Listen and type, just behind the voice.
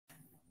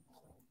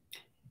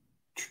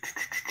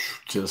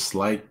Just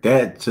like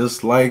that,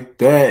 just like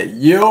that.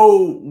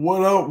 Yo,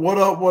 what up, what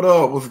up, what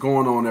up? What's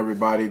going on,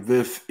 everybody?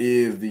 This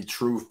is the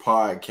Truthh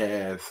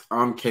Podcast.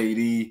 I'm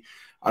KD.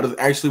 I just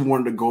actually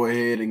wanted to go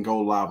ahead and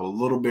go live a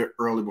little bit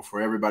early before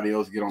everybody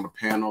else get on the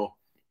panel.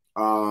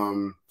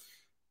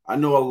 I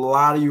know a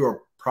lot of you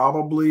are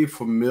probably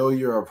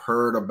familiar, have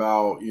heard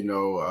about,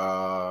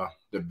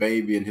 the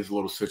baby and his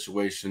little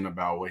situation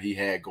about what he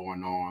had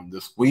going on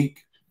this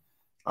week.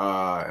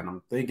 And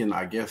I'm thinking,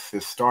 I guess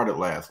it started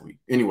last week.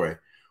 Anyway,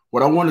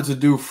 what I wanted to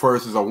do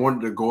first is I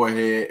wanted to go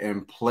ahead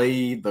and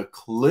play the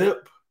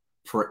clip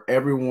for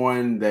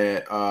everyone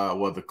that,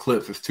 the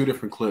clips, it's two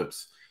different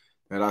clips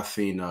that I've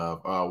seen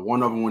of.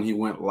 One of them when he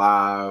went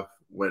live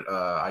with,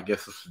 I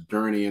guess this was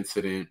during the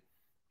incident.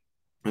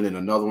 And then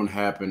another one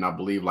happened, I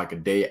believe, like a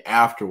day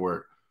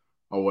afterward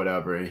or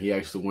whatever. And he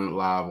actually went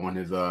live on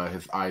his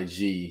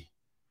IG.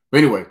 But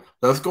anyway,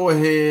 let's go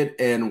ahead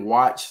and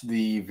watch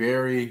the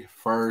very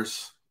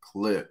first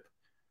clip.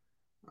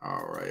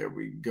 All right, here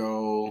we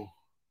go.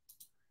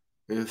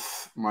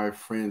 This, my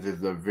friends,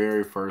 is the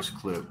very first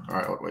clip. All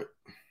right, wait.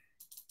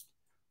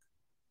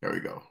 There we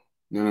go.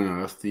 No,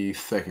 that's the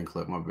second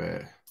clip. My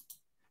bad.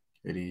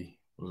 Eddie,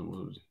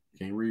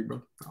 can't read,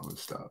 bro? No,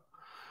 let's stop.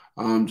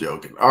 I'm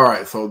joking. All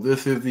right, so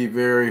this is the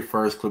very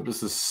first clip.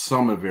 This is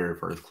some of the very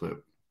first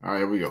clip. All right,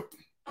 here we go.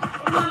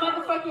 In my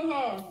motherfucking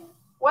hand.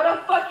 What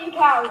a fucking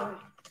coward.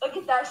 Look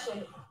at that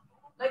shit.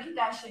 Look at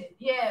that shit.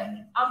 Yeah,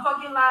 I'm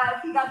fucking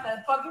live. He got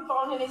the fucking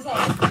phone in his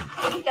hand.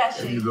 Look at that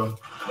shit. There you go.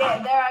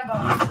 Yeah, there I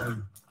go.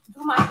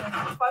 Do my thing.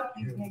 Fuck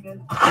you,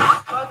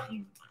 nigga. Fuck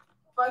you.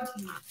 Fuck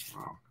you.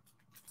 Wow.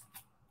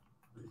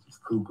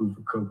 Cuckoo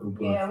for Cocoa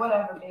Puffs. Yeah,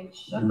 whatever, bitch.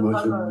 Shut the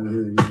fuck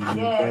up.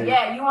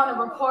 Yeah, you want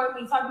to record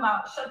me talking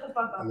about shut the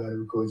fuck up. I gotta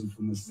record you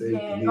for mistake.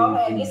 Yeah, go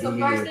ahead. It's the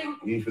first thing.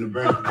 You ain't finna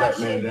burn the black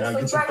man down.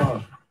 Get your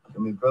phone. I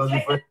mean, bro,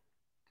 you first.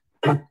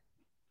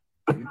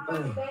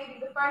 Baby,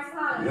 the first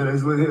time. Yeah,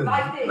 that's what it is.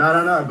 Like this.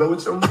 No. Go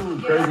with your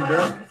move, crazy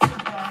girl.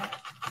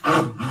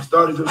 You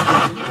started your shit.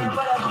 Yeah,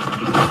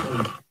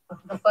 whatever.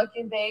 The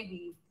fucking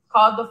baby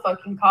called the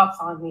fucking cops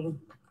on me.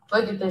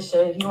 Look at this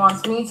shit. He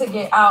wants me to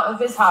get out of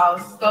his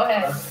house. Go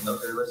ahead.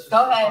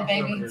 Go ahead,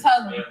 baby.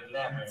 Tell him.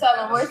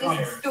 Tell him. Where's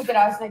this stupid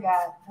ass nigga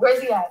at?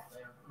 Where's he at?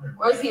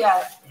 Where's he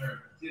at?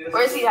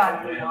 Where's he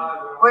at?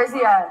 Where's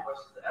he at?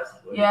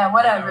 Yeah,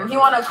 whatever. He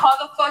want to call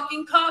the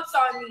fucking cops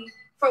on me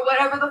for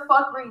whatever the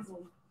fuck reason.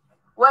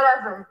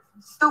 Whatever.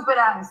 Stupid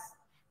ass.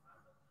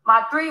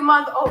 My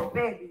 3-month-old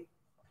baby.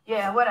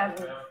 Yeah,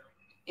 whatever.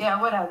 Yeah,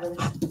 whatever.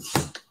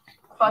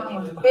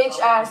 Fucking bitch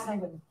ass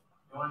nigga.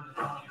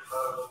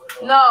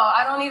 No,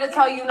 I don't need to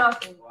tell you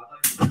nothing.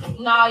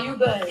 Nah, you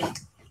good.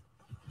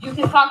 You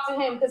can talk to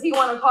him because he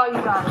want to call you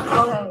guys.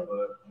 Go ahead.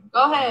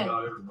 Go ahead.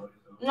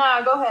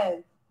 Nah, go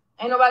ahead.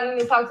 Ain't nobody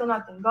need to talk to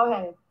nothing. Go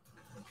ahead.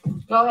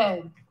 Go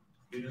ahead.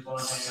 You just want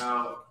to hang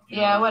out.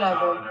 Yeah,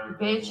 whatever.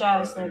 Bitch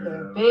ass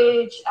nigga.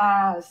 Bitch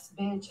ass.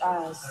 Bitch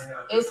ass.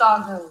 It's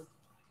all good.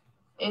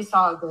 It's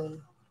all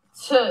good.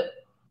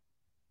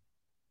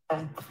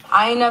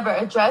 I ain't never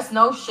addressed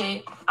no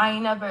shit. I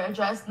ain't never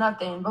addressed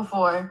nothing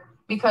before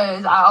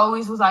because I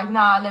always was like,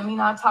 nah, let me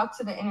not talk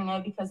to the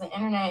internet because the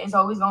internet is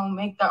always going to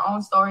make their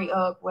own story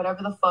up,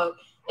 whatever the fuck.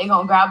 They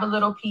going to grab a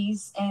little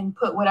piece and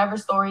put whatever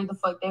story the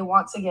fuck they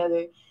want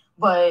together.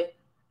 But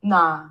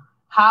nah,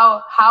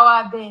 how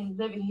I've been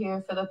living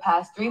here for the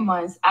past 3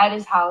 months at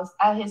his house,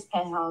 at his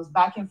penthouse,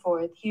 back and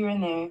forth, here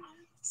and there,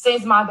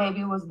 since my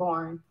baby was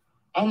born.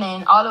 And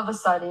then all of a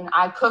sudden,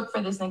 I cook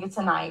for this nigga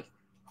tonight.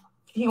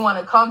 He want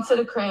to come to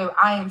the crib.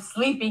 I am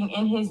sleeping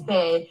in his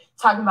bed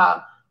talking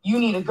about, you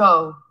need to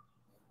go.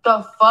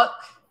 The fuck?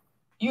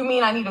 You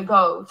mean I need to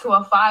go to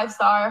a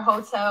 5-star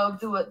hotel,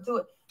 do it.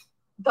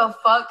 The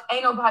fuck?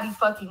 Ain't nobody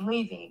fucking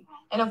leaving.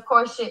 And of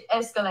course shit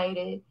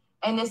escalated.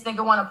 And this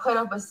nigga want to put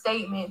up a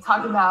statement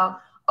talking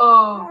about,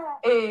 oh,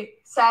 it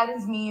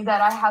saddens me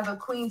that I have a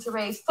queen to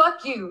raise.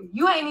 Fuck you.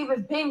 You ain't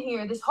even been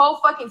here this whole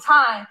fucking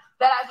time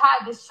that I've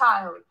had this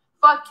child.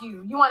 Fuck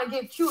you. You want to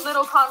give cute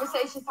little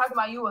conversations talking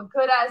about you a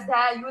good ass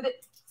dad.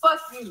 Fuck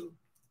you.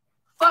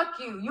 Fuck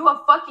you. You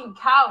a fucking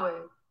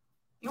coward.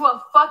 You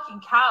a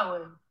fucking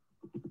coward.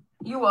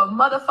 You a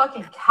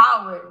motherfucking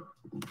coward.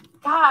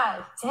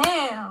 God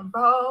damn,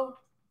 bro.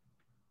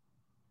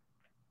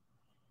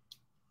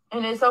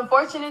 And it's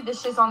unfortunate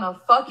this shit's on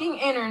the fucking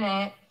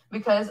internet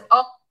because,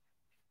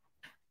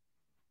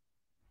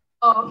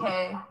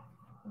 okay.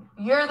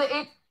 You're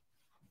the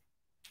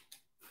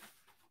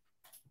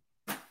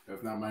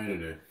That's not my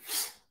internet.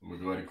 I'm going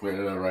to go ahead and clear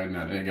that up right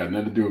now. That ain't got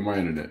nothing to do with my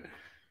internet.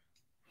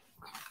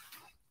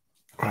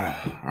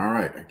 All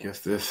right. I guess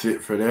that's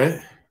it for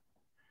that.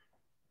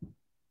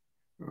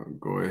 I'll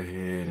go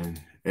ahead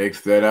and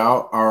X that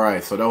out. All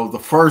right. So that was the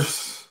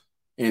first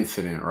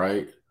incident,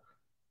 right?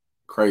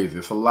 Crazy.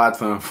 It's a lot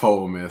to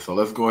unfold, man. So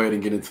let's go ahead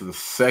and get into the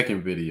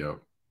second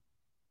video.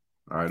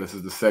 All right. This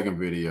is the second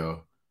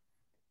video.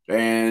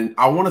 And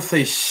I want to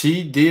say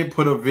she did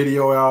put a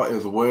video out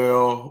as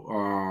well.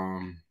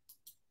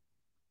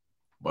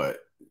 But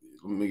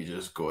let me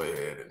just go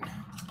ahead and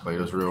play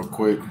this real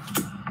quick.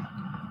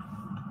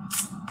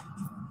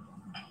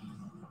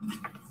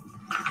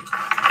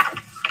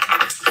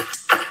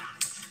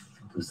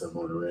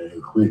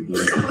 Quick, yeah.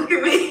 Look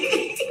at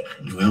me.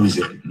 Where was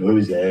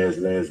your ass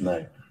last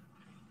night?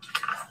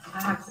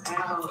 I have to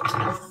out.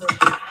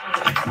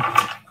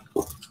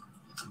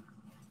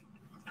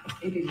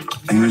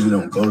 I usually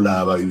don't go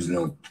live. I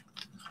usually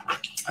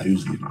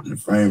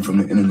refrain from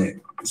the internet,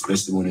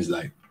 especially when it's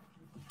like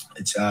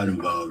a child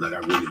involved. Like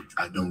I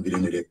don't get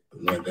into that.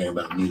 But one thing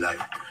about me, like,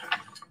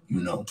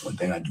 one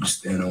thing I do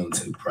stand on and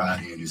take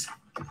pride in is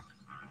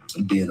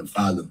being a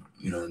father.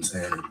 You know what I'm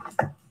saying?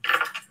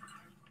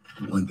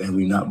 One thing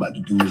we're not about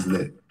to do is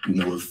let,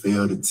 a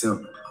failed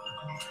attempt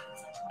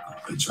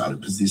or try to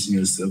position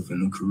yourself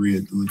in a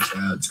career through a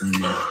child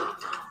turning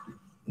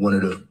one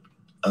of the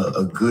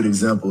a good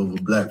example of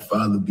a black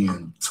father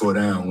being tore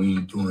down. We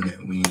ain't doing that.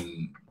 We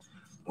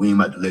ain't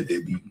about to let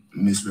that be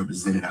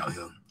misrepresented out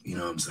here. You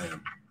know what I'm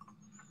saying?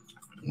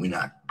 We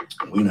not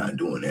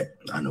doing that.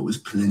 I know it's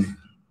plenty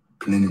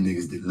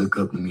niggas that look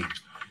up to me.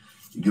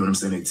 You get what I'm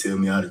saying? They tell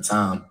me all the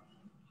time,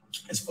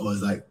 as far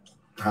as like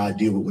how I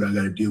deal with what I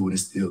gotta deal with and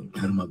still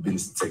handle my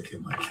business and take care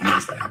of my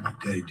kids, like how my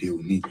daddy deal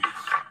with me. You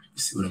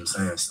see what I'm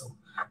saying? So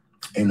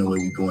ain't no way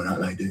we going out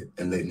like that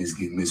and letting this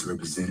get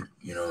misrepresented.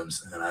 You know what I'm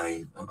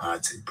saying? I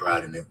take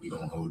pride in that. We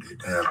gonna hold it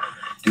down.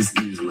 This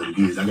is what it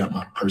is. I got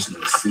my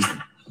personal assistant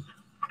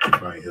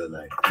right here,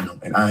 like,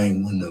 and I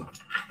ain't want to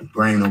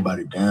bring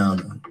nobody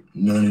down or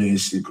none of that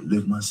shit to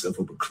lift myself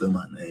up or clear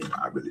my name.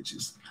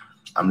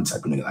 I'm the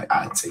type of nigga, like,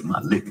 I take my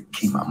lick and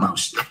keep my mouth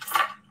shut,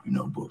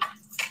 but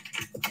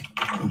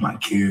with my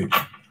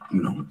character,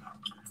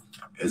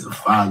 as a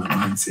father,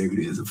 my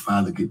integrity as a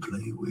father get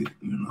played with,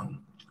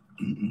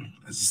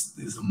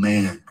 as a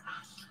man,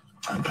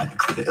 I got to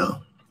clear the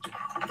L.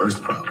 First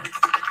of all,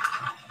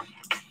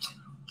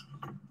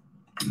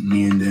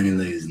 me and Danny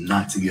Lay is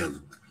not together.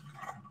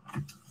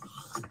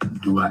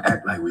 Do I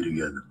act like we're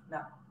together?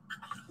 No.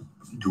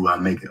 Do I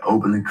make it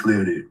open and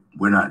clear that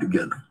we're not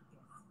together?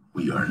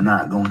 We are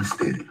not going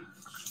steady.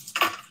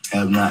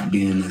 Have not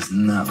been, that's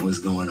not what's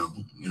going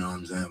on. You know what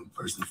I'm saying?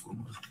 First and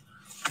foremost.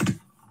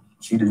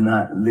 She does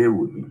not live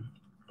with me.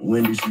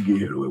 When did she get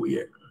here to where we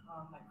at?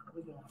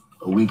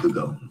 A week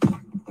ago.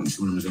 You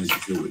see what I'm saying?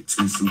 She's here with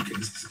 2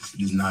 suitcases. She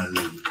does not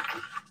live with me.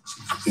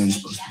 She's been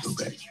supposed to go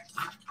back.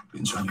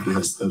 Been trying to get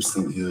her stuff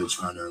sent here,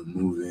 trying to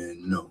move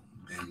in. No.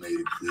 Been made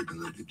it clear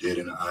and look the dead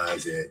in the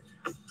eyes at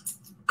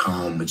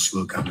calm,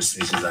 mature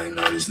conversations. I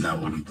know that's not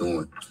what we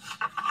doing.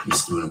 You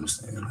see what I'm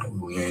saying? Like,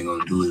 what we ain't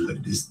gonna do is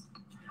like this.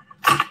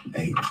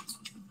 Hey,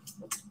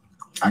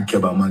 I care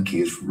about my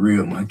kids for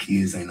real. My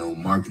kids ain't no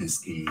marketing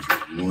schemes.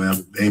 You don't have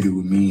a baby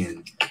with me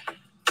and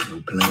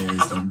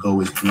plans don't go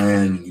as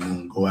planned and you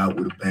don't go out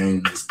with a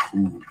bang, that's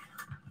cool.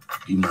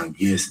 Be my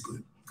guest,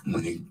 but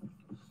when you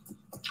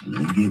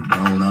get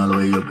blown all the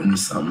way up into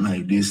something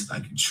like this,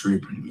 like a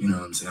trip, and you know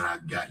what I'm saying? I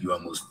got you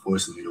almost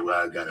forcing me to where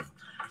I gotta,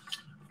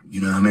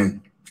 you know what I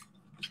mean?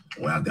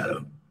 Where I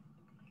gotta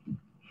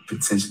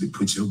potentially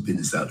put your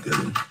business out there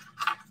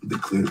to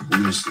clear the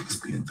bullshit that's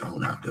being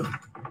thrown out there.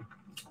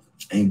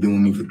 Ain't been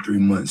with me for 3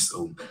 months,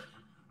 so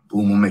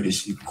boom, we'll make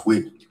this shit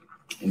quick.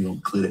 We gonna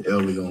clear the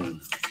L,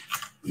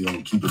 we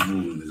gonna keep it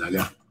moving, because I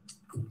got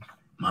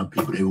my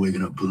people, they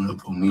waking up, pulling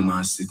up on me,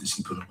 my sister,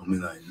 she pulling up on me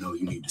like, no,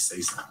 you need to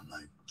say something.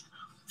 Like,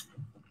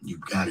 you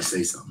gotta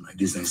say something. Like,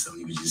 this ain't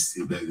something you can just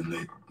sit back and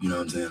let, you know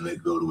what I'm saying,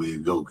 let go the way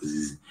it go,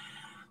 because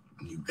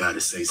you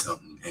gotta say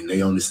something. And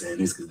they only saying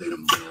this because they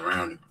done been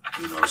around it,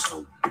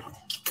 so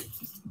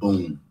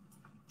boom.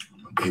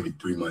 My baby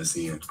 3 months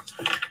in,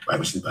 right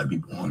when she's about to be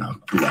born, I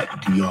put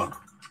out the DR.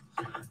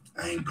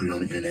 I ain't put it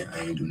on the internet.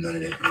 I ain't do none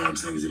of that, you know what I'm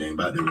saying, because it ain't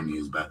about that with me.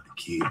 It's about the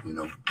kid,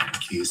 The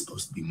kid's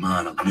supposed to be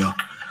mine. I'm there.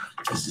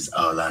 That's just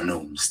all I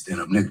know. I'm a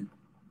stand-up nigga.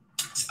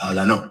 That's all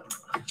I know.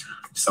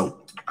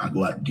 So I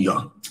go out to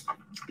DR.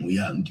 We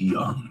out in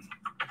DR.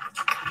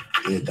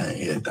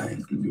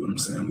 Everything. You know what I'm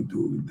saying? We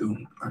do what we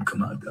do. I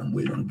come out there. I'm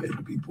waiting on the baby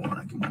to be born.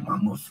 I get my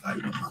mama a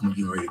flight. My mama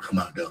getting ready to come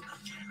out there.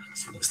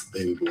 So once the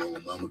baby born, my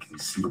mama can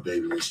see the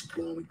baby when she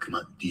born. We come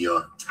out to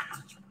DR.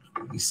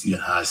 We see the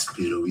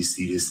hospital. We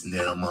see this and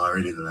that. I'm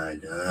already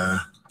like, you know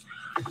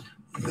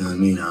what I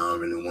mean? I don't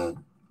really want,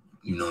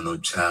 no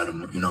child.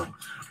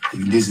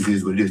 This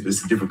is what it is, but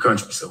it's a different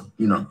country. So,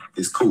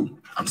 it's cool.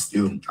 I'm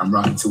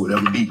rocking to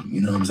whatever beat.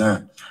 You know what I'm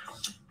saying?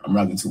 I'm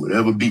rocking to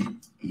whatever beat.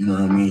 You know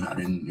what I mean?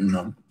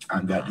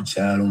 I got the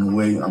child on the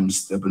way. I'm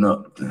stepping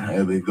up. And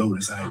however it goes,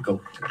 that's how it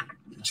goes.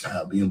 The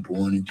child being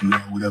born in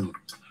DR, whatever.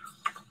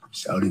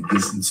 Shawty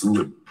gets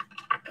into it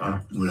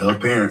with her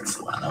parents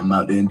while I'm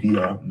out there in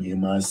DR, me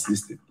and my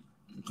assistant,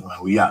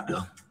 while we out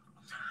there.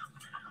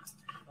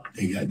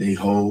 They got their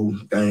whole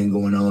thing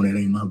going on. It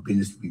ain't my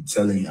business to be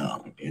telling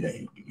y'all. It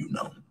ain't,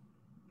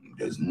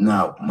 That's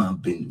not my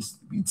business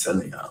to be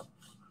telling y'all.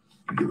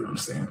 You get what I'm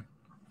saying?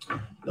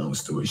 Long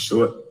story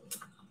short,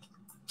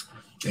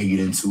 they get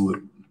into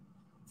it.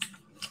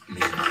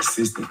 Me and my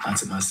assistant, I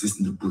took my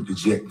assistant to book the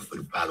jet for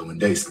the following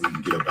day so we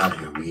can get up out of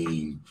here. We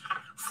ain't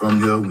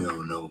from here. We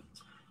don't know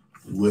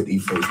what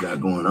these folks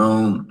got going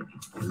on.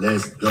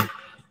 Let's go.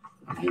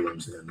 You know what I'm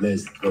saying?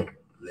 Let's go.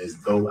 Let's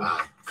go.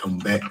 I'll come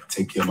back,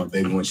 take care of my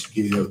baby once she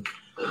get here.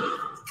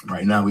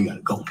 Right now, we got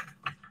to go.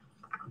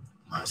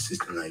 My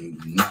sister like, you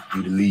do not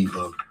need to leave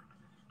her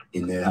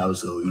in that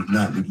household. You do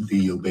not need to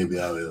leave your baby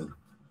out here.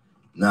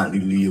 Not need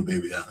to leave your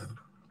baby out here.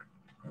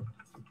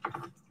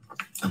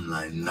 I'm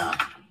like, nah.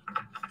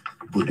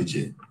 Book the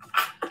jet.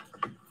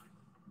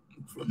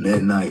 From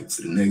that night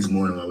to the next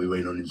morning while we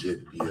waiting on the jet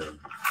to be up,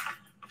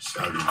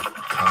 Shawty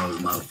calls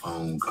my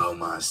phone, call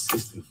my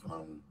assistant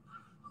phone,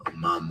 her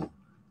mama,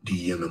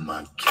 DMing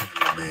my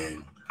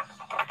cameraman,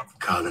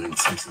 calling and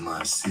texting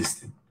my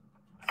assistant.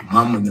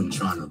 Mama and them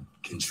trying to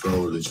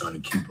control her, trying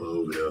to keep her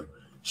over there.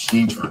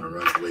 She trying to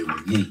run away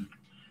with me.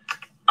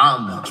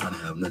 I'm not trying to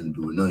have nothing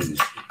to do with none of this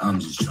shit. I'm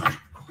just trying to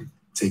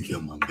take care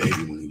of my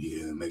baby when he get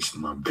here and make sure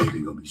my baby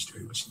gonna be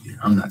straight when she get here.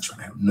 I'm not trying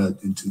to have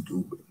nothing to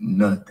do with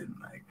nothing.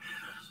 Like,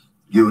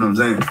 you know what I'm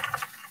saying?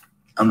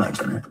 I'm not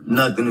trying to have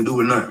nothing to do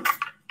with nothing.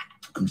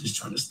 I'm just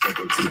trying to step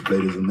up to the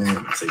plate as a man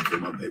and take care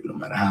of my baby, no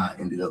matter how I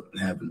ended up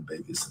having a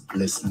baby. It's a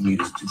blessing to me.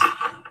 It's just,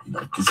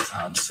 this is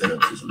how I'm set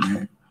up as a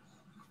man.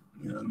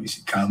 You know what I mean?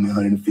 She called me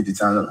 150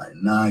 times. I'm like,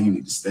 nah, you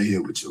need to stay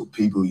here with your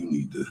people. You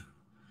need to,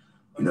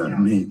 you know what I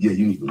mean? Yeah,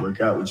 you need to work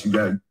out what you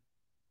got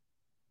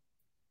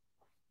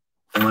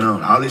going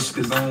on. All this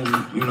shit is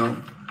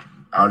on,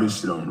 all this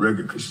shit on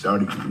record because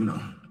Shawty,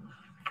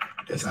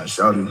 that's how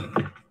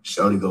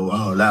Shawty go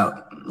all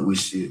out with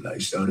shit. Like,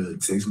 Shawty will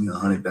text me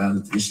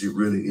 100,000. This shit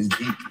really is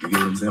deep. You get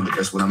what I'm saying? But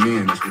that's what I'm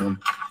in.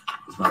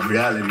 It's my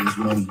reality.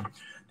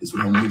 It's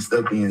what I'm mixed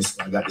up in.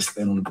 So I got to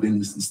stand on the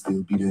business and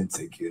still be there and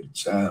take care of the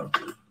child.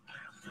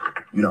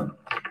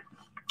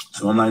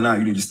 So I'm like, nah,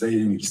 you need to stay here.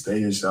 You need to stay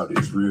here, Shawty.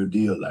 It's real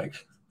deal. Like,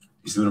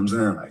 you see what I'm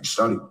saying? Like,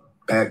 Shawty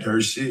packed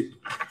her shit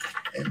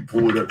and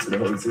pulled up to the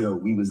hotel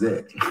we was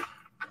at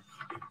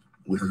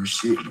with her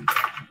shit. You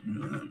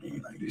know what I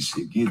mean? Like, this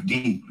shit get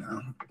deep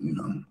now,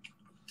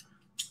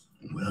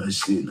 with her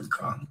shit in the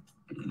car.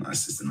 My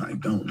sister like,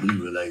 don't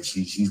leave her. Like,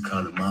 she's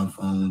calling my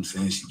phone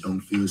saying she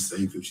don't feel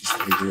safe if she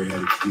stay here,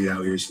 had a kid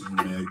out here. She don't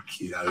have a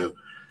kid out here.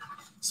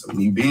 So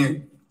me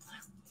being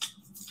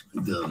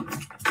the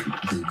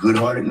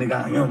good-hearted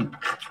nigga I am,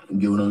 you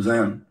get what I'm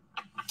saying?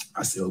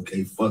 I said,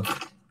 okay, fuck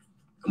it.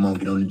 Come on,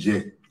 get on the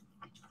jet.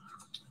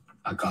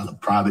 I called a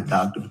private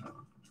doctor.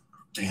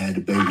 They had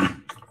the baby.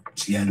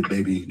 She had the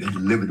baby. They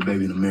delivered the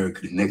baby in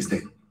America the next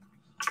day.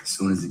 As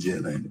soon as the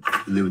jet landed,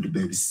 delivered the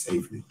baby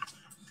safely.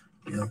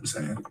 You know what I'm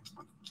saying?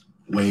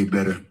 Way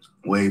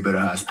better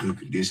hospital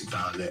conditions,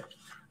 all that.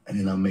 And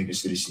then I'm making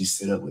sure that she's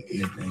set up with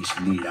everything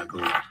she needs. I go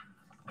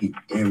get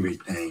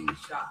everything.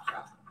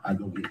 I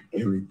go get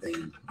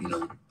everything,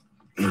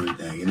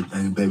 everything.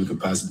 Anything the baby could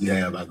possibly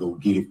have, I go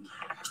get it.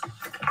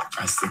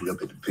 I set it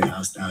up at the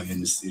penthouse down here in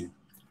the city.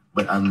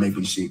 But I'm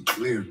making shit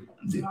clear.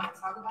 You want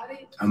to talk about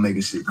it? I'm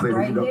making shit clear.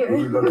 Right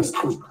here. That's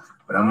cool.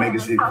 But I'm making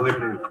shit clear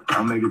that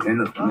I'm making,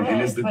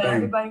 and it's the thing.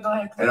 Everybody go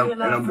ahead. And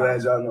I'm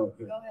glad y'all know.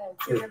 Go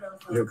ahead.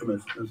 Here, come here.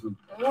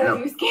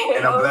 You scared?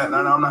 And I'm glad. No,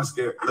 I'm not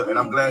scared. Look, and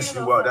I'm glad she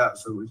walked out.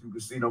 So as you can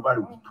see,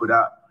 nobody was put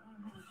out.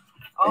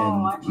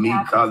 And me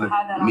calling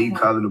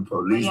the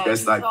police,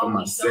 that's like for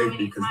my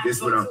safety, because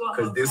this what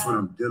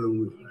I'm dealing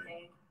with.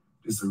 Like,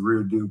 this a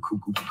real deal,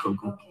 cuckoo.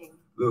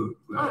 Look,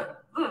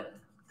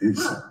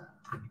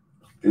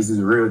 this is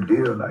a real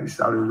deal. Like,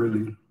 Shawty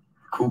really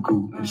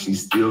cuckoo, and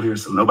she's still here.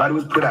 So nobody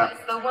was put out.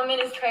 The woman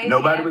is crazy.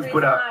 Nobody was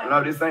put out.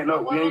 No, this ain't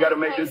no. We ain't gotta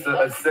make this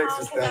a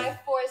sexist thing. I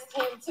forced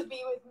him to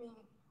be with me.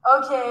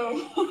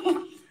 Okay.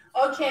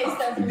 Okay,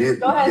 Stephanie.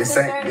 Go ahead.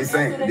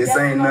 This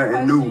ain't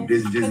nothing new.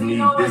 This just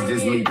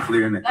me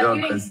clearing it up,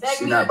 because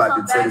she not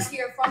about to tell us.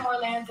 Here from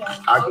Orlando.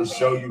 I can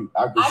show you.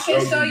 I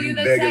can show you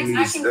the begging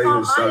text. me to stay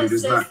here.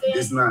 Shawty,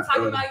 this not.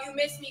 Talking about you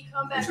miss me,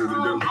 come back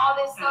home, all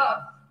this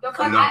stuff. The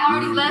fuck, I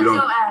already left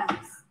your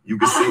ass. You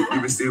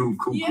can see who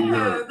cuckoo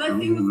here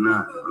and who's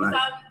not.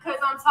 Because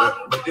I'm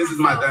talking. But this is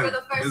my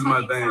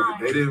thing.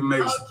 They didn't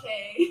make.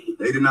 Okay.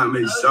 They did not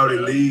make Shawty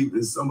leave,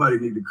 and somebody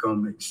need to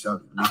come make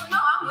Shawty leave. Oh, no,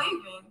 I'm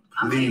leaving.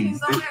 I'm leaving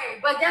somewhere.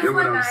 But guess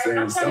what, guys?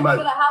 I'm trying to go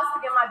to the house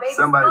to get my baby's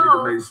somebody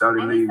clothes.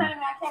 Somebody need to make Shawty leave. And he's telling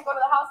me I can't go to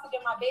the house to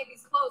get my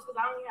baby's clothes because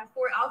I only have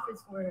 4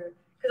 outfits for her.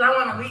 Because I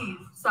want to leave.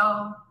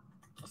 So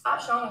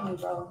stop showing me,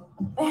 bro.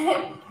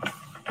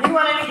 You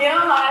wanted to get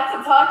on live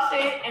to talk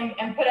shit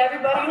and put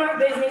everybody in our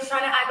business,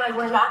 trying to act like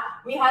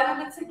we haven't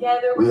been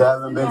together. We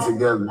haven't been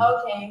together.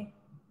 Okay,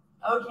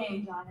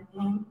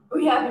 Jonathan.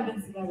 We haven't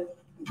been together.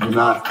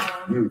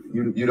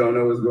 You don't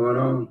know what's going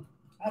on?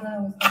 I don't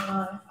know what's going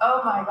on.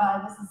 Oh my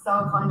God, this is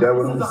so funny. That's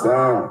what I'm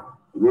saying.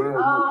 Yeah.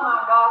 Oh my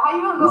God, how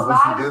you gonna go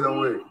live dealing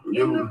with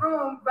in the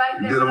room right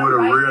there? Dealing with a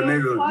real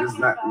nigga. Just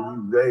not.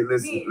 Hey,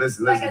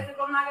 listen. Like as if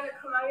I'm not gonna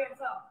come out here and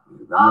talk.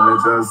 I'm gonna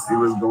let y'all see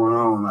what's going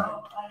on. Like,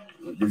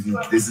 this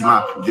is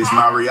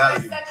my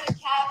reality. Such a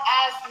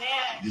cap-ass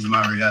man. This is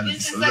my reality.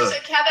 This is such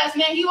a cap-ass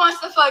man. He wants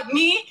to fuck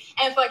me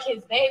and fuck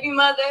his baby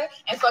mother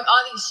and fuck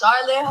all these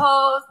Charlotte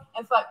hoes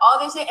and fuck all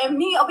this shit. And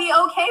me, I'll be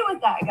okay with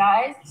that,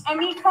 guys. And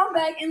me come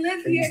back and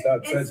live here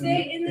and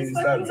stay in this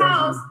fucking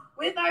house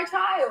with our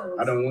child.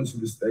 I don't want you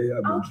to stay.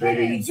 I've been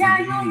begging you to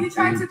leave. I know you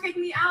tried to kick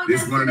me out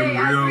yesterday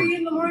at 3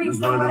 in the morning. This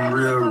one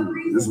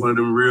of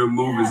them real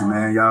movies,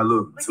 man. Y'all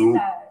look tune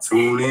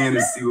in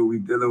and see what we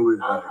dealing with.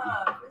 For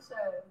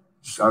sure.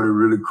 Shawty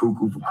really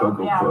cuckoo for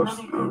Cocoa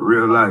Puffs. Really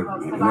Real life,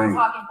 man. man. I'm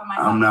talking for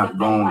myself. I'm not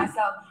going.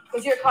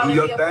 Because you're calling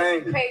me a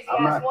crazy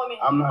ass woman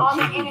on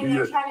the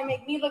internet trying to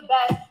make me look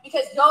bad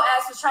because your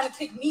ass was trying to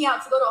kick me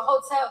out to go to a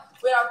hotel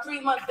with our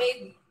 3-month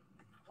baby.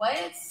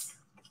 What?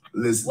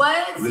 Listen.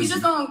 What? Listen, You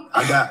just don't.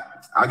 I got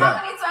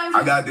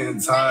the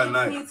entire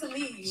night. Need to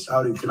leave.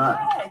 Shawty, can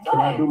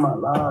I do my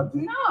live?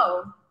 Dude?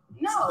 No.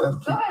 Go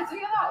ahead, do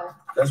your live.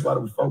 That's why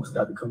the folks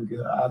got to come get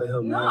her out of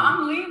here, man. No,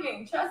 I'm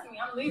leaving. Trust me,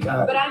 I'm leaving.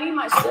 But I need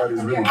my shit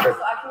from your house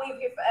so I can leave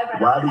here forever.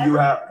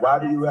 Why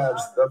do you have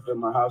stuff in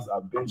my house?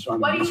 I've been trying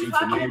to get you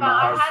to leave my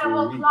house. I had a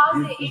whole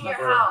closet in your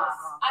house.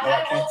 I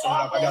had a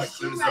whole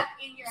shoe rack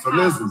in your house. So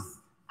listen.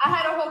 I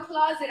had a whole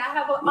closet. I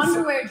have an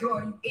underwear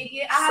drawer, you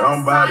idiot. I have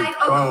Somebody a side of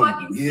the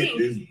fucking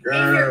sink in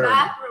your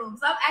bathroom.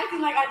 Stop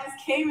acting like I just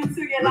came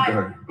into your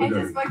life and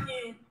just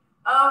fucking.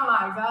 Oh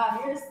my god,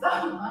 you're so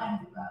funny,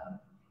 bro.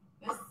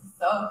 This is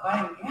so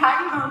funny.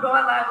 How you gonna go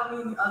live with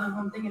me in the other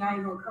room thinking I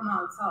ain't gonna come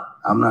out and talk?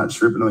 I'm not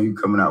tripping on you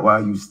coming out. Why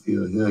are you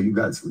still here? You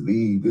got to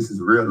leave. This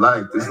is real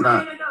life. This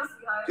not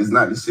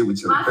the shit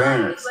with your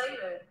parents.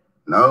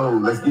 No,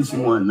 let's get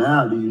you one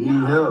now. Do you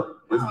need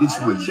help? Let's get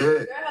you a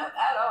jet.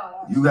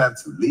 You have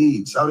to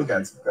leave. Shawty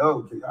got to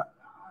go.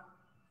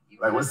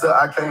 Like, what's up?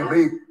 I can't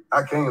leave.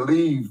 I can't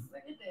leave.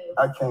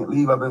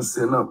 I've been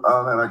sitting up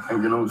all night. I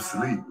can't get no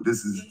sleep.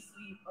 This is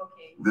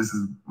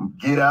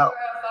get out.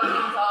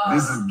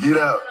 This is get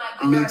out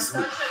mixed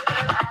with.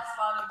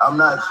 I'm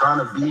not trying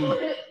to be.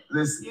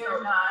 Listen.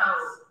 You're not.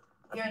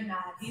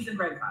 He's a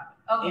great father.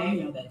 Okay. And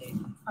you know that,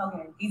 David.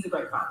 Okay. He's a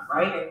great father,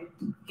 right?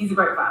 He's a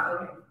great father.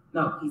 Okay.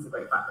 No, he's a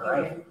great father,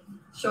 right? Okay.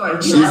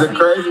 Sure. She's a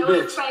crazy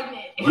bitch.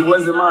 You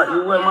wasn't my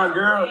girl. I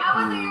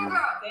wasn't your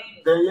girl.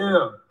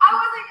 Danielle. I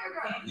wasn't your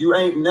girl. You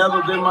ain't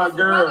never been my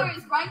girl. My brother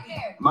is right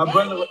there. My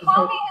brother. He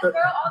call me his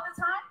girl all the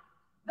time.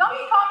 Don't he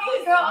call me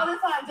his girl all the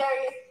time,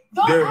 Darius?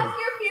 Don't ask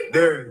your people.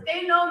 Darius.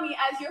 They know me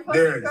as your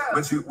fucking girl.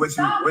 What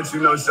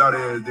you know, Shawty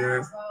is,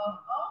 Darius? Oh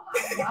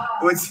my God.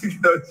 What you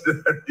know,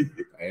 Shawty?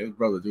 Hey, his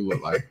brother do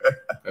look like.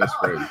 That's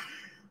crazy.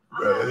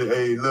 Bro,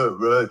 hey, look,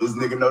 bro. This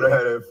nigga know they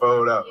had that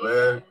phone out,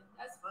 man.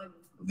 That's funny.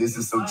 This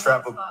is some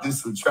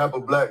trapper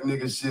black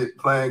nigga shit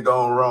playing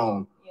gone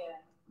wrong. Yeah.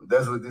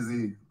 That's what this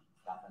is.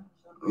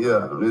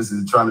 Yeah, this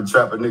is trying to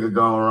trap a nigga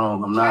gone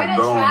wrong. I'm not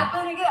going. Trap a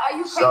nigga? Are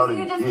you crazy?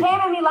 You just came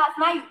at me last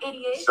night, you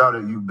idiot.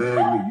 Shawty, you beg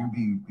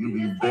me. You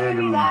be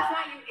begging me. Last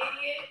night, you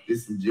idiot.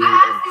 This is Jerry.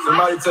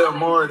 Somebody tell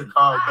Maury to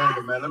call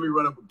Baker, man. Let me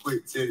run up a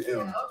quick 10 M.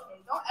 Okay.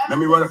 Let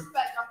me run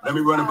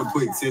up a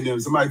quick 10 M.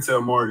 Somebody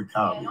tell Maury to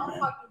call me,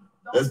 man.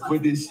 Let's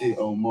put this shit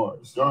on Maury.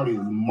 Shawty is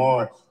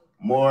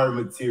more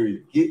material.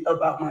 Get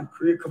up out my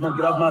crib. Come on,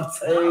 get off my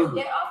table.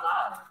 Get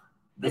outside.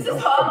 This is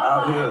come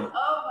out here.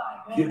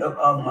 Get up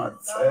off my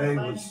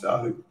table,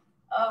 Shawty.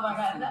 Oh my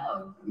God,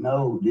 no.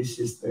 No, this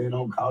shit staying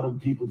on. Call them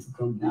people to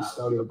come get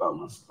Shawty about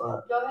my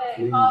spot. Go ahead,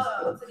 please,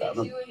 call them to get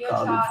you and your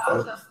child out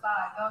your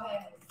spot. Go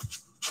ahead.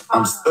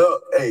 I'm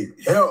stuck. Hey,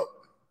 help.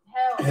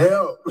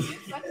 Help.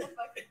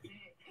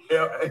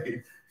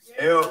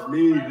 Help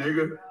me,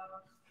 nigga.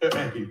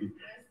 Hey.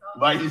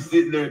 Why you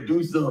sitting there?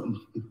 Do something.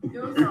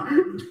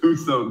 Do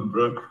something,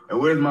 bro. And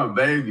where's my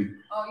baby?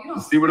 Oh, you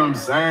don't see what I'm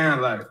saying?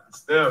 Like,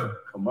 Steph,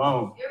 come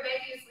on. Your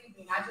baby is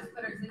sleeping. I just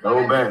put her to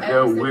go back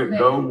there with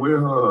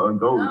her and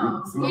go.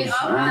 No, see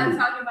what I'm not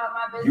talking about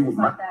my business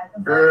like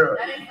that. Girl.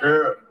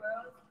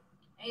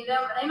 Ain't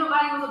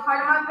nobody was a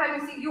part of my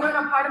pregnancy. You weren't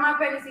a part of my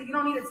pregnancy. You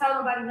don't need to tell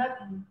nobody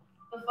nothing.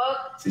 The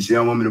fuck? See, she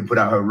don't want me to put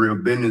out her real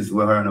business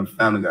what her and her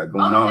family got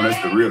going on.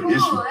 That's the real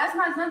issue. That's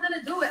not nothing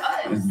to do with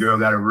us. This girl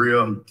got a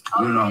real,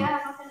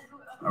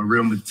 a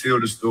real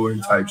Matilda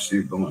story type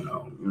shit going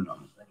on,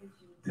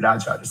 that I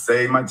tried to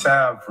save my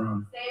child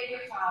from. Save your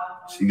child.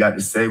 She got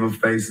to save her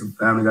face. Her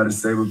family got to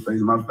save her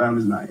face. My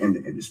family's not in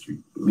the industry.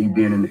 Me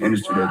being in the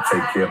industry that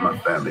take care of my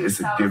family. It's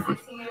a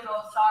difference. 16 years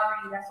old,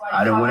 sorry. That's why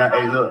I didn't want to,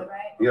 hey, look. Right?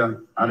 Yeah,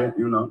 I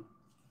didn't,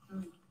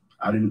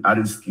 I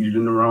didn't skeeted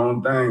in the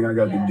wrong thing. I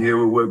got to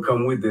deal with what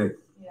come with that.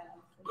 Yeah.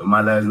 But my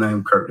last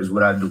name Kirk is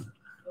what I do.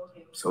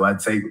 Okay. So I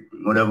take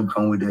whatever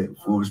come with that,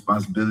 full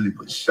responsibility.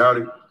 But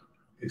Shawty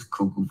is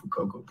cuckoo for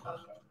Cocoa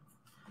Puff.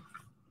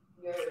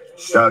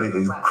 Shawty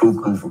is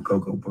cuckoo for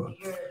Cocoa Puff.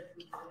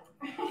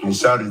 And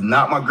Shawty is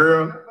not my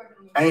girl.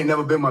 Ain't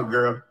never been my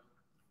girl.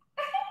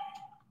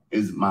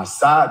 Is my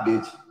side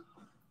bitch.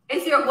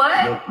 It's your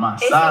what? My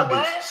side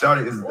bitch.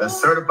 Shawty is a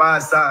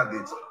certified side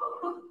bitch.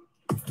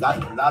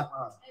 Not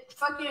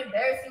fucking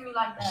embarrassing me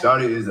like that.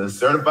 Shawty is a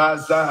certified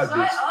side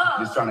bitch.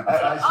 Just trying to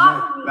act like she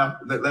now,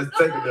 let's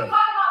take it there.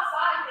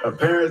 Her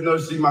parents know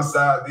she my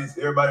side bitch.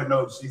 Everybody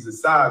knows she's a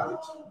side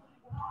bitch.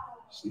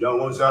 She don't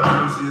want y'all to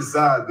know she's a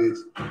side bitch.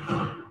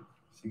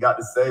 She got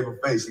to save her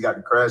face. She got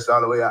to crash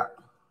all the way out.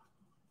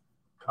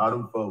 Call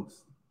them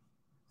folks.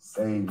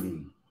 Save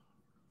me.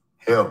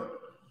 Help.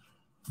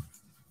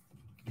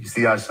 You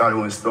see how Shawty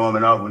went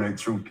storming off when that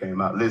truth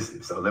came out.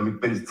 Listen, so let me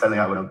finish telling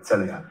y'all what I'm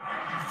telling y'all.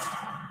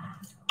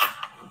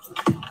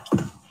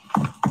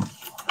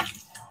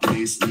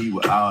 Miss me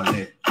with all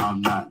that,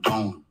 I'm not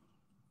going.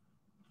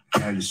 I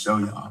had to show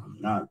y'all I'm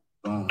not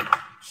going.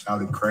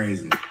 Shawty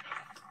crazy.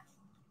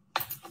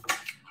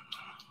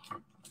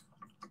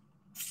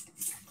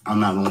 I'm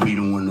not gonna be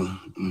the one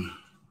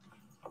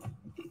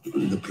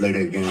to play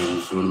that game.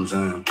 You feel what I'm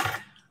saying?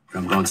 But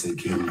I'm gonna take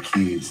care of the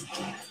kids.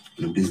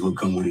 And if this will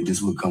come with it,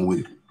 this will come with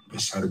it. But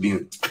try to be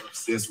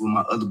obsessed with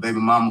my other baby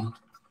mama,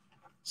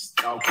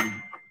 stalking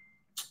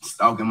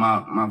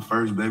my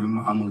first baby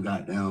mama,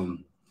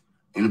 goddamn,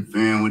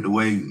 interfering with the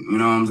way, you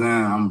know what I'm saying?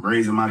 I'm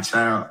raising my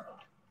child,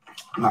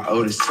 my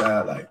oldest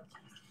child, like,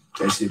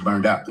 that shit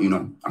burned out, you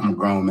know? I'm a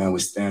grown man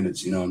with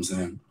standards, you know what I'm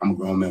saying? I'm a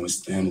grown man with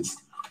standards.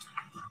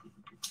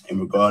 And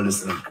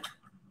regardless of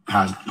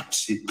how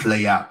shit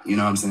play out, you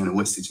know what I'm saying, and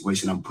what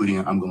situation I'm put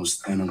in, I'm gonna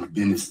stand on the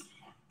business.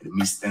 And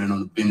me standing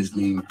on the business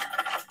means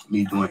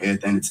me doing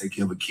everything to take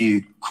care of a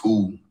kid,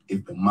 cool.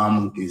 If the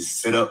mama is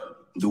set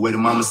up the way the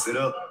mama's set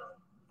up,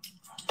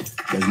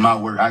 that's my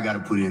work. I gotta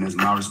put in. That's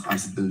my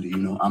responsibility. You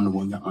know, I'm the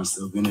one got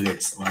myself into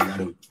that, so I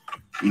gotta,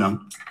 you know,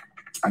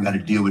 I gotta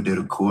deal with that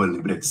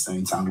accordingly. But at the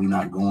same time, we're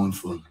not going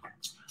for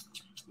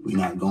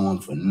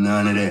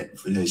none of that.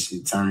 For that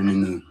shit turning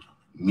into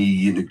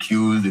me getting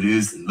accused of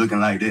this and looking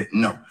like that.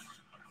 No,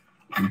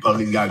 the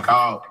police got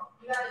called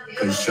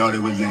because Shorty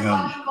was in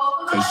here.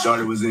 Because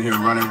Shorty was in here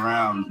running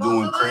around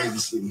doing crazy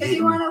shit. Because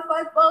you want to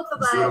fuck both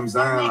of us. See what I'm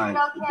saying? Like,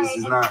 this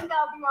is not.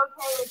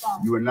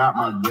 You are not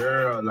my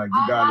girl. Like,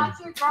 you gotta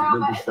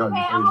look at Shorty.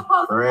 I'm gonna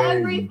post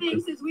everything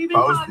since we've been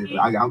talking.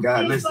 I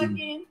gotta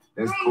listen.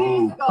 That's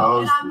cool. Post it.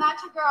 And I'm not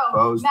your girl.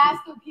 Post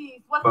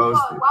Masterpiece. What the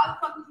fuck? Why the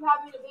fuck would you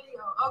have me in a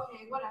video?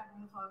 Okay, whatever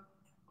the fuck.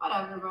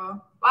 Whatever, bro.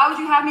 Why would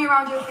you have me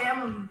around your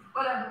family?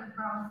 Whatever,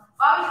 bro.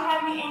 Why would you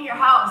have me in your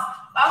house?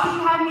 Why would you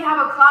have me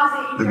have a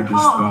closet in your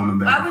home?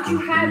 Why would you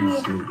have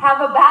me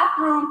have a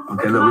bathroom?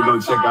 Okay, look, we're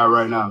gonna check out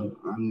right now.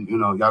 You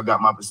know, y'all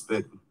got my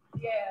perspective.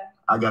 Yeah.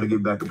 I gotta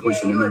get back to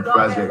pushing the new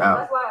project out.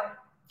 That's why.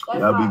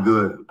 Y'all be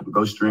good.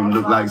 Go stream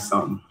Look Like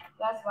Something.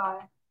 That's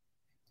why.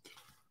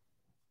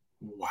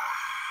 Wow.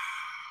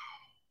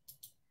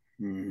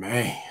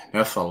 Man,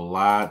 that's a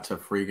lot to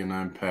freaking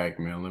unpack,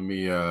 man. Let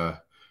me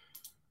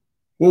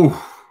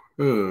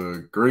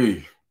good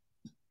grief.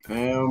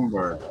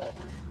 Amber.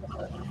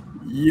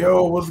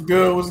 Yo, what's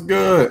good? What's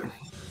good?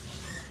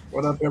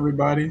 What up,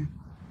 everybody?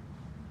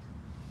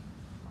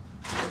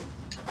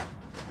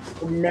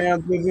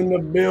 Samantha's in the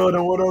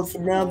building. What up,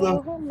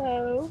 Samantha?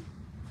 Hello.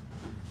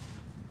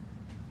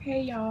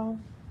 Hey, y'all.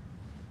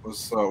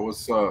 What's up?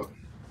 What's up?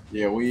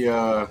 Yeah,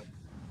 we're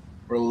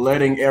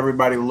letting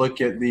everybody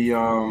look at the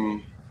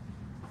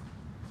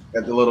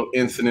little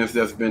incidents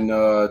that's been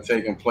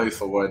taking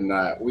place or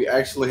whatnot. We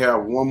actually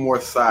have one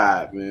more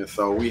side, man.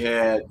 So we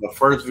had the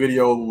first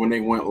video when they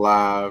went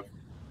live.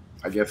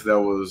 I guess that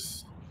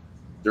was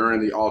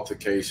during the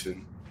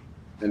altercation.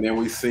 And then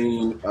we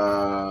seen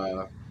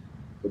the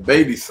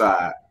baby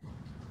side.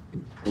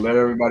 We'll let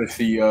everybody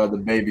see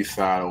the baby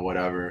side or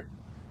whatever.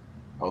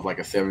 That was like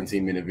a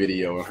 17-minute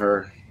video of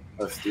her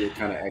still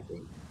kind of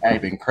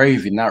acting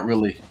crazy, not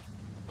really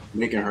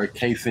making her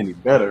case any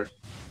better.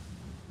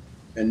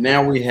 And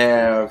now we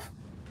have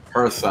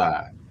her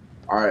side.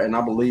 All right, and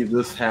I believe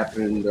this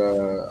happened.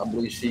 I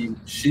believe she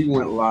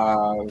went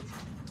live.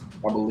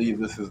 I believe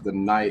this is the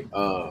night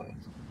of.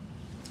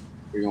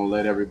 We're gonna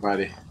let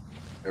everybody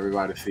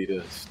see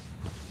this.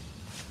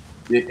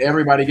 Did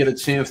everybody get a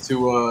chance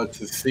to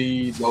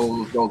see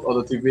those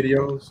other two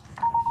videos?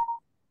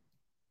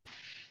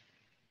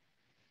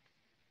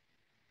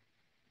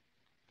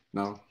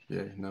 No.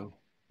 Yeah. No.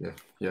 Yeah.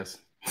 Yes.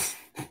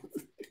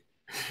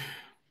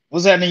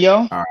 What's happening,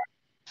 y'all? All right.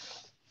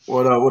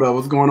 What up? What up?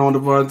 What's going on,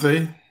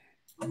 Devontae?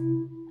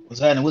 What's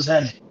happening? What's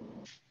up,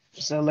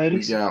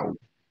 ladies? We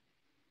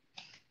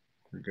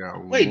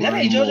got Wait, that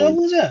ain't JoJo.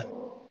 Who's that?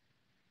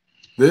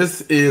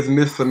 This is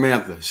Miss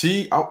Samantha.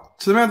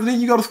 Samantha,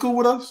 didn't you go to school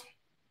with us?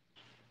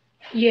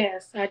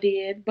 Yes, I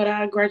did, but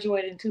I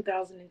graduated in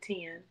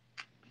 2010.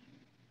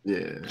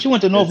 Yeah. She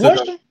went to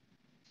Northwestern?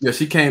 Yeah,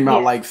 she came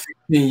out like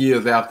 16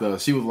 years after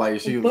us. She was like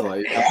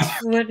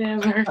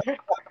whatever.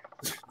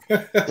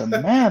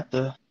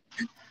 Samantha.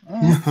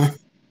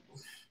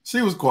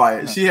 She was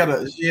quiet. She had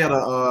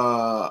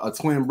a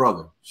twin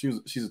brother.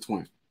 She's a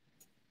twin.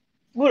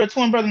 What a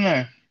twin brother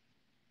name?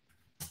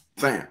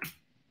 Sam.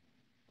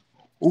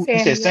 Ooh, you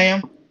said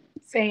Sam?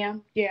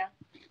 Sam, yeah.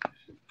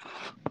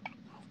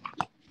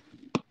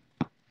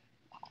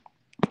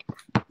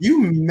 You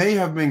may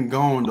have been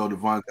gone though,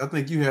 Devontae. I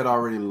think you had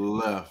already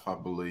left, I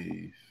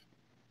believe.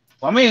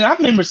 Well, I mean, I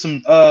remember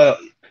some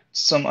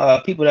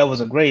people that was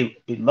a grade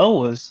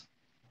below us,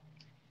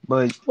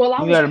 but well,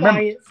 I was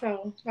quiet,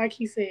 so like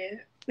he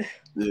said.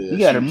 Yeah, you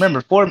gotta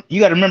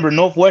remember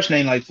Northwestern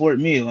ain't like Fort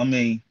Mill. I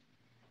mean,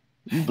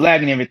 you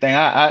black and everything.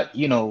 I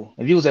you know,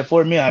 if you was at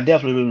Fort Mill, I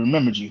definitely would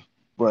remembered you.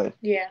 But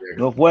yeah,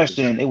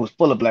 Northwestern, it was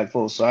full of black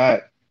folks, so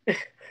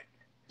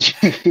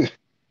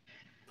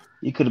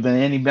you could have been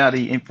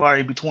anybody far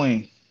in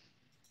between.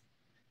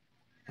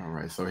 All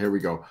right, so here we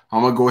go.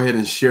 I'm gonna go ahead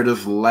and share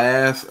this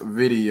last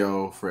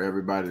video for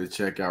everybody to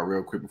check out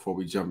real quick before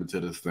we jump into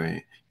this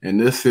thing. And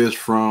this is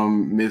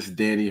from Miss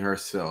Danny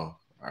herself.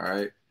 All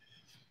right.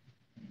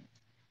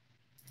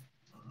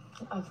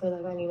 I feel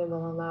like I need to go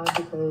on live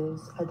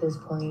because at this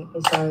point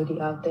it's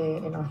already out there,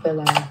 and I feel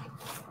like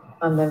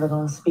I'm never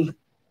gonna speak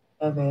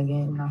ever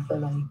again. And I feel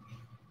like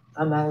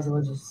I might as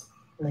well just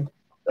let it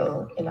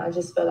go. And I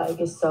just feel like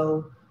it's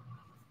so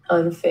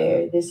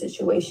unfair, this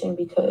situation,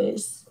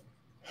 because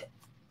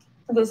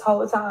this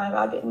whole time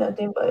I did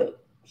nothing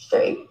but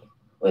straight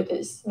with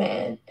this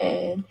man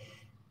and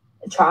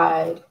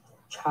tried,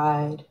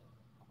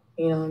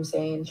 you know what I'm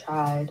saying?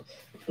 Tried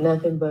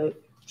nothing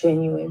but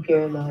genuine,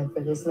 pure love for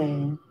this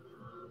man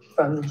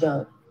from the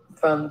jump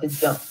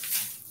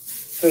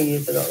 3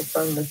 years ago,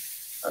 from the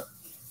jump.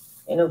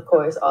 And of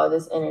course, all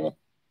this internet,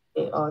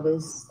 all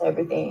this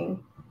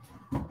everything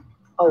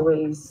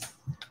always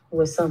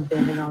was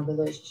something in our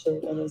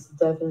relationship. And it's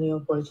definitely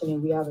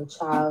unfortunate. We have a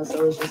child,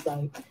 so it's just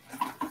like,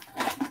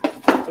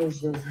 it's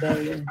just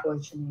very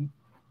unfortunate.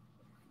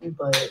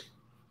 But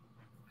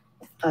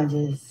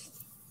it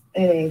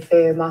ain't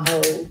fair. My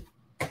whole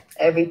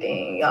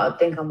everything. Y'all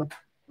think I'm a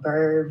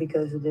bird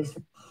because of this.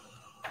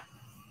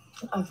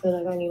 I feel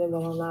like I need to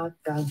go on live.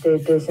 I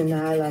did this and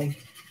that. Like,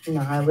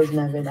 no, it was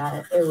never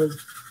that. It was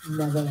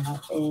never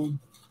that. And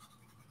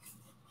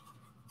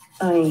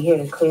I ain't here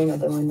to clear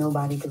nothing with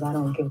nobody because I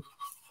don't give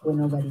what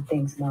nobody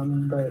thinks about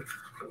me. But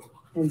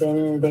at the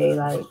end of the day,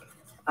 like,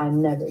 I've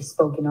never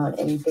spoken on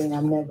anything.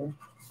 I've never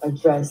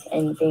addressed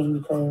anything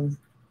because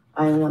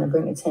I didn't want to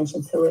bring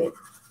attention to it.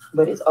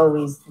 But it's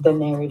always the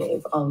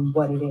narrative on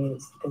what it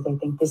is because they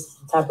think this is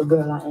the type of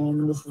girl I am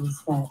and this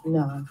is that.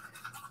 No.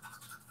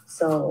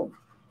 So,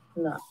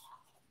 no.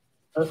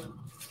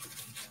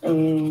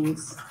 And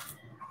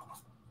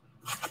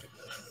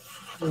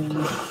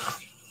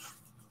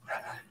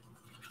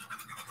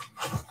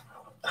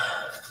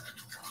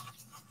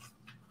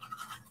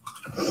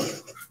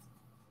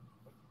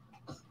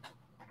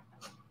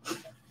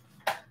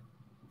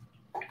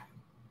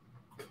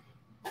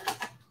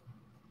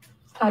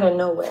out of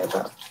nowhere,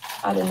 bro.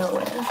 Out of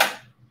nowhere.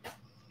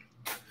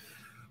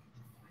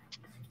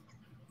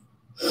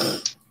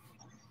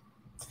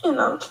 And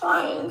I'm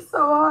trying so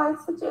hard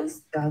to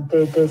just... I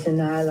did this and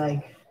that.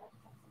 Like,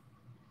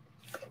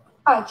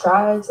 I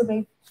tried to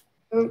make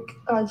it work.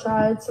 I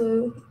tried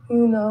to,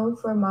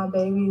 for my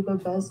baby, the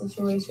best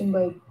situation,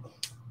 but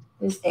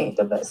this ain't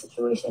the best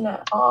situation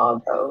at all,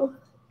 bro.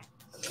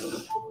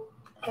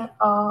 At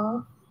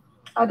all.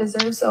 I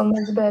deserve so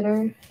much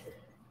better.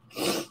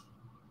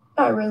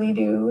 I really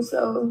do.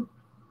 So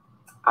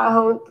I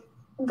hope,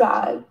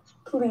 God,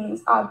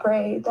 please, I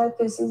pray that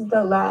this is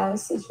the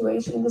last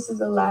situation. This is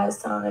the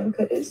last time,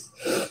 because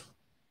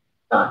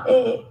not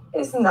it.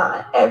 It's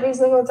not. Every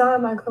single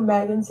time I come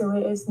back into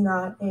it, it's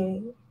not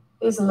it.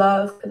 It's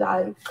love, because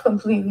I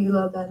completely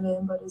love that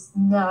man, but it's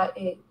not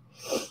it.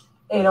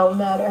 It don't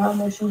matter how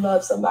much you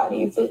love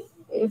somebody. If it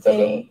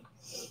ain't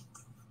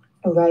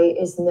right,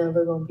 it's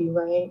never gonna be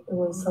right. And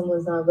when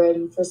someone's not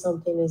ready for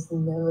something, it's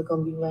never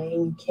gonna be right.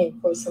 And you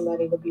can't force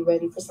somebody to be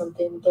ready for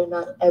something they're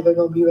not ever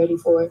gonna be ready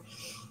for.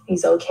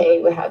 He's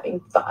okay with having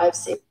 5,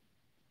 6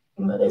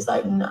 mothers.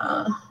 Like,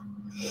 nah,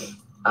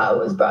 I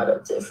was brought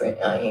up different.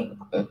 I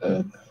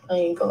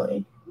ain't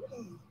going.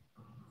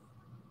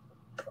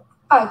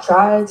 I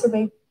tried to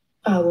make.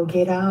 I will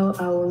get out.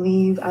 I will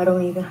leave. I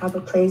don't even have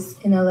a place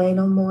in LA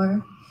no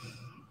more.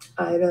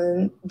 I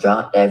done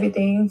dropped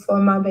everything for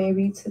my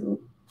baby to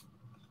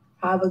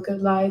have a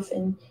good life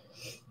and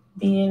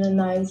be in a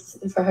nice,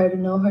 for her to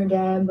know her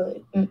dad,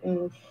 but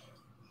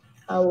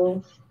I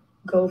will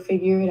go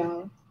figure it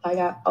out. Like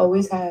I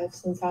always have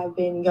since I've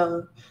been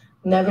young.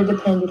 Never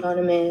depended on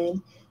a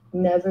man,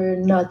 never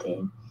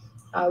nothing.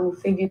 I will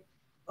figure it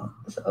out.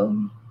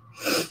 So,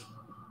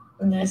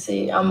 and that's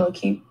it. I'm gonna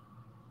keep,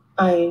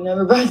 I ain't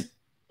never brought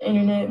the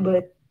internet,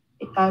 but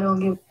I don't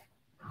give.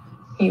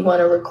 You want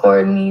to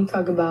record me,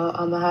 talk about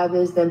I'm gonna have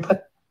this, then put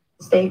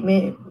a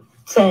statement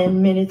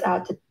 10 minutes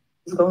after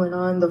it's going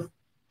on, the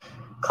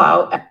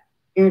cloud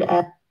weird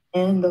at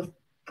and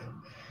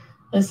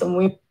there's some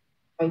weird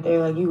right there,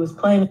 like you was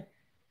playing.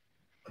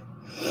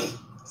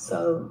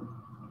 So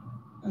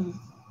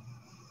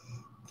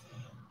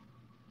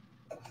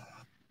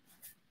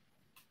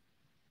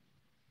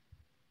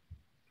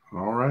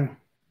all right.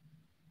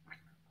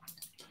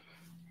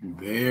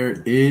 There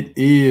it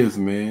is,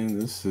 man.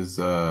 This is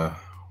hold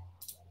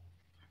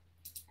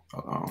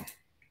on.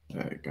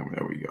 There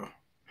we go.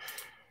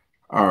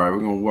 All right, we're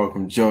gonna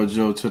welcome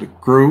JoJo to the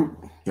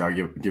group. Y'all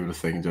give it a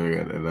second,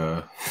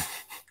 JoJo.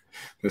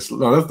 That's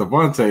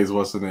Devontae's.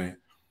 What's the name?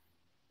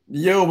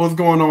 Yo, what's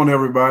going on,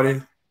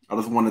 everybody? I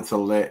just wanted to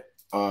let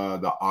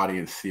the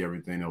audience see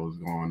everything that was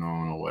going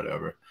on or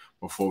whatever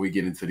before we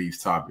get into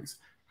these topics.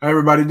 How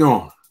everybody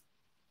doing?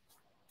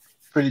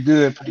 Pretty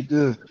good.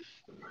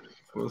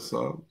 What's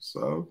up?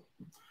 So,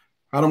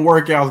 how them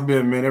workouts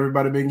been, man?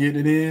 Everybody been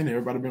getting it in?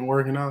 Everybody been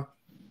working out?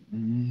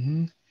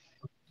 Mm-hmm.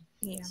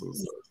 Yeah.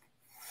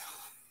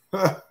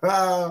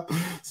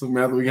 So,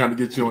 Matthew, we got to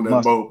get you on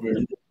that boat,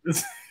 man.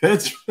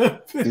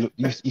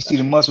 You see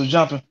the muscle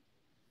jumping?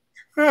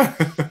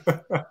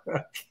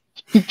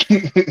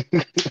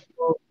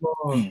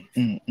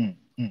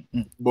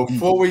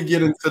 Before we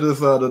get into this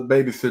the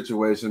baby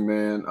situation,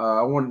 man,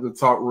 I wanted to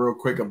talk real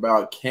quick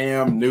about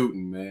Cam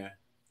Newton, man.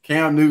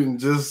 Cam Newton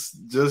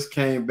just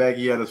came back.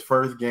 He had his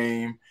first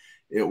game.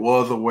 It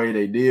was away.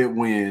 They did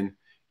win.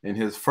 And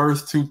his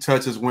first 2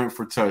 touches went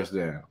for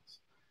touchdowns.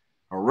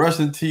 A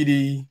rushing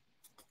TD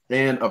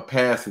and a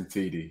passing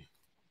TD.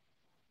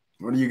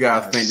 What do you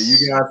guys think? Do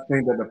you guys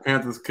think that the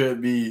Panthers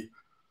could be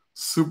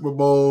Super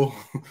Bowl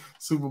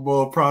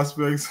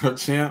prospects or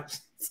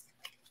champs?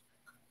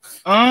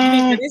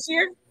 This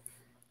year?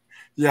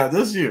 Yeah,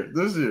 this year.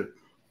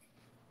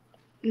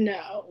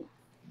 No.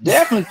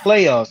 Definitely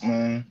playoffs,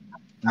 man.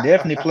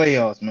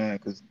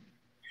 Because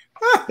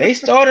they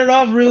started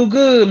off real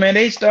good, man.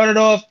 They started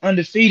off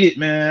undefeated,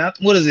 man.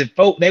 What is it?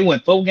 They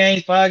went 5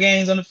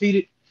 games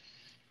undefeated.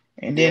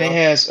 And then they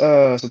had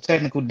some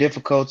technical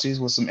difficulties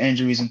with some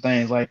injuries and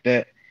things like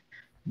that.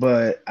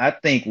 But I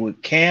think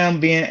with Cam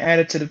being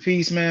added to the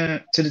piece,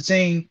 man, to the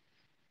team,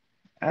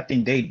 I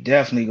think they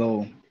definitely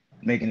go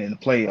making it in the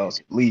playoffs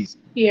at least.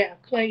 Yeah,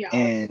 playoffs.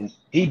 And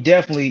he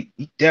definitely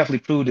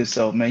proved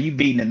himself, man. You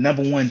beating the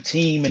number 1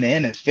 team in the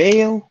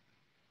NFL,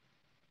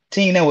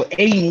 team that was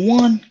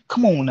 8-1.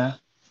 Come on now.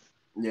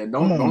 Yeah,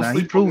 don't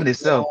sleep. He proved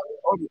himself.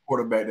 The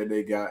quarterback that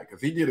they got, because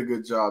he did a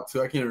good job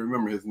too. I can't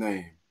remember his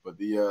name, but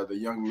the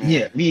young man.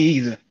 Yeah, me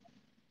either.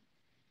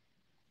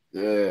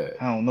 Yeah,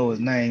 I don't know his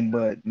name,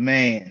 but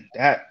man,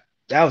 that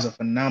was a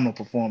phenomenal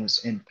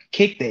performance and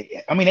kicked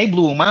it. I mean, they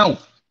blew him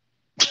out.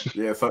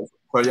 Yeah, so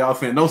y'all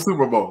saying no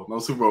Super Bowl.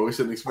 We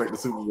shouldn't expect the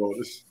Super Bowl.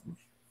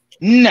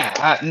 Nah.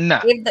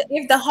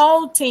 If the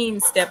whole team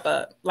step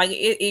up, like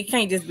it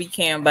can't just be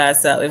Cam by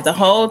itself. If the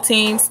whole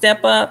team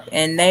step up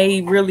and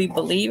they really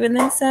believe in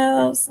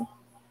themselves,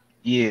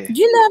 yeah,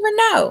 you never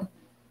know.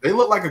 They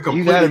look like a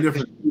completely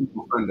different team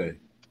on Sunday.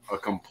 A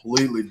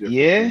completely different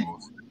team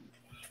on Sunday.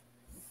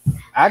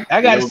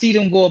 I got to see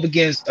them go up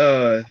against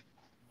the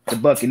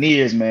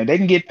Buccaneers, man. They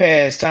can get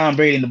past Tom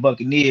Brady and the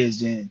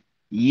Buccaneers, then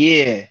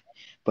yeah.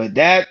 But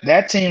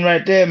that team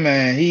right there,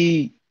 man,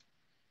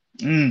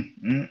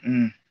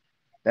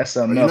 that's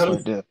something else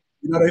right there.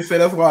 You know, they say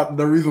that's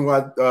the reason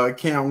why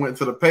Cam went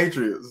to the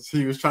Patriots.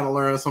 He was trying to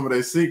learn some of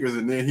their secrets,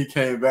 and then he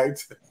came back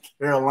to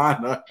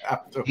Carolina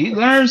after. He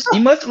must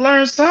have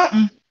learned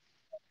something.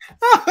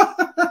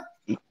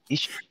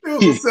 It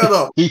was a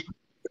setup. It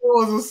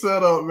was a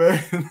setup,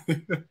 man.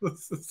 It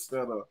was a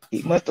setup.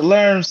 He must have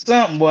learned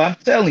something, boy. I'm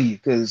telling you,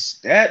 because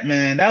that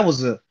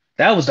was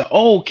the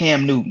old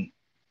Cam Newton.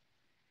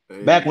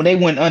 Hey. Back when they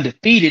went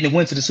undefeated and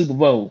went to the Super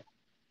Bowl.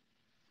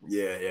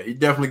 Yeah, he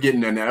definitely getting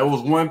there now. It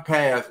was one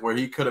pass where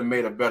he could have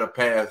made a better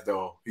pass,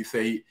 though. He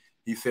said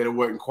it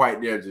wasn't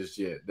quite there just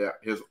yet. That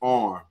his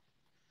arm,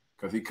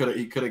 because he could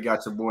have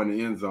got your boy in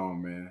the end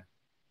zone, man.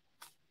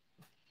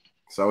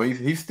 So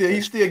he's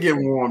still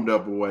getting warmed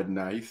up or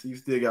whatnot. He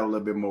still got a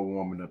little bit more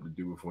warming up to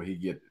do before he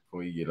get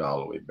all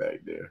the way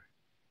back there.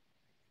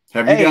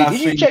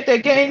 Did you check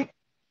that game?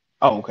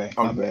 Oh, okay.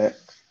 My bad.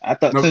 I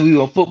thought since we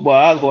were football,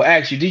 I was gonna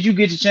ask you, did you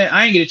get a chance?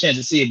 I didn't get a chance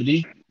to see it,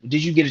 but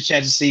did you get a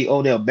chance to see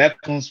Odell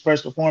Beckham's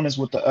first performance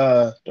with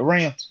the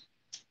Rams?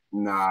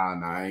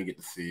 Nah, I ain't get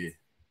to see it.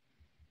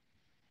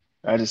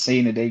 I just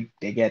seen that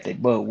they got their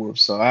butt whooped,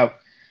 so I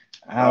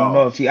don't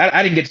know if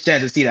I didn't get the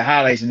chance to see the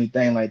highlights or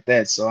anything like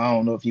that, so I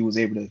don't know if he was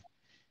able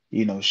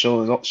to,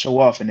 show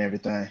off and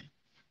everything.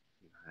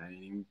 I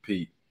ain't even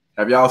peep.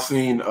 Have y'all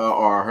seen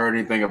or heard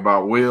anything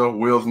about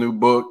Will's new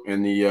book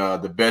and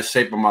the best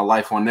shape of my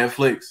life on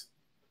Netflix?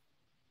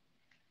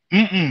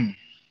 I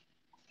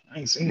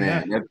ain't seen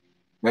that.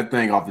 That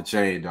thing off the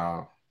chain,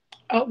 dog.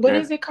 What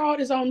is it called?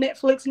 It's on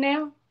Netflix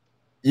now?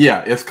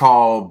 Yeah, it's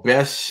called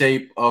Best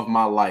Shape of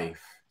My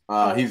Life.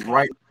 He's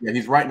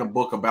writing a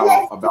book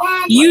about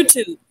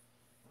YouTube.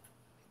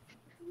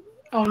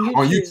 On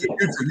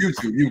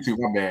YouTube.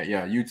 My bad.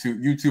 Yeah,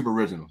 YouTube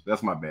Originals.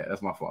 That's my bad.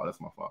 That's my fault.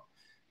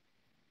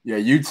 Yeah,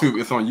 YouTube.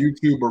 It's on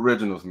YouTube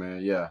Originals, man.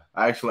 Yeah,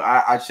 I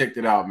checked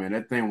it out, man.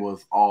 That thing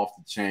was off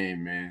the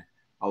chain, man.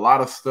 A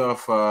lot of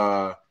stuff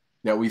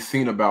that we've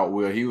seen about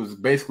Will. He was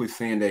basically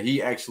saying that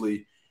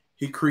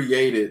he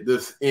created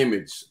this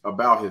image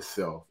about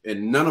himself,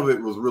 and none of it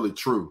was really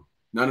true.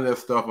 None of that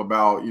stuff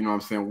about,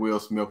 Will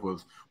Smith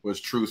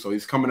was true. So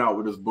he's coming out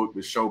with this book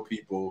to show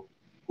people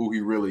who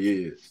he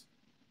really is.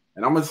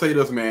 And I'm gonna say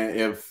this, man,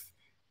 if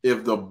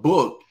the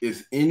book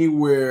is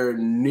anywhere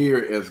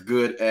near as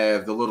good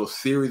as the little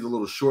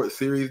short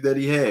series that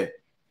he had,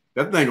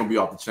 that thing gonna be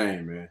off the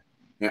chain, man.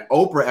 And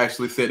Oprah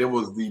actually said it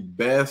was the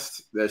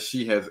best that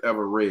she has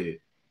ever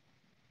read.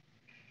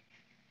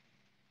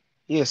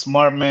 He's a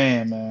smart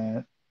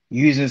man.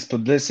 Using his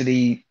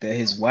publicity that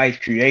his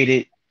wife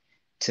created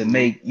to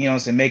make,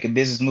 make a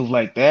business move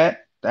like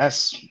that.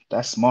 That's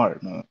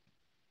smart, man.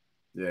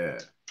 Yeah,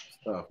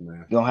 tough,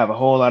 man. You don't have a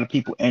whole lot of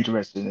people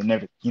interested in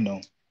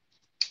everything,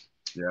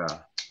 Yeah,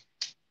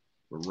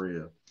 for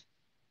real.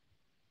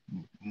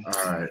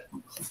 All right.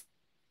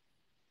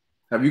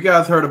 Have you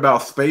guys heard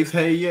about Space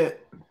Hay yet?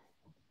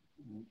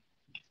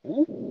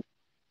 Ooh.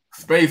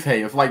 Space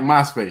Hay. It's like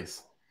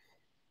MySpace.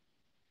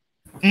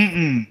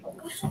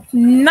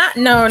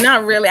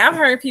 Not really. I've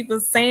heard people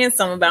saying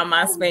something about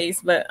MySpace,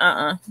 but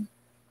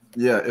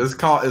Yeah, it's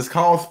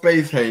called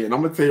Space Hay, and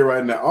I'm gonna tell you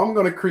right now, I'm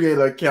gonna create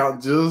an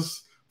account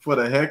just for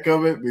the heck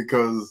of it,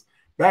 because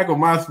back on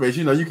MySpace,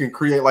 you know, you can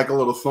create like a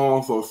little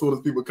song. So as soon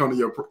as people come to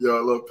your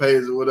little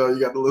page or whatever, you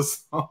got the little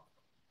song.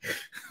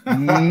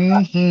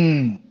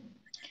 Mm-hmm.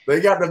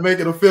 They got to make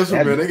it official,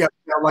 man. They got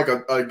to have like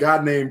a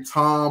guy named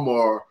Tom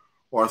or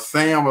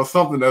Sam or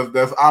something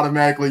that's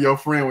automatically your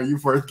friend when you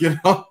first get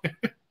on.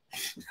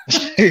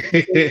 Get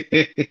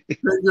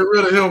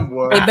rid of him,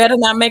 boy. They better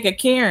not make a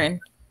Karen.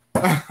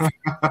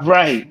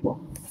 Right.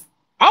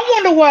 I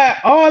wonder why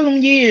all them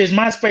years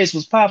MySpace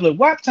was popular.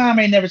 Why Tom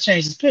ain't never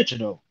changed his picture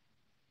though?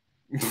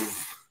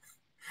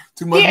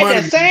 Too much he had money.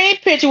 that same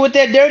picture with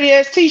that dirty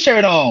ass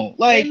T-shirt on,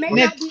 like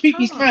that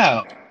creepy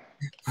smile.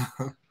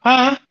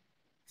 Huh?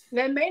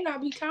 That may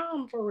not be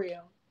Tom for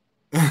real.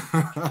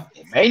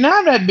 It may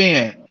not have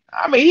been.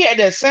 I mean, he had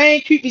that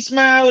same creepy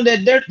smile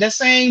and that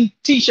same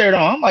T-shirt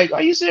on. I'm like,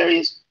 are you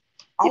serious?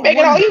 You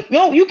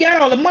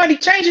got all the money.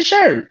 Change your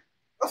shirt.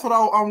 That's what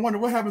I wonder.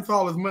 What happened to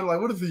all his money? Like,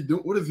 what is he do?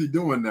 What is he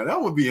doing now?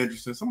 That would be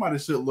interesting. Somebody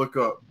should look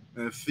up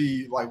and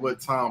see like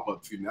what Tom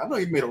up to now. I know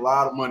he made a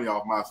lot of money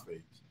off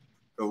MySpace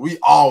because we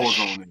always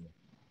on there,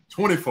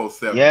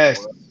 24/7.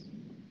 Yes, boy.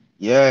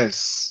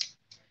 Yes.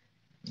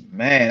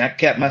 Man, I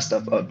kept my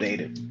stuff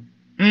updated.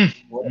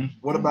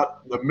 What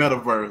about the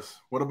metaverse?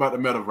 What about the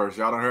metaverse?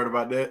 Y'all done heard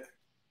about that?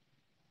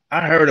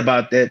 I heard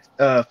about that.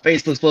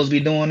 Facebook's supposed to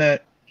be doing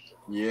that.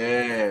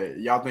 Yeah.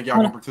 Y'all think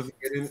y'all can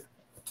participate in it?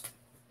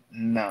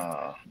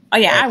 No. Oh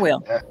yeah, I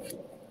will.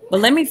 But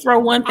let me throw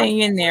one thing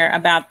in there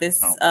about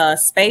this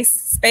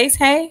Space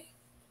Hay.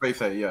 Space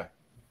Hay, yeah.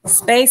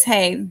 Space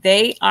Hay,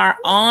 they are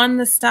on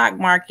the stock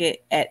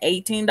market at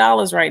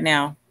 $18 right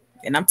now.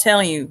 And I'm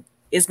telling you,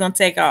 it's gonna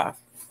take off.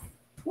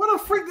 Where the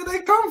freak did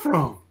they come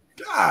from?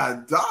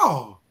 God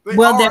dog.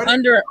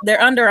 They're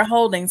under a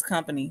holdings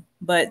company,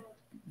 but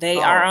they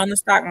are on the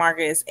stock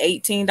market. It's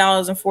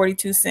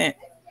 $18.42.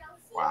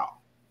 Wow.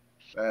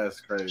 That's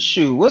crazy.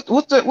 Shoot, what's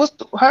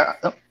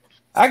the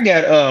I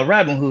got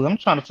Robinhood. I'm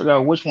trying to figure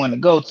out which one to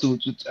go to.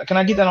 Can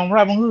I get that on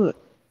Robinhood?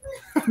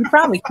 You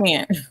probably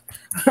can't.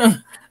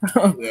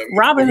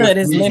 Robinhood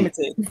is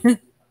limited. Yeah,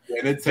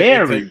 it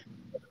takes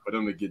for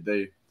them to get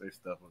their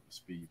stuff up to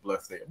speed.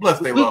 Bless they We're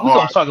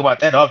gonna talk about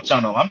that off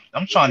channel.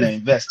 I'm trying to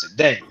invest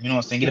today. You know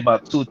what I'm saying? Get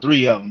about 2 or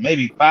 3 of them,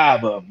 maybe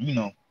 5 of them. You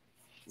know.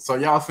 So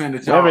y'all saying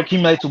that y'all whatever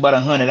accumulate to about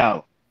 100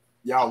 out.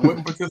 Y'all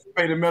wouldn't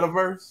participate in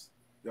metaverse?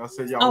 Y'all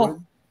said y'all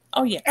wouldn't?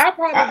 Oh yeah. I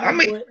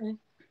probably wouldn't.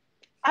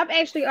 I've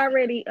actually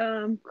already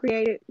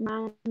created my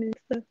own and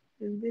stuff.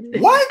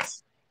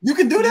 What? You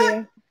can do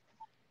that?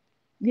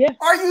 Yeah.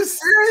 Are you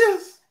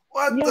serious?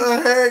 What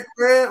the heck,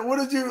 man? What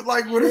did you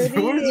like? Where did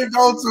you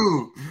go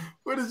to?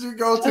 Where did you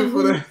go to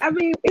for that? I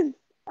mean,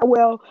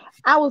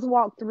 I was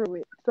walked through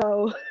it,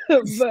 so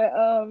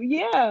but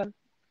yeah.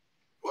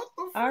 What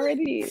the I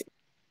already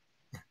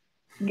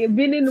did.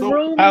 Been in the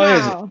room how now.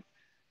 is it?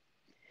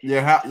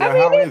 Yeah,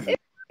 how is it?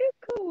 It's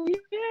cool. Yeah,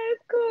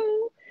 it's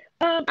cool.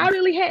 I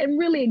really hadn't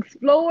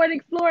explored.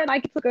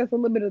 Like it took us a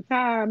little bit of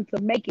time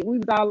to make it. We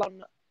was all on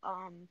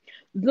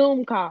the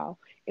Zoom call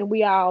and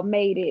we all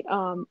made it. They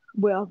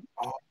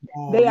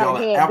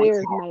already had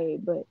theirs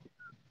made, but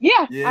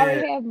I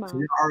already have mine. So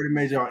you already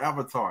made your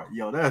avatar.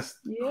 Yo, that's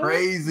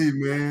crazy,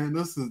 man.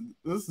 This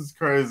is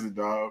crazy,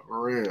 dog.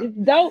 For real. It's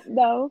dope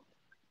though.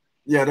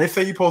 Yeah, they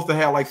say you're supposed to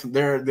have like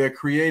they're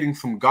creating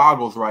some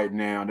goggles right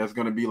now that's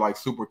gonna be like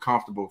super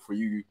comfortable for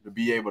you to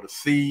be able to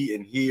see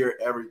and hear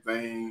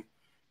everything.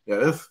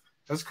 Yeah,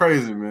 that's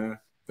crazy, man.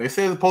 They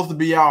say it's supposed to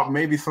be out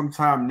maybe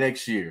sometime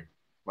next year.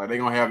 Like they're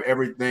gonna have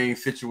everything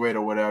situated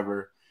or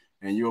whatever,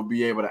 and you'll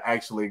be able to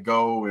actually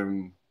go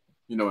and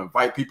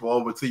invite people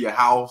over to your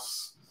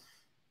house.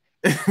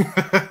 I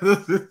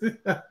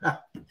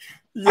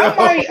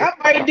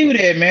might do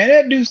that, man.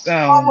 That do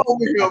sound. I'm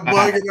over here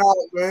bugging out,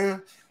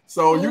 man.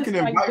 So you can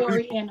invite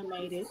very people.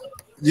 animated.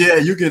 Yeah,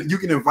 you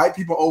can invite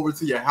people over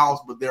to your house,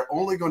 but they're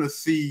only going to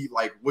see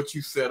like what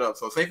you set up.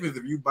 So say for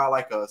instance, if you buy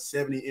like a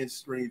 70-inch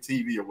screen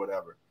TV or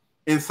whatever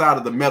inside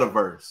of the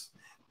metaverse,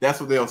 that's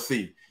what they'll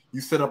see.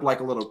 You set up like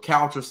a little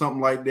couch or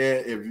something like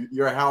that. If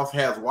your house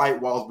has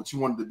white walls, but you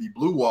want it to be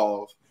blue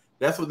walls,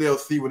 that's what they'll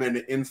see when they're in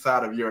the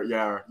inside of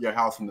your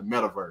house in the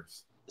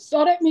metaverse.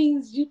 So that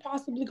means you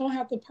possibly gonna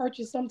have to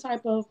purchase some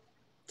type of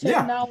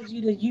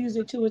technology to use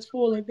it to its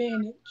full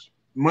advantage.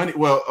 Money.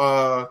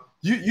 Well,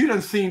 you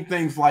done seen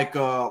things like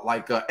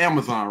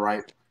Amazon,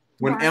 right?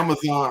 When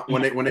Amazon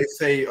when they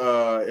say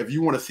if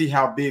you want to see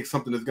how big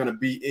something is going to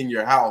be in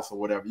your house or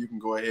whatever, you can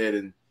go ahead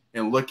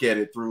and look at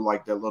it through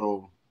like that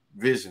little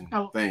vision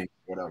thing,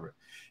 whatever.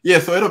 Yeah,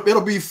 so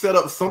it'll be set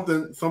up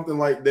something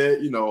like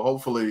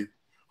that.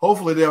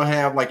 Hopefully they'll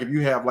have like if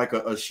you have like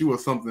a shoe or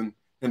something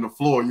in the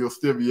floor, you'll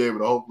still be able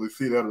to hopefully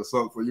see that or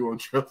something, so you won't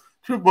trip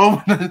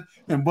over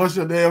and bust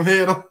your damn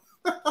head on.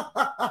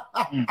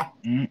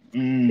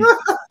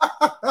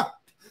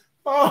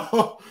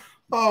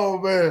 Oh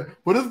man,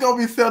 but it's gonna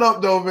be set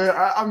up though, man.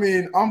 I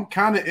mean, I'm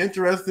kind of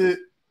interested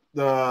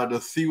to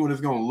see what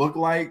it's gonna look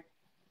like.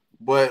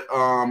 But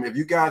if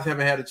you guys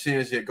haven't had a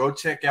chance yet, go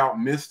check out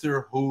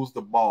Mr. Who's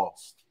the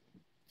Boss,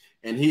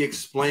 and he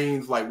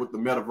explains like what the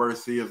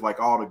metaverse is, like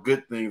all the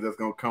good things that's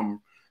gonna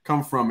come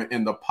come from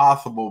and the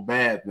possible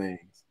bad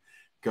things.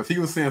 Because he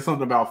was saying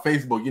something about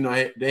Facebook. You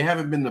know, they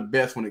haven't been the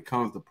best when it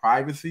comes to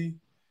privacy.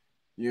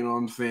 You know what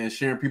I'm saying?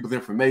 Sharing people's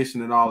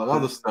information and all that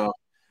other stuff.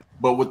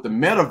 But with the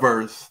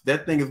metaverse,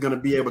 that thing is going to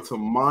be able to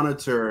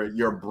monitor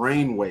your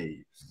brain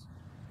waves.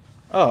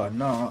 Oh,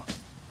 no.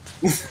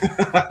 This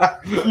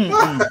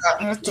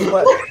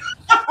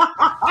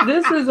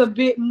is a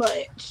bit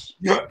much.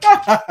 Yo,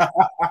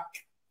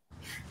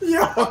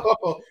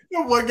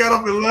 your boy got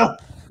up and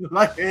left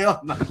like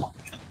hell no.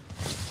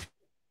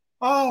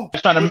 Oh, I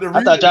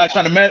thought y'all were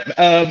trying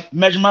to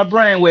measure my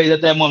brain waves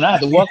at that moment. I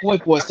had to walk away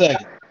for a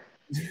second.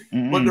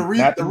 But the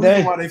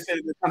reason why they say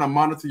they're trying to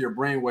monitor your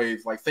brain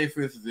waves, like say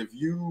for instance, if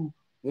you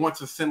want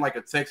to send like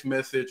a text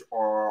message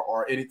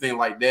or anything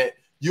like that,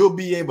 you'll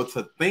be able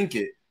to think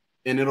it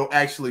and it'll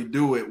actually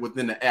do it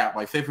within the app.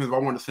 Like say for instance, if I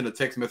want to send a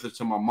text message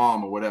to my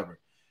mom or whatever.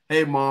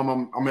 Hey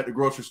mom, I'm at the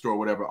grocery store or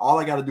whatever. All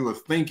I got to do is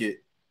think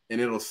it and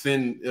it'll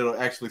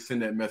actually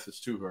send that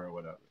message to her or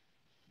whatever.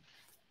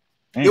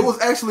 Damn. It was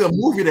actually a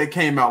movie that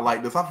came out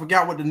like this. I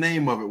forgot what the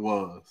name of it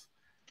was.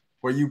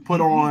 Where you put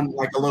on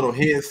like a little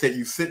headset,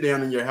 you sit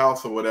down in your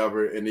house or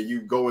whatever, and then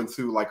you go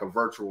into like a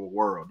virtual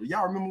world. Do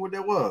y'all remember what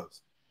that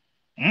was?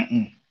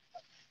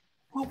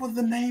 What was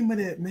the name of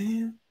that,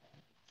 man?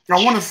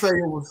 I want to say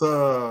it was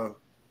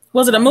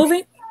Was it a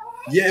movie?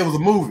 Yeah, it was a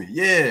movie.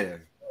 Yeah.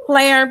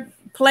 Player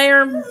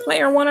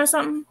one or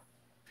something?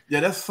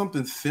 Yeah, that's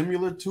something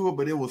similar to it,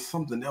 but it was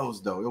something else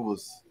though. It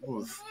was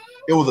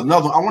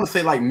another one. I want to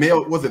say like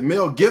was it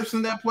Mel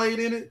Gibson that played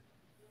in it?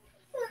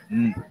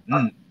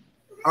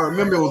 I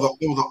remember it was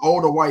an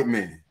older white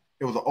man.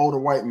 It was an older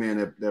white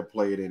man that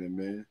played in it,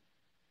 man.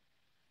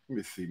 Let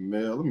me see,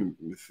 Mel. Let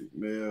me see,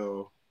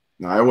 Mel.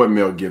 No, it wasn't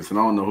Mel Gibson.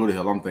 I don't know who the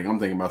hell I'm thinking. I'm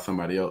thinking about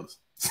somebody else.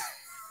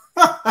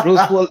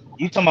 Bruce Willis.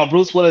 You talking about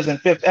Bruce Willis in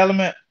Fifth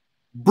Element?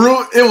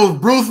 It was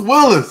Bruce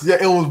Willis. Yeah,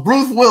 it was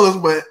Bruce Willis,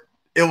 but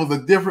it was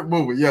a different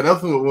movie. Yeah,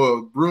 that's who it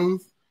was.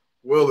 Bruce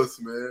Willis,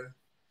 man.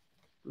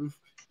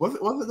 Was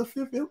it the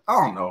Fifth Element? I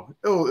don't know.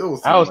 It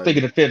was. I was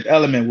thinking the Fifth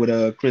Element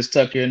with Chris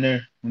Tucker in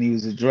there when he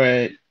was a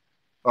drag.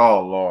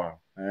 Oh Lord,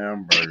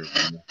 hamburger.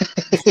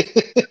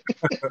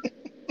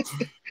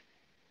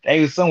 They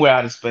was somewhere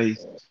out of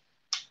space.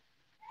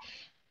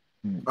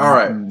 All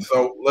right,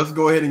 so let's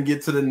go ahead and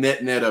get to the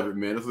net of it,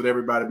 man. That's what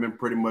everybody been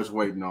pretty much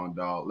waiting on,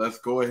 dog. Let's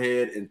go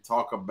ahead and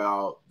talk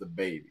about the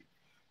baby.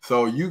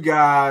 So you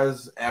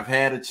guys have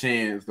had a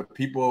chance. The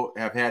people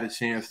have had a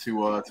chance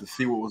to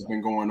see what was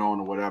been going on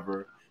or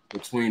whatever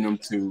between them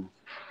two.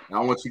 And I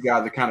want you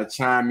guys to kind of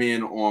chime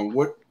in on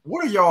what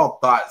are y'all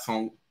thoughts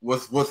on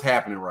what's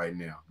happening right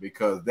now,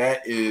 because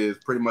that is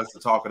pretty much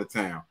the talk of the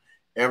town.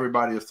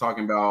 Everybody is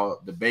talking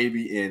about the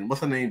baby and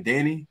what's her name,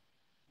 Danny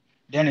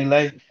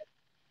Lay.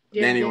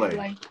 Yeah, Danny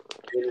Lay.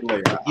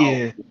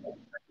 Yeah.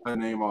 Her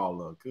name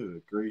all up.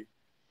 Good grief.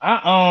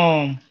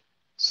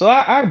 So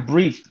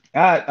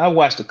I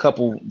watched a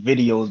couple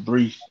videos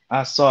brief.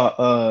 I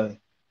saw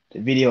the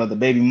video of the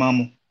baby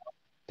mama,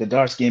 the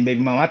dark-skinned baby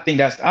mama. I think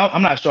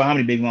I'm not sure how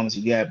many baby mamas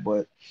he got,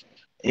 but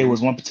it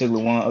was one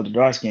particular one of the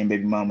dark-skinned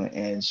baby mama,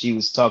 and she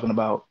was talking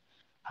about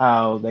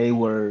how they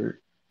were,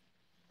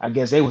 I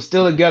guess they were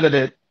still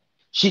together,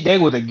 they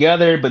were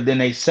together, but then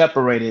they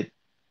separated,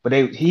 but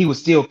he would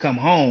still come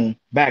home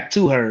back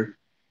to her,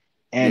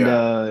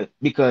 and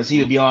because he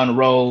would be on the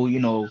road,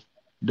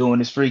 doing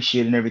this freak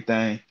shit and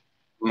everything.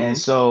 And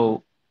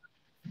so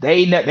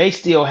they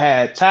still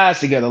had ties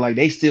together, like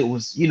they still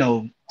was,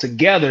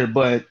 together,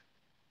 but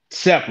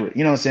separate.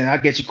 You know what I'm saying? I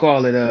guess you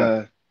call it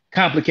a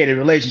complicated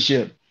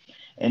relationship.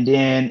 And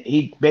then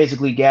he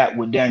basically got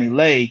with Danny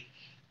Lay,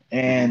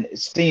 and it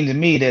seemed to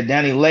me that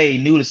Danny Lay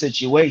knew the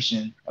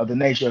situation of the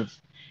nature of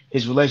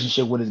his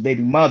relationship with his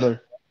baby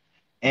mother.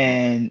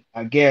 And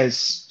I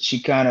guess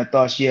she kind of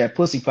thought she had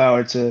pussy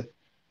power to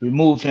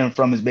remove him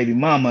from his baby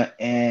mama,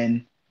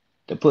 and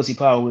the pussy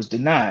power was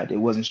denied. It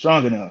wasn't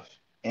strong enough.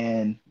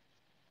 And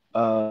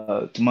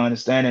to my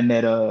understanding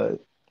that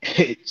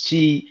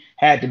she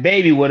had the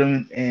baby with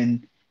him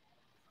and,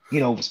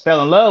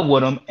 fell in love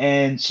with him.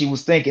 And she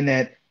was thinking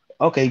that,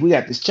 okay, we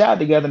got this child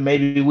together.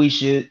 Maybe we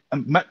should,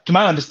 to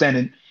my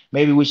understanding,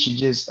 maybe we should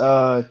just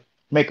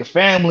make a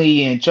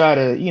family and try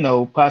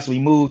to, possibly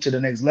move to the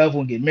next level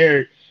and get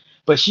married.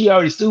 But she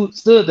already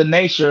stood the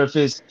nature of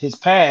his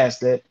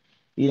past, that,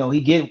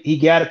 he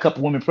got a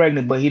couple women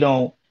pregnant, but he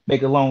don't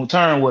make a long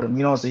term with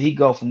them. So he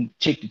go from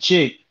chick to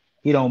chick.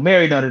 He don't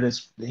marry none of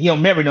this. He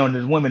don't marry none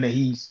of the women that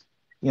he's,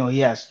 he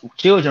has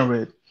children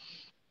with.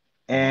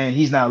 And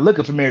he's not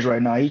looking for marriage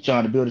right now. He's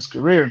trying to build his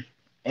career.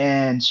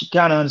 And she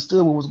kind of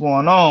understood what was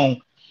going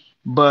on.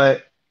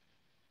 But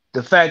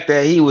the fact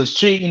that he was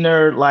treating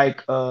her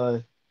like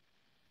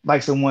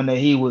someone that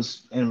he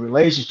was in a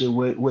relationship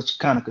with, which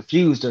kind of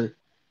confused her.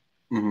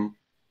 Mm-hmm.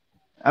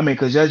 I mean,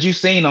 because as you've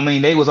seen,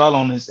 they was all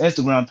on his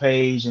Instagram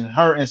page and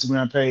her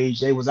Instagram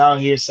page. They was out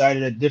here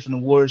cited at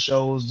different award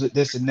shows,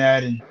 this and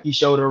that, and he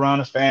showed her around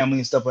the family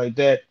and stuff like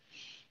that.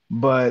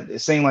 But it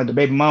seemed like the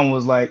baby mama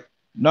was like,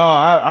 no,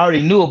 I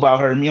already knew about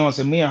her.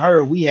 So me and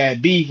her, we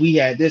had beef. We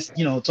had this,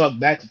 talk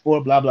back and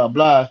forth, blah, blah,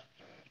 blah.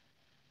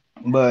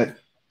 But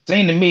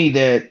seemed to me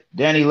that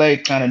Danny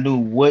Lake kind of knew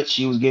what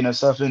she was getting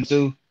herself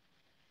into.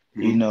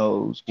 You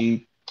know,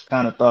 she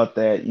kind of thought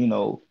that, you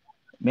know,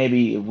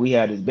 maybe if we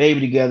had this baby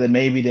together,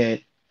 maybe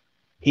that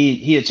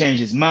he'll change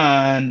his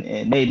mind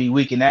and maybe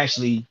we can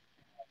actually,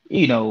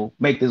 you know,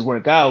 make this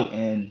work out.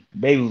 And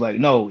baby was like,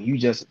 no, you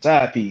just a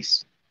side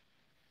piece.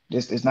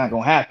 This it's not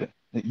gonna happen.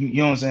 You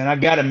know what I'm saying? I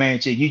got a man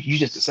chick. You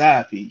just a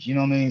side piece. You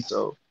know what I mean?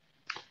 So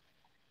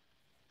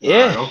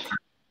yeah. All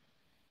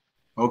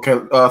right,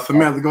 okay.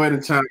 Samantha, go ahead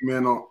and chime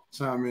in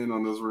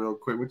on this real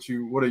quick.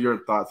 What are your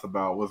thoughts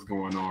about what's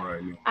going on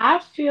right now? I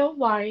feel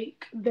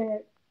like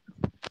that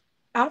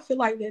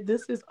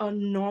this is a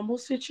normal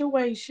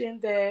situation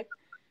that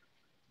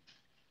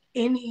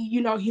any,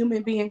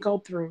 human being go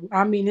through.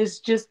 I mean, it's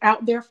just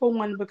out there for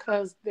one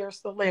because they're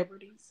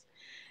celebrities.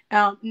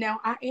 Now,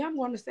 I am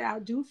going to say I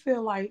do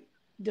feel like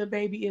the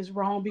baby is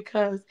wrong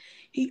because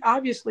he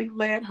obviously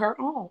led her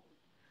on.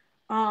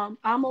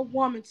 I'm a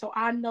woman, so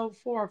I know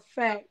for a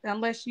fact,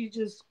 unless she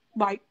just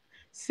like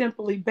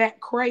simply bat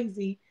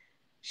crazy,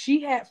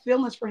 she had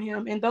feelings for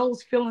him, and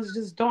those feelings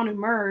just don't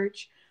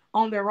emerge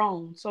on their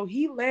own. So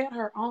he led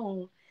her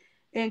on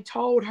and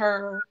told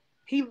her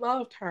he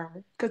loved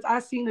her, because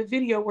I seen the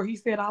video where he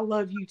said, "I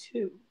love you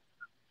too."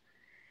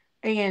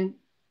 And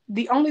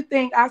the only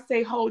thing I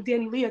say hold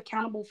Danny Lee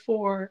accountable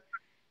for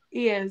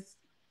is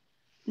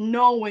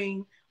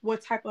knowing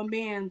what type of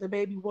man the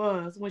baby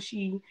was when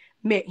she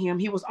met him.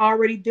 He was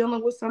already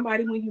dealing with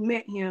somebody when you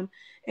met him.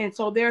 And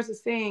so there's a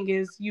saying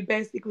is you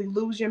basically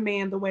lose your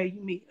man the way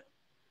you meet him.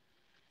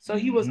 So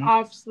he was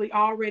obviously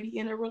already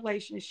in a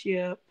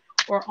relationship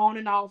or on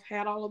and off,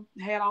 had all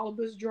of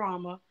this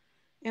drama.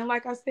 And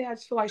like I said, I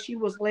just feel like she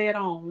was led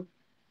on.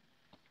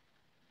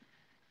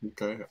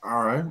 Okay.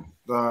 All right.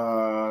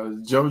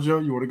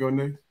 JoJo, you want to go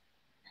next?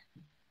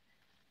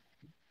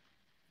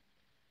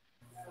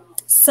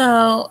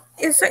 So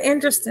it's an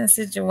interesting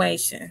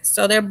situation.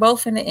 So they're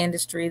both in the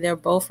industry. They're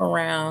both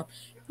around.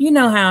 You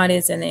know how it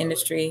is in the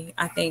industry.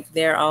 I think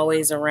they're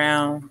always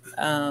around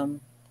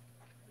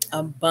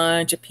a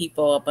bunch of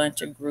people, a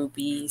bunch of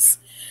groupies,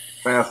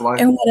 Fast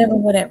life. and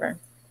whatever.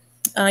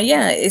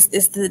 Yeah, it's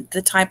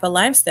the type of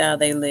lifestyle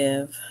they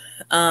live.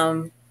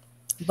 But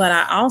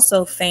I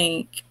also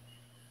think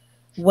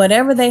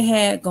whatever they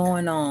had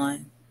going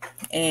on,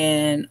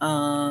 and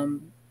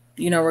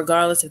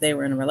regardless if they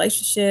were in a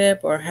relationship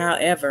or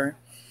however,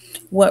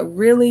 what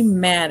really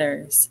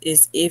matters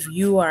is if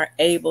you are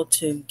able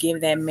to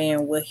give that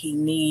man what he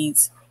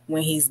needs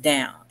when he's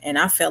down. And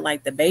I felt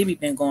like the baby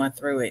been going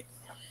through it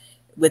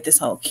with this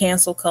whole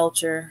cancel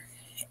culture,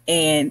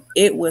 and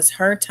it was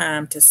her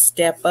time to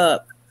step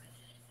up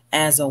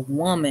as a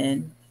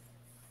woman.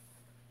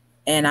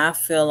 And I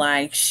feel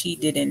like she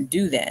didn't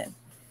do that,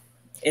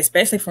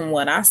 especially from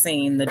what I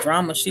seen, the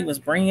drama she was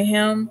bringing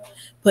him,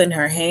 putting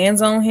her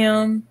hands on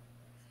him.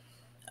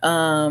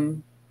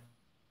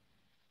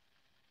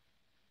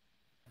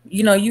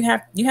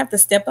 You have to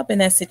step up in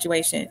that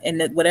situation, and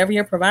that whatever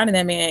you're providing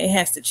that man, it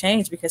has to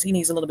change because he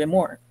needs a little bit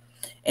more,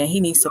 and he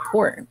needs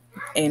support.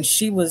 And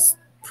she was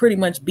pretty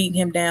much beating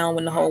him down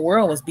when the whole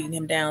world was beating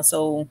him down.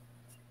 So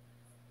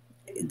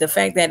the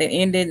fact that it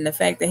ended, and the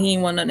fact that he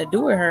didn't want nothing to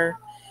do with her,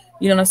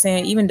 you know what I'm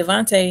saying? Even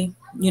Devontae,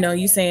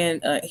 you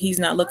saying he's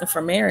not looking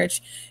for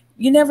marriage.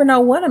 You never know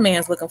what a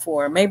man's looking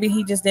for. Maybe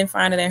he just didn't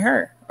find it in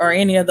her or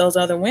any of those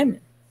other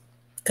women.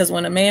 Because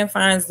when a man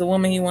finds the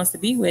woman he wants to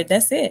be with,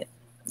 that's it.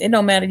 It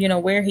don't matter,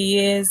 where he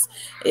is.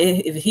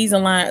 If he's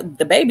aligned,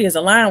 the baby is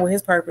aligned with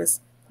his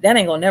purpose, that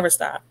ain't gonna never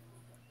stop.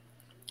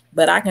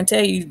 But I can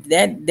tell you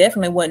that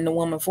definitely wasn't the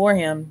woman for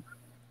him.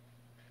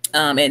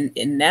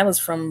 And that was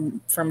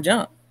from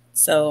jump.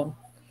 So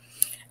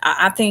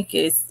I think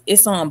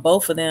it's on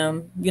both of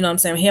them. You know what I'm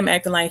saying? Him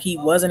acting like he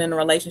wasn't in a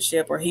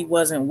relationship or he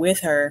wasn't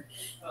with her,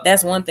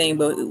 that's one thing.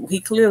 But he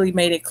clearly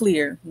made it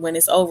clear when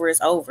it's over,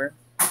 it's over.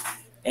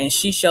 And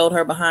she showed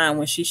her behind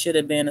when she should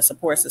have been a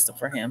support system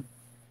for him.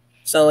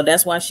 So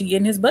that's why she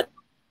getting his butt.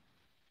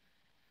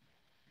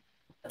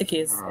 The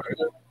kids. All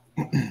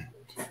right.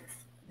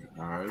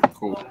 All right.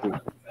 Cool.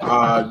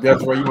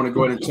 That's where you want to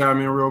go ahead and chime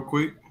in real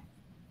quick.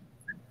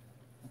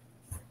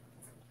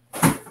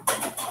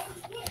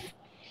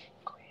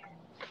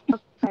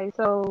 Okay,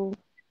 so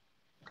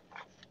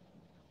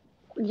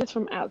just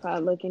from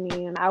outside looking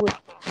in,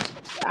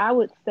 I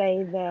would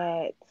say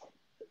that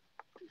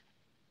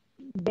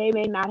they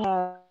may not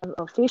have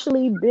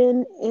officially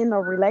been in a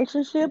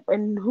relationship,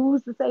 and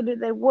who's to say that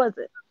they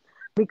wasn't?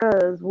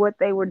 Because what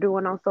they were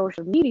doing on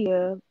social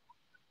media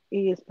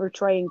is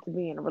portraying to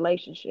be in a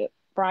relationship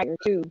prior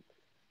to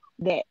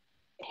that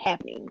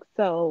happening.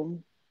 So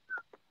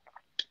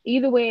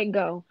either way it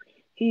go,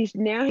 he's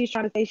trying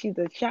to say she's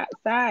a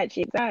side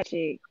chick.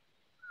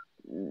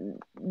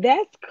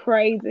 That's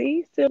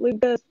crazy, simply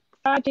because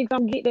side chicks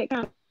don't get that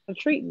kind of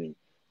treatment.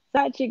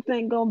 Side chicks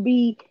ain't gonna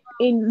be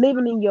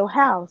living in your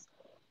house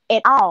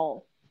at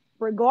all,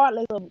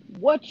 regardless of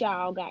what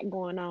y'all got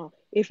going on.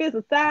 If it's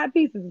a side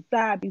piece, it's a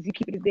side piece. You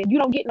keep it as that. You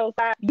don't get no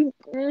side.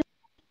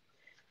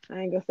 I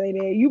ain't gonna say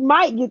that. You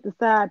might get the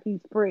side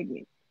piece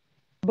pregnant,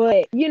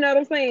 But you know what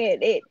I'm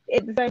saying?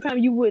 At the same time,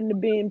 you wouldn't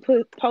have been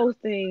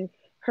posting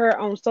her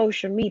on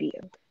social media.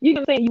 You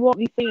know what I'm saying? You won't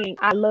be saying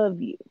 "I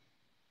love you."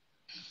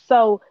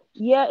 So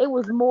yeah, it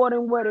was more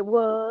than what it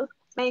was.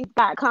 Things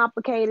got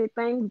complicated.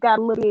 Things got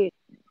a little bit,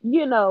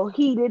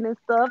 heated and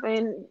stuff.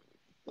 And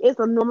it's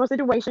a normal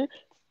situation.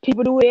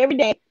 People do it every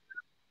day.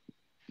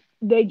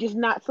 They just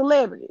not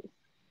celebrities,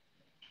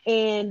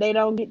 and they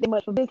don't get that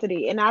much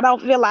publicity. And I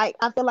feel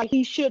like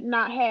he should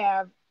not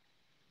have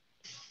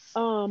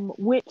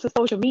went to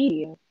social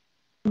media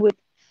with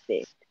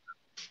it.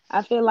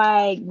 I feel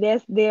like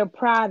that's their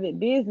private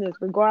business,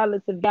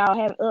 regardless if y'all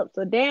have ups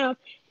or downs.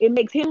 It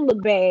makes him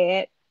look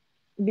bad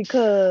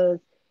because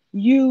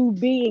you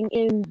being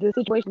in the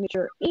situation that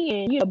you're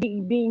in,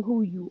 being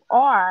who you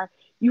are,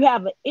 you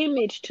have an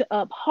image to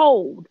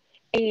uphold,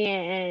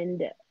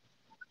 and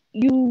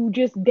you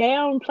just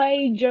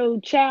downplayed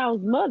your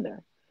child's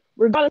mother.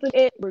 Regardless of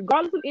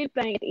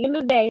anything, at the end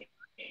of the day,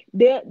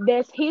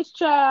 that's his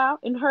child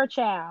and her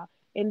child,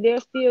 and they're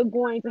still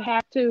going to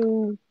have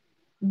to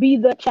be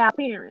the child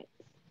parent.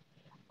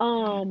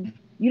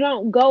 You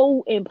don't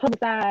go and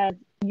publicize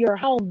your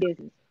home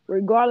business,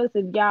 regardless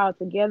if y'all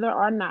together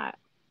or not.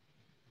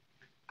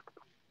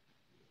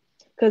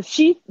 Because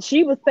she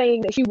was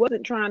saying that she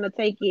wasn't trying to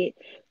take it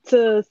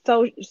to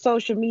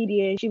social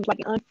media, and she was like,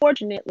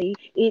 unfortunately,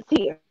 it's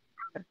here.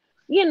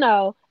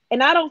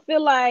 And I don't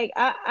feel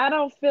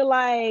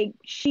like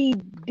she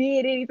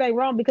did anything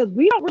wrong because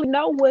we don't really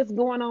know what's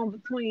going on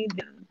between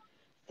them.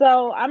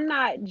 So I'm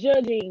not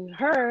judging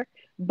her,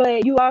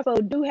 but you also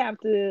do have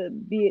to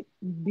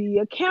be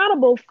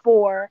accountable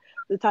for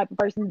the type of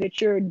person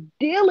that you're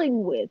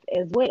dealing with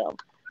as well.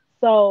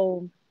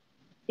 So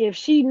if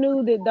she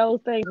knew that those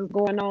things was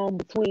going on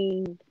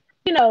between,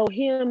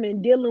 him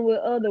and dealing with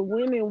other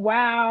women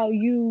while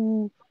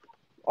you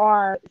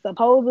are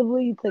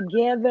supposedly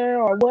together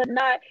or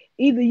whatnot,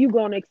 either you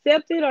gonna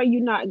accept it or you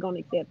not gonna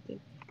accept it.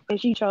 And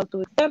she chose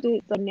to accept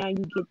it, so now you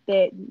get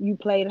that you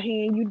played a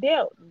hand you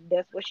dealt.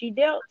 That's what she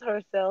dealt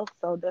herself,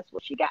 so that's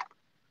what she got.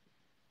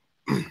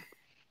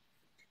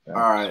 All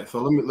right,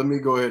 so let me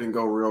go ahead and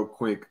go real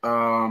quick.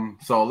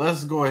 So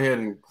let's go ahead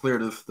and clear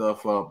this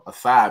stuff up. A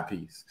side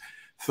piece.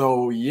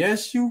 So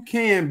yes, you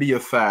can be a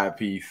side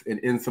piece and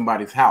in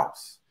somebody's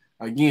house.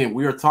 Again,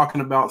 we are talking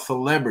about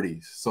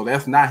celebrities, so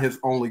that's not his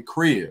only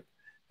crib.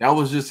 That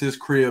was just his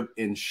crib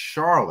in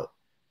Charlotte,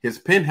 his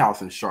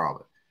penthouse in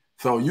Charlotte.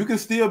 So you can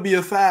still be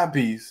a side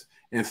piece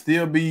and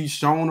still be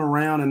shown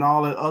around and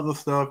all that other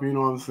stuff. You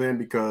know what I'm saying?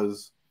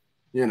 Because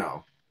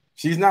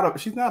she's not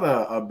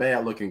a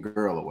bad looking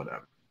girl or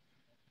whatever.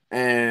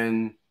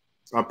 And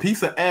a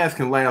piece of ass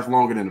can last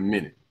longer than a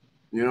minute.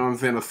 You know what I'm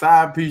saying? A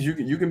side piece,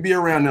 you can be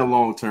around there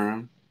long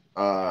term.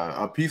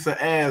 A piece of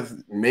ass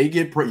may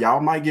get y'all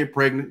might get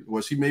pregnant.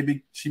 Well, she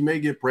may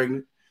get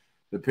pregnant,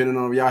 depending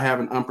on if y'all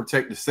having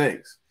unprotected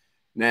sex.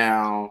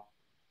 Now,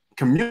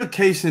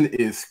 communication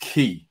is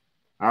key.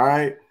 All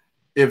right.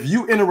 If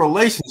you in a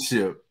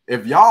relationship,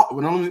 let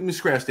me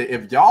scratch that.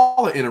 If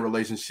y'all are in a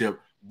relationship,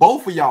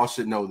 both of y'all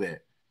should know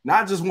that,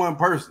 not just one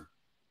person.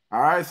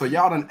 All right. So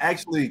y'all done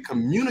actually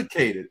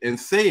communicated and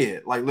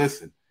said, like,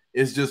 listen,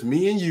 it's just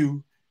me and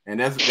you, and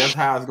that's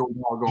how it's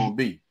gonna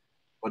be.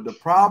 But the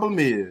problem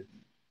is,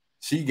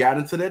 she got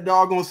into that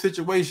doggone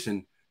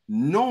situation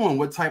knowing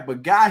what type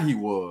of guy he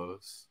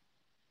was,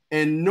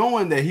 and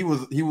knowing that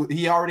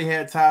he already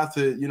had ties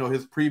to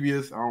his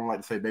previous, I don't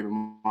like to say baby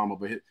mama,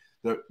 but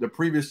the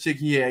previous chick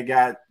he had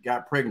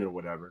got pregnant or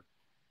whatever,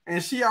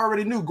 and she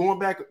already knew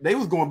they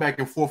was going back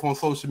and forth on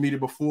social media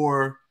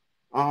before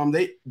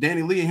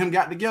Danny Lee and him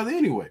got together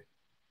anyway.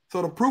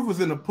 So the proof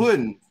was in the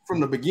pudding from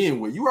the beginning.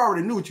 Where you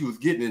already knew what you was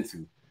getting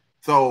into.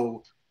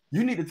 So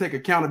you need to take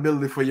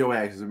accountability for your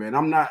actions, man.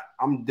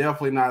 I'm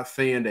definitely not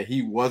saying that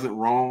he wasn't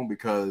wrong,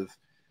 because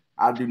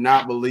I do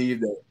not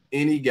believe that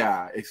any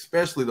guy,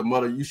 especially the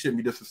mother, you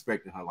shouldn't be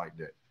disrespecting her like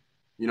that.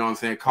 You know what I'm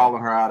saying?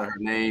 Calling her out of her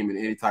name in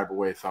any type of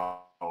way. So,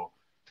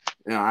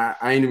 I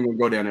ain't even gonna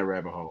go down that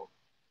rabbit hole.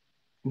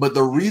 But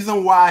the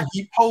reason why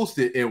he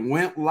posted and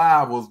went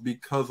live was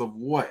because of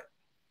what?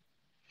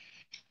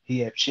 She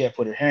had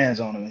put her hands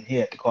on him, and he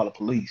had to call the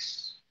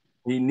police.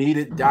 He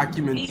needed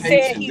documentation. He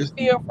said he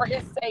feared for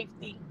his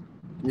safety.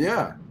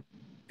 Yeah.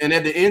 And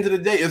at the end of the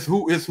day, it's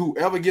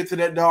whoever gets to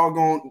that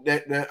doggone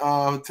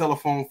that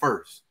telephone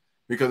first.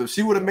 Because if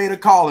she would have made a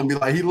call and be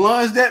like, he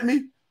lunged at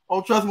me,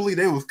 oh, trust me,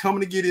 they was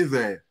coming to get his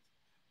ass.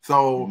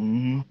 So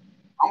I'm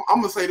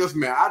gonna say this,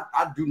 man.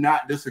 I do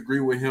not disagree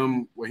with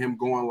him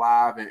going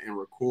live and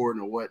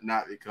recording or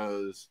whatnot,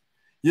 because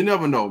you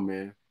never know,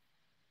 man.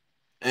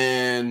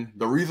 And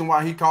the reason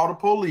why he called the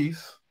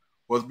police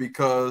was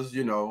because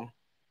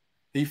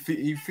he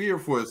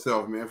feared for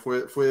himself, man, for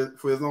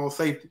his own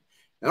safety.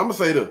 And I'm gonna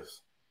say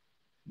this: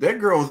 that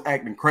girl was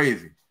acting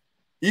crazy.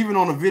 Even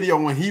on the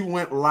video when he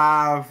went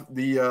live,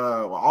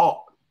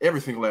 every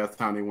single last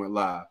time they went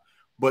live.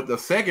 But the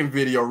second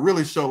video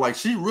really showed like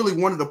she really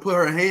wanted to put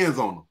her hands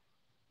on him.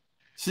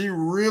 She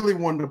really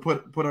wanted to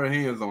put her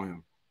hands on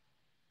him.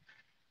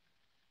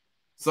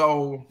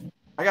 So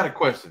I got a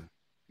question.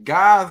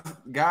 guys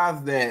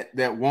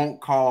that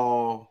won't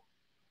call.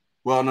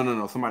 Well,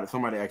 no.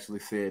 Somebody actually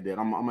said that.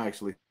 I'm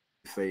actually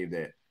say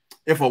that.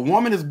 If a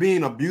woman is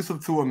being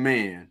abusive to a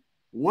man,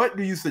 what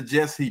do you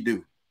suggest he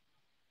do?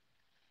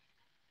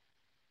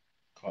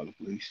 Call the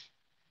police.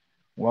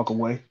 Walk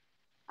away.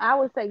 I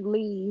would say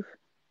leave.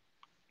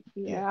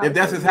 Yeah. I If would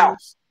that's say his leave.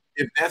 house.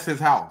 If that's his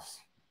house.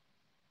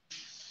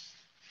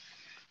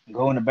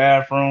 Go in the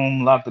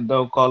bathroom, lock the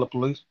door, call the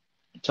police,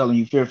 tell them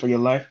you fear for your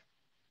life.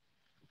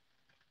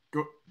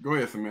 Go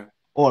ahead, Samantha.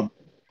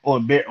 Or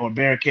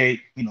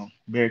barricade,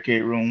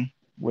 barricade room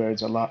where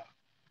it's a lock.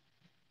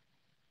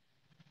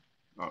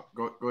 Oh,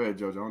 go ahead,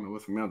 Jojo. I don't know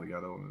what Samantha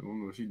got on. I don't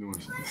know what she's doing.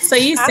 So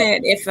you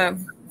said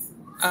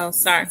oh,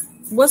 sorry.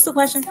 What's the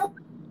question?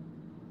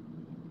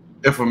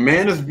 If a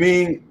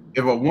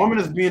woman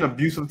is being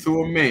abusive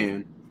to a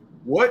man,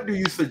 what do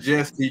you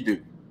suggest he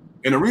do?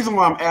 And the reason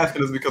why I'm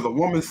asking is because a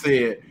woman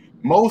said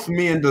most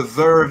men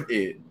deserve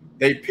it.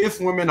 They piss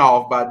women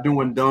off by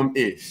doing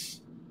dumb-ish.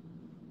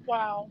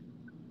 Wow.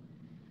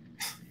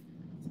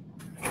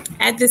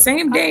 At the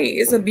same day,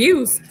 it's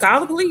abuse.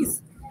 Call the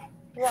police.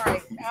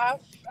 Right. I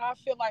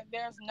feel like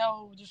there's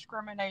no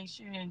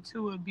discrimination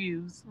to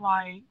abuse.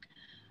 Like,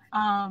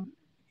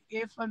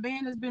 if a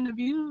man has been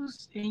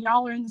abused and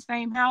y'all are in the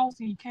same house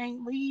and you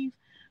can't leave,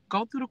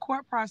 go through the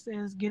court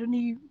process,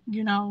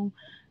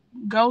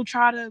 go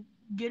try to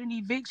get an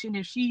eviction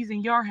if she's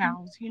in your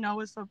house.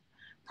 It's a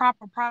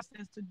proper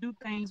process to do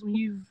things when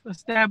you've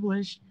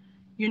established,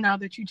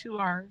 that you two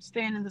are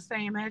staying in the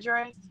same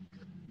address.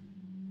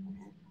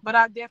 But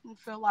I definitely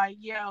feel like,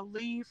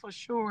 leave for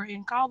sure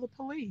and call the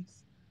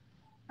police.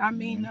 I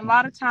mean, a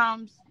lot of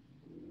times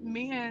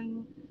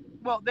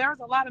there's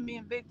a lot of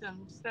men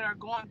victims that are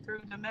going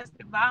through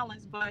domestic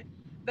violence, but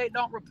they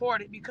don't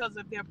report it because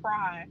of their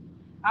pride.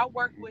 I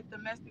work with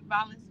domestic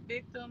violence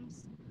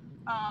victims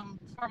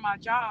for my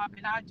job,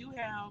 and I do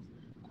have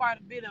quite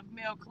a bit of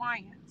male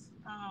clients.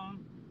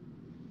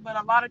 But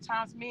a lot of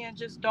times men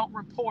just don't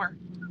report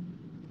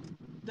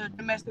the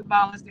domestic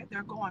violence that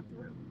they're going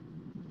through.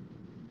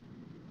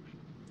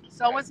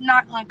 So it's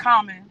not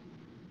uncommon.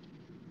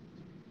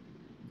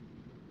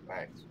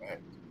 Facts.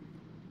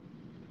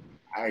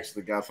 I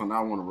actually got something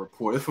I want to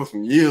report. This was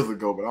some years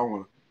ago, but I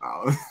want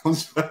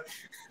to.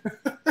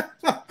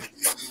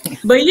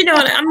 But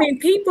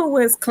people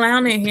was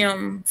clowning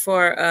him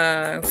for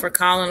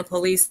calling the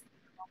police.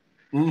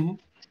 Mm-hmm.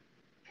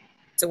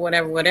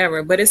 Or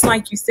whatever. But it's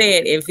like you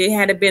said, if it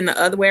had been the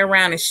other way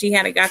around and she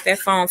had got that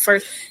phone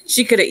first,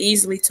 she could have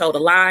easily told a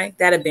lie.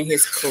 That'd have been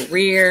his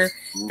career.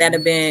 That'd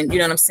have been,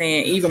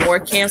 even more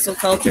cancel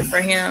culture for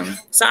him.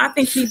 So I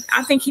think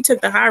he took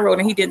the high road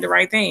and he did the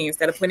right thing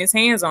instead of putting his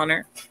hands on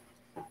her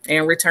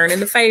and returning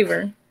the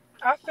favor.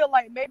 I feel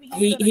like maybe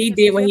he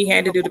did what he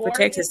had to do to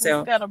protect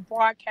himself. Instead of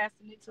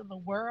broadcasting it to the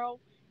world,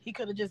 he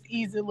could have just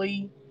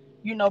easily,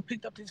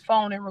 picked up his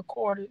phone and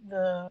recorded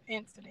the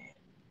incident.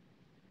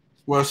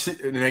 Well,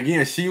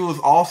 she was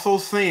also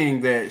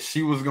saying that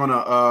she was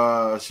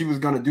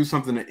gonna do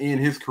something to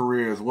end his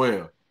career as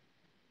well.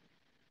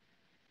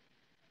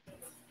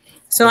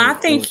 So I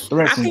think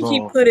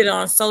he put it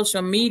on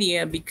social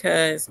media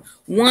because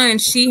one,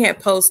 she had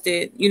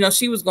posted,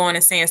 she was going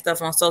and saying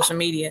stuff on social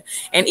media,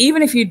 and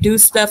even if you do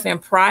stuff in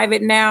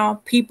private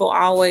now, people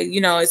always,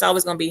 it's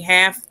always going to be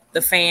half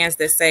the fans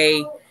that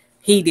say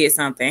he did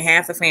something,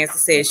 half the fans that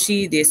said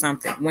she did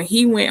something. When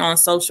he went on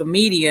social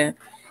media,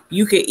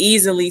 you could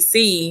easily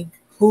see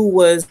who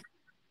was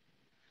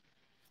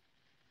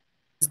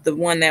the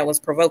one that was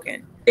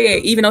provoking. Yeah,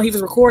 even though he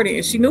was recording,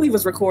 and she knew he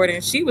was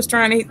recording, she was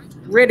trying to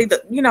ready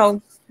to,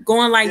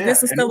 going like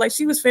this and stuff, like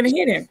she was finna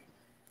hit him.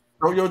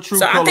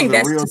 So I think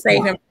that's to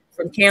save him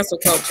from cancel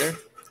culture,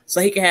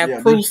 so he can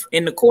have proof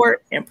in the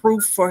court and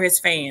proof for his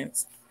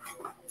fans.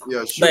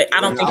 Yeah, sure. But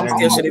I don't think he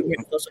still should have went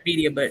on social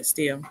media, but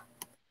still.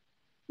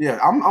 Yeah,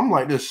 I'm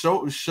like this.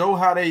 Show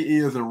how they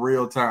is in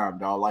real time,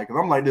 dog. Like,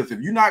 I'm like this.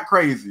 If you're not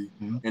crazy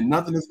and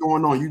nothing is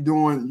going on, you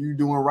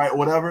doing right,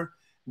 whatever.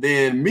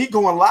 Then me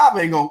going live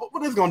ain't gonna.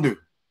 What is gonna do?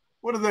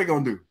 What is that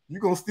gonna do? You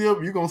gonna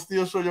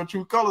still show your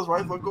true colors,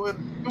 right? So go ahead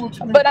and do what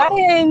you do. But I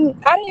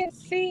didn't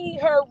see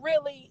her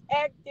really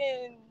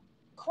acting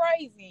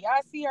crazy.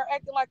 I see her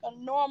acting like a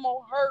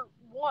normal hurt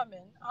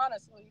woman,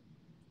 honestly.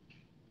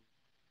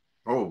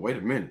 Oh, wait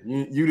a minute.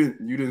 You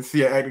didn't see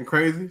her acting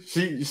crazy?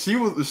 She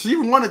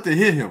wanted to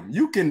hit him.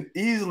 You can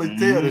easily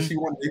tell that she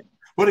wanted to.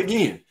 But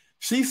again,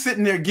 she's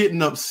sitting there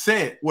getting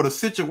upset with a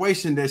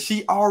situation that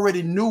she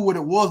already knew what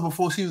it was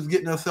before she was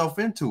getting herself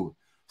into it.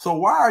 So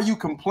why are you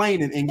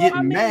complaining and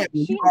getting mad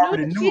when you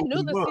already knew she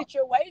knew the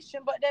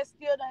situation, but that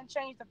still doesn't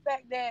change the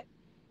fact that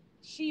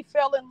she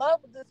fell in love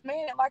with this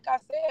man. Like I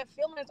said,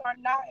 feelings are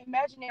not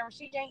imaginary.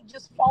 She ain't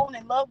just falling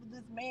in love with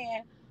this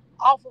man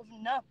off of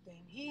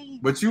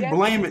nothing. But you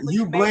blaming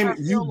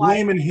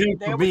him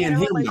for being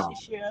him, though.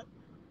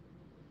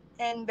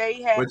 And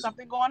they had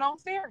something going on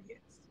serious.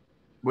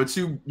 But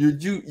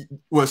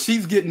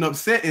she's getting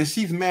upset and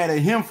she's mad at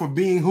him for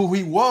being who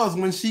he was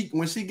when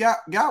she got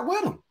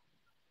with him.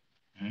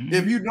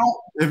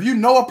 If you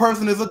know a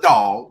person is a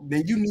dog,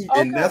 then you need,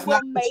 and that's well,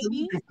 not what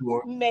you're looking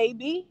for.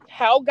 maybe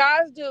how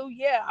guys do.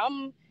 Yeah,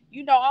 I'm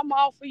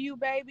all for you,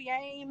 baby. I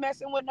ain't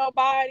messing with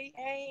nobody.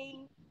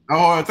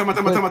 Oh, tell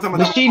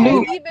But she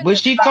knew. But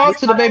she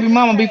talked to the baby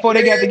mama before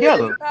they got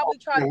together. Probably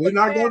try to we're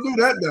not gonna do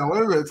that now.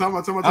 Wait a minute. Tell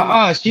me.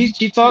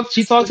 She talked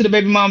to the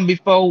baby mama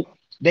before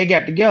they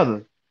got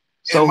together.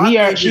 So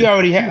she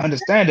already had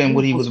understanding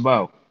what he was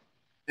about.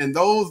 And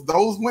those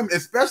women,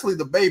 especially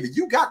the baby,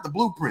 you got the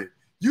blueprint.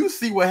 You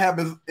see what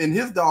happens in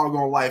his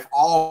doggone life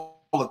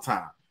all the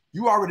time.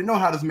 You already know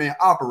how this man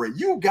operates.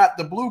 You got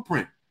the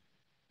blueprint.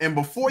 And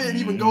before it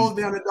even goes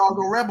down the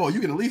doggone rabbit hole, you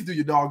can at least do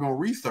your doggone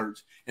research.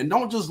 And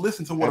don't just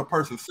listen to what a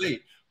person say,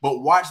 but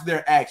watch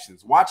their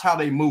actions. Watch how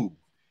they move.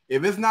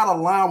 If it's not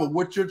aligned with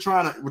what you're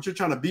trying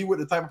to be with,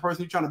 the type of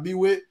person you're trying to be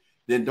with,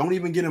 then don't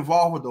even get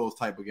involved with those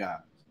type of guys.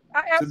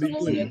 I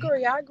absolutely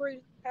agree. I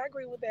agree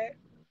with that.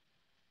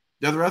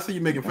 Desiree, I see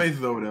you making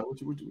faces over there. What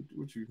you?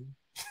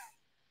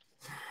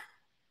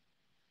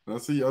 I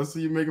see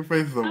you making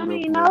faces over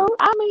there. No.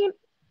 I mean,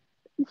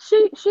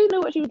 she knew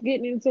what she was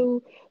getting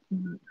into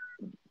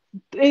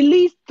at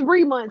least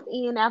 3 months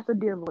in after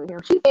dealing with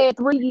him. She said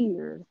 3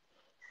 years.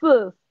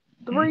 Sis,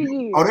 3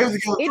 years. Oh, they was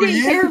together 3 years? It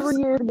didn't take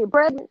 3 years to get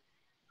pregnant.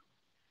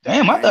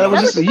 Damn, I thought it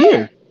was just a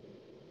year.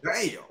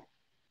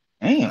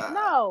 Damn.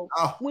 No.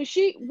 When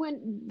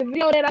the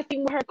video that I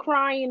seen with her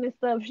crying and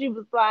stuff, she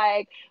was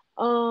like,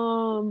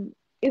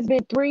 it's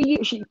been 3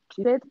 years. She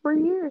said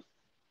 3 years.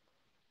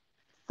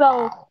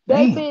 So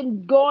they've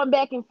been going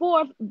back and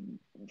forth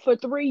for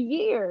 3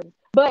 years.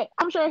 But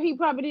I'm sure he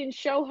probably didn't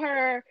show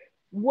her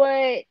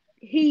what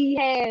he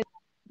has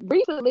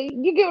recently.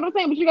 You get what I'm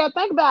saying? But you got to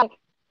think about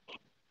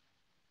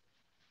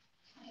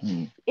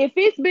it. If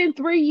it's been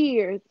 3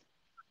 years,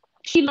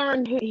 she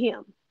learned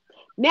him.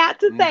 Not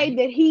to say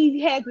that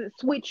he hasn't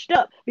switched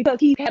up, because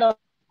he's had a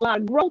lot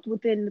of growth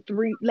within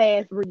the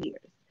last 3 years.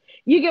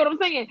 You get what I'm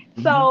saying?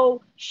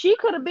 So she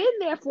could have been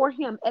there for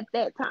him at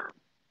that time.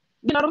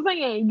 You know what I'm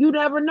saying? You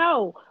never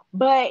know.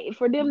 But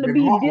for them to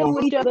be dealing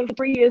with each other for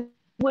 3 years,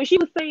 when she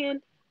was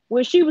saying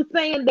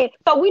that,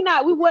 so we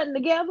wasn't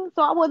together,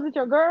 so I wasn't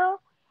your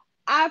girl,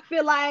 I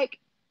feel like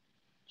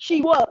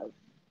she was.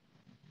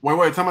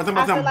 Wait, tell me.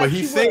 But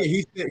he said,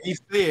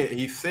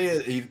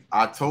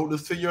 I told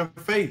this to your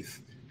face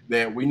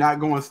that we're not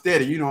going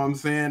steady. You know what I'm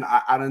saying?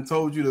 I done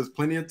told you there's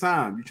plenty of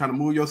time. You're trying to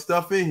move your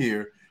stuff in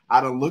here. I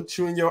done looked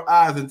you in your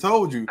eyes and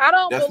told you. I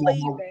don't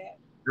believe that.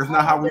 That's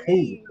not how we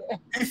move.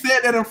 He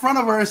said that in front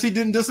of her, and she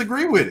didn't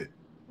disagree with it.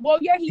 Well,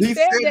 yeah, he said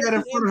that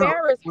to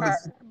embarrass her.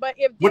 But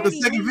if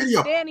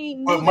Danny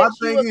knew that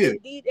she was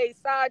indeed a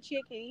side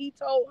chick, and he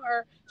told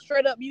her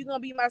straight up, "You're gonna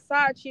be my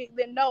side chick,"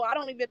 then no, I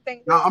don't even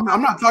think. No,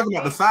 I'm not talking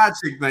about the side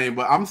chick thing,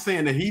 but I'm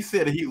saying that he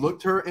said that he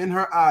looked her in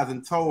her eyes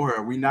and told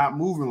her, "We're not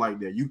moving like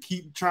that. You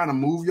keep trying to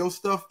move your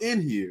stuff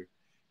in here,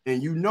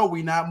 and you know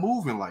we're not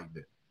moving like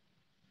that."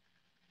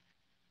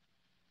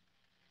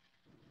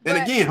 And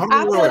but again,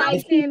 I feel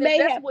like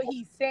that's what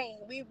he's saying.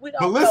 We don't.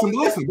 But listen.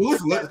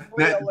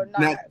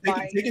 Now,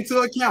 take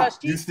into account.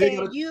 You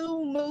said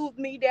you moved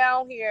me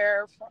down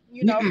here, from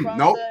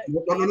no.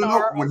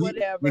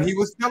 When he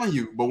was telling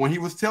you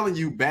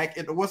back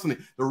at the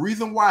the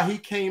reason why he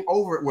came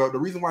over. Well, the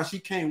reason why she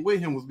came with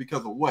him was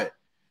because of what?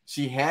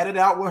 She had it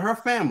out with her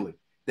family.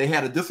 They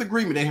had a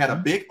disagreement. They had a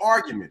big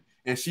argument,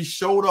 and she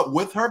showed up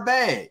with her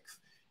bags.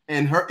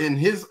 And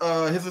his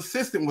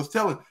assistant was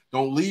telling,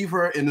 don't leave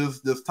her in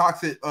this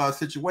toxic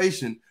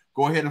situation.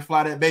 Go ahead and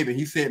fly that baby.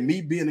 He said,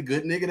 me being the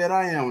good nigga that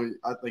I am,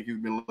 I think he's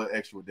been a little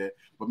extra with that.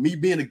 But me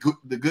being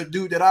the good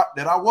dude that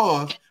I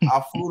was,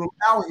 I flew them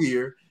out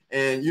here.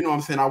 And you know what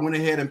I'm saying? I went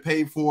ahead and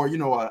paid for,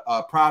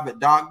 a private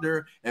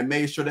doctor and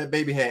made sure that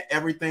baby had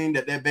everything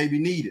that baby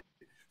needed.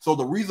 So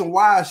the reason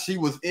why she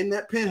was in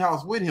that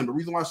penthouse with him, the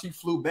reason why she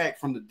flew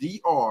back from the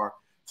DR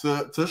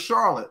to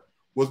Charlotte,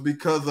 was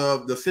because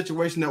of the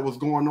situation that was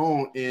going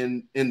on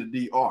in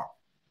the DR.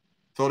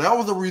 So that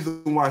was the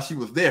reason why she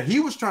was there. He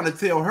was trying to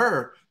tell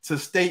her to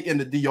stay in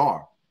the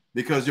DR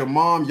because your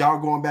mom, y'all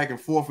going back and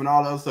forth and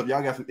all that other stuff.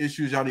 Y'all got some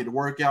issues y'all need to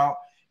work out,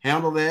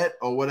 handle that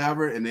or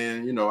whatever. And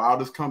then, I'll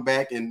just come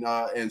back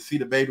and see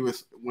the baby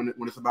when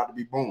it's about to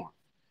be born.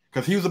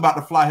 Because he was about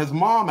to fly his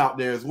mom out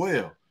there as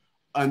well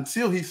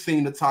until he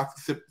seen the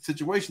toxic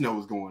situation that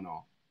was going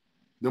on.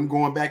 Them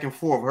going back and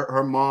forth,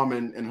 her mom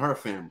and her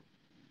family.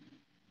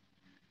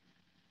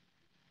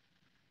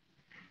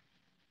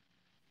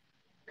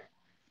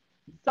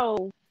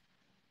 So,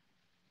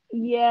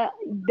 yeah,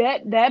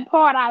 that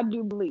part I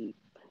do believe.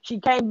 She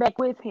came back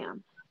with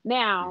him.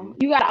 Now,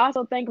 you got to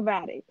also think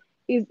about it.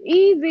 It's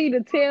easy to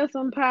tell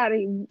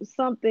somebody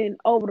something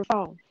over the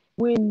phone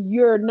when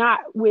you're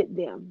not with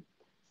them.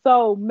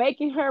 So,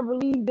 making her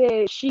believe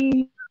that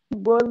she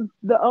was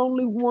the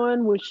only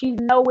one when she's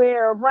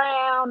nowhere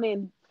around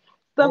and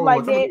stuff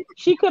like that,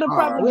 she could have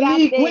probably got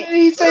that. When did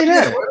he say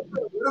that?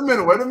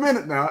 Wait a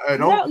minute now.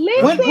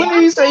 When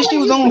did he say she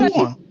was the only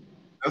one?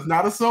 Let's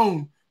not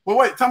assume. Well,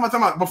 wait, time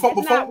out. Before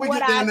we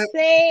get down there,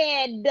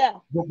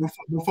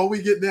 before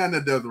we get down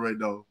there, Desiree,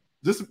 though,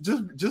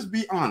 just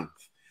be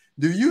honest.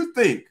 do you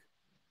think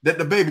that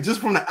the baby,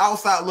 just from the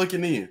outside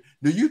looking in,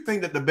 do you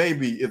think that the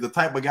baby is the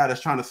type of guy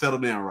that's trying to settle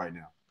down right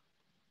now?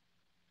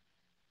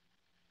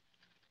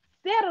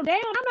 Settle down.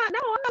 I'm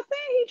not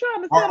saying he's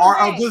trying to settle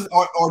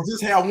down. Or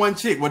just have one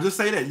chick. Well, just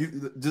say that.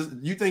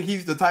 You think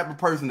he's the type of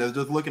person that's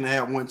just looking to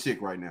have one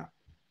chick right now?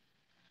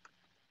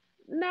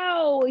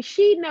 No,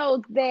 she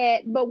knows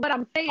that. But what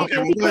I'm saying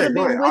is he could have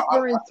been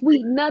whispering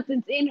sweet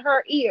nothings in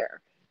her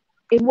ear,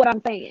 is what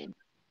I'm saying.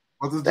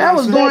 That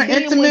was during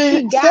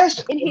intimate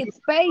session. In his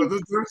face.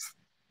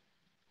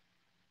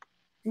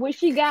 When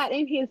she got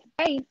in his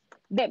face,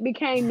 that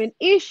became an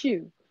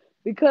issue.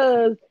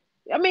 Because,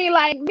 I mean,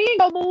 like, men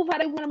go move how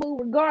they want to move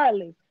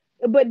regardless.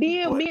 But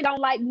then men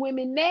don't like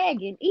women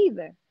nagging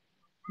either.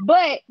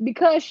 But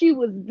because she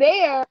was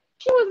there,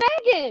 she was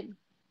nagging.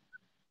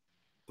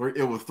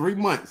 It was 3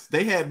 months.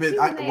 They had been,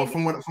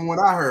 from what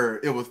I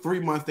heard, it was 3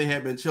 months they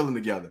had been chilling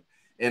together.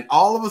 And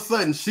all of a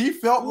sudden, she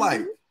felt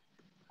like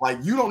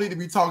you don't need to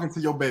be talking to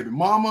your baby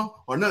mama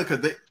or nothing,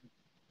 because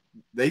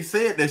they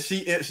said that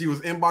she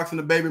was inboxing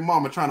the baby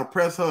mama trying to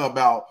press her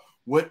about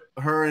what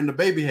her and the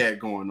baby had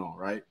going on,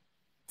 right?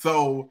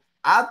 So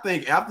I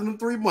think after the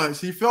 3 months,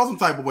 she felt some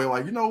type of way,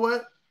 like, you know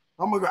what?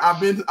 I've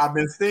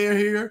been staying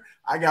here.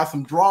 I got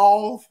some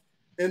drawers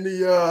in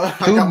the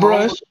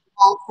toothbrush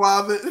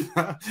closet.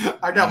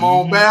 I got my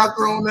own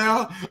bathroom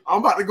now. I'm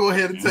about to go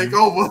ahead and take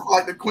over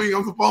like the queen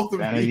I'm supposed to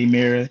be. Vanity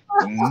mirror.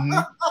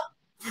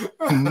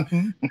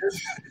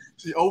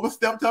 She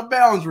overstepped her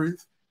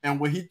boundaries, and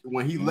when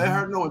he let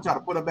her know and tried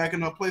to put her back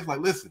in her place, like,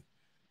 listen,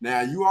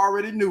 now you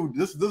already knew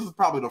this is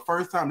probably the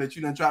first time that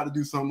you done tried to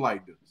do something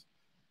like this,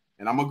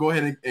 and I'm gonna go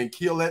ahead and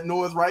kill that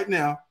noise right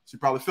now. She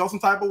probably felt some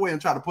type of way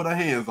and tried to put her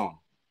hands on her.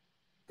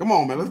 Come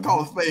on, man, let's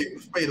call a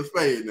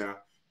spade now.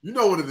 You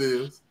know what it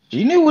is.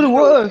 She knew what it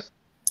was.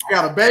 I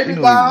got a baby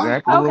by.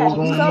 Exactly what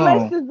was going on.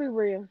 Let's just be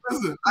real.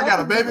 Listen, I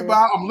got a baby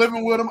by. I'm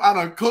living with him. I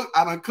done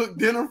cook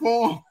dinner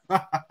for him.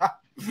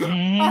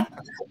 I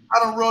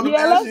done rolled the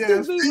let's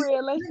just be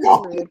real. Let's be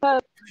real. You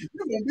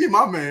gonna be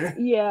my man.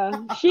 Yeah,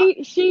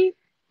 she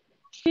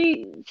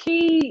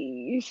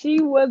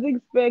was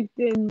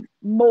expecting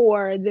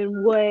more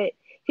than what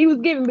he was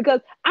giving,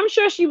 because I'm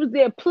sure she was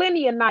there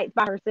plenty of nights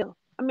by herself.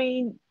 I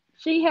mean,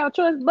 she had a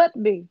choice but to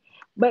be.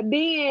 But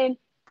then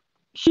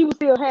she was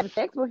still having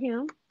sex with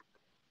him.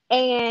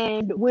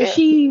 And when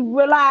she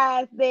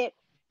realized that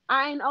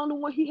I ain't the only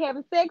one he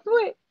having sex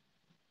with,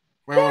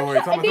 wait.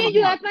 And then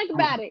you gotta think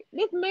about it.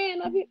 This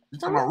man up here. You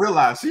talking about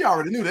realize? She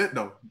already knew that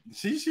though.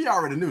 She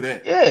already knew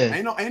that. Yeah.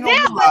 Ain't no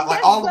realize,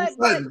 like all of a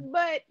sudden.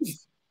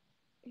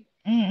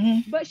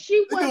 But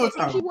she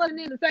wasn't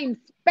in the same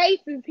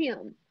space as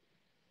him.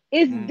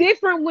 It's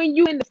different when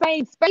you in the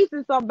same space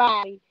as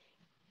somebody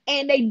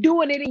and they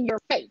doing it in your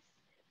face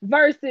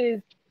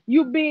versus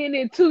you being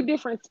in two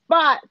different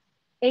spots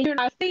and you're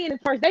not seeing this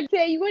person. They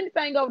tell you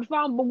anything over the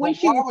phone, but when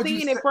she was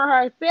seeing it for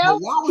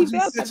herself, why would you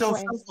set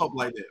yourself up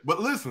like that?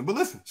 But listen,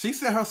 she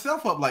set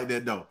herself up like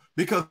that though,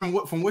 because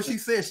from what she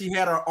said, she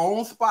had her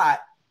own spot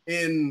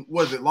in,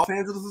 was it Los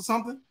Angeles or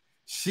something?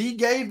 She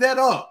gave that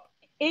up.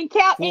 In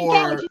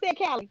Cali, she said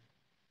Cali.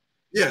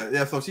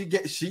 Yeah. So she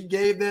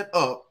gave that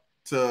up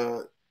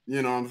to,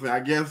 you know what I'm saying, I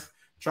guess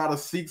try to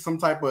seek some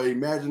type of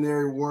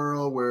imaginary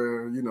world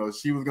where, you know,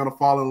 she was gonna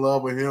fall in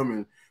love with him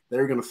and they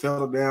were gonna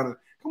settle down. And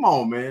come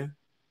on, man.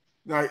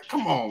 Like,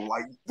 come on,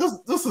 like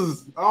this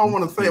is, I don't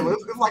want to say it, but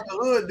it's like a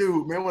hood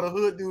dude, man, with a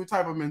hood dude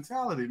type of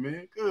mentality,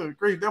 man. Good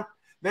grief.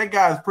 That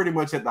guy is pretty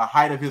much at the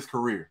height of his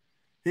career.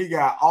 He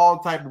got all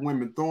type of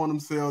women throwing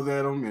themselves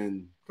at him,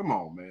 and come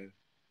on, man.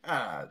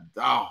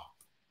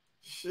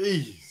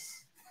 Jeez.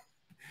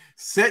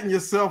 Setting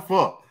yourself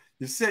up.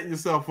 You're setting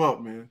yourself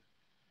up, man.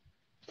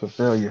 For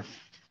failure.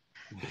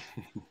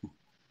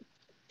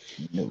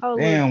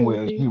 Damn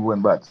well he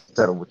wasn't about to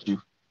settle with you.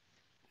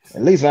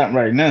 At least not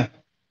right now.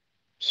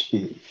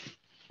 Shit.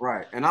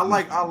 Right. And I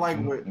like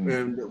what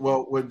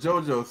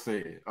JoJo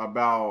said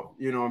about,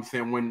 you know what I'm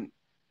saying, when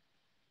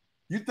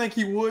you think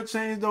he would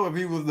change though if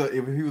he was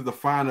the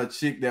finer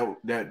chick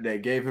that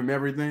gave him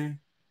everything?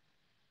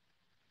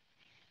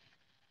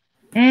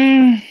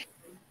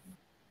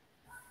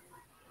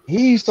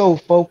 He's so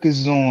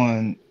focused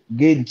on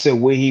getting to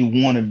where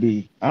he want to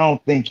be. I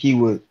don't think he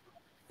would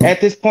at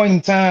this point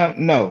in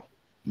time, no,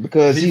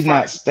 because he's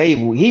not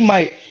stable. He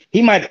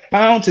might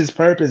found his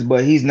purpose,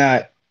 but he's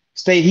not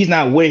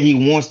where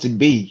he wants to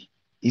be.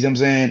 You know what I'm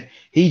saying?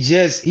 He's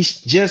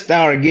just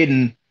started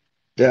getting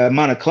the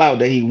amount of clout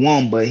that he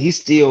want, but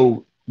he's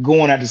still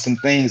going after some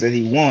things that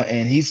he want,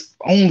 and he's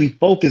only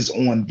focused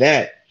on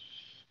that.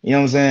 You know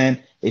what I'm saying?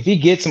 If he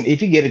get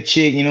a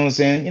chick, you know what I'm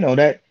saying, you know,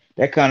 that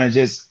kind of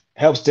just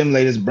helps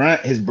stimulate his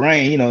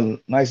brain, you know,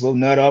 nice little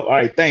nut up. All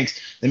right,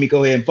 thanks. Let me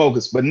go ahead and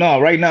focus. But no,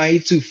 right now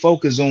he's too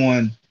focused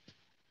on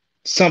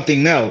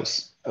something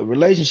else. A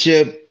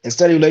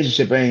steady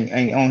relationship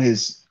ain't on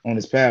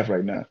his path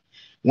right now.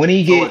 When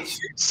he gets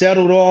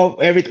settled off,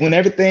 when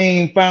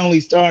everything finally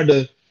started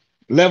to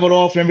level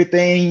off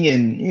everything,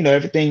 and you know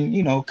everything,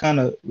 you know, kind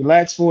of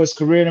relax for his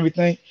career and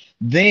everything,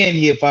 then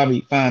he'll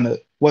probably find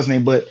what's his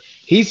name, but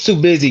he's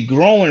too busy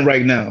growing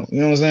right now.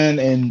 You know what I'm saying?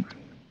 And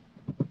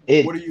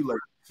What do you like?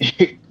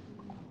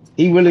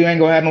 he really ain't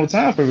gonna have no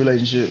time for a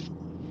relationship.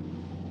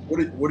 What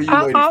do you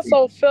I ladies think?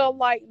 also feel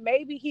like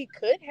maybe he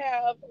could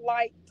have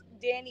liked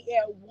Danny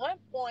at one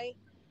point,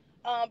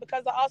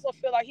 because I also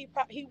feel like he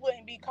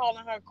wouldn't be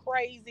calling her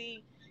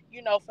crazy,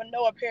 for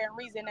no apparent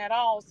reason at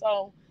all.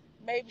 So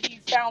maybe he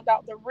found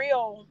out the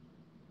real,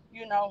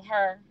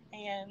 her,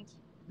 and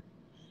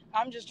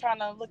I'm just trying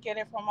to look at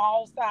it from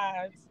all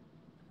sides.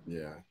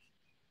 Yeah.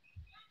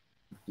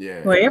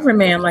 Yeah. Well, every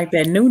man like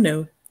that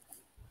new.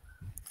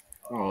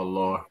 Oh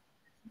Lord.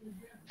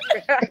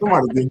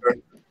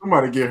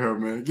 Somebody get her,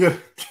 man. Get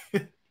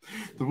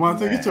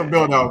Devontae, get your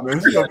belt out, man.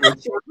 She up there.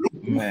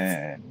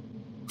 Man.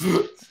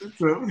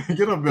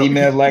 Get her belt.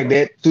 Females like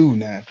that too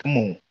now. Come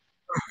on.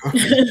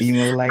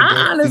 Females like that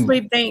I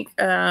honestly too. think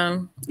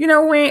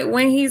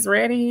when he's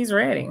ready, he's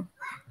ready.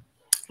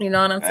 You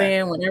know what I'm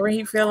saying? Whenever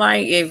he feel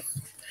like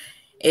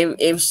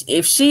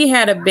if she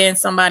had have been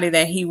somebody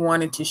that he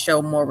wanted to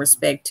show more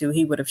respect to,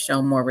 he would have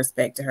shown more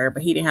respect to her,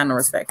 but he didn't have no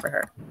respect for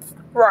her.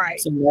 Right.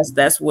 So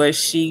that's what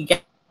she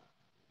got.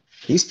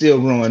 He's still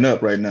growing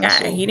up right now. Yeah,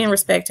 So. he didn't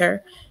respect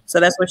her. So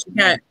that's what she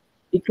got.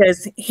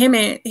 Because him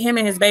and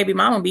his baby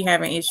mama be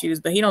having issues,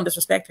 but he don't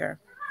disrespect her.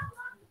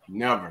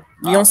 Never.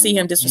 You don't see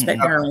him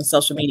disrespecting her on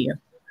social media.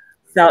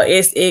 So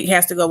it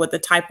has to go with the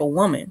type of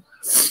woman.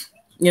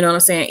 You know what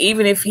I'm saying?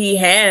 Even if he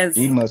has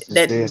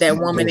that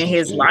woman in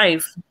his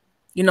life,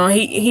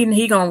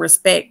 he gonna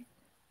respect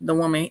the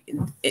woman.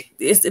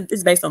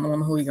 It's based on the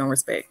woman who he gonna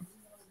respect.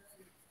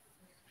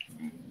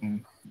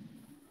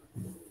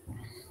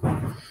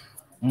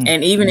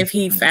 And even if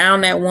he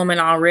found that woman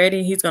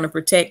already, he's gonna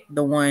protect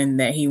the one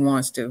that he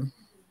wants to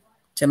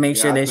make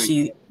sure that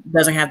she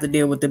doesn't have to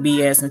deal with the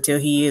BS until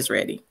he is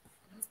ready.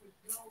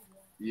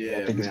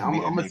 Yeah, man.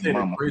 I'm gonna say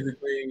the crazy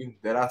thing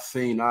that I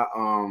seen.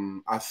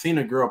 I seen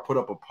a girl put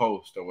up a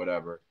post or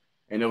whatever,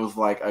 and it was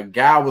like a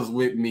guy was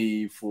with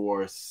me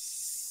for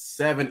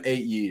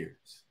 7-8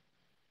 years,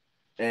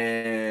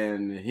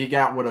 and he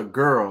got with a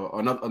girl,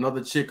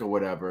 another chick or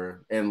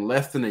whatever, and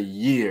less than a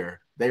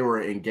year they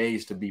were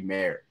engaged to be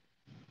married.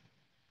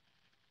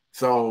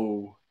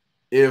 So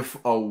if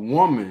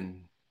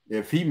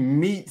he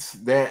meets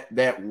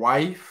that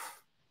wife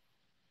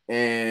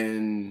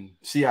and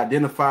she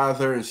identifies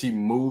her and she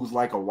moves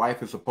like a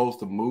wife is supposed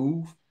to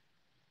move,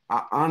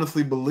 I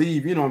honestly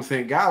believe, you know what I'm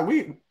saying, God,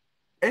 we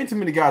ain't too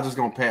many guys just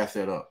gonna pass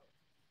that up.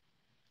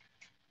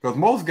 Because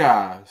most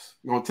guys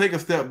are gonna take a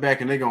step back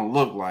and they're gonna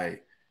look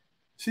like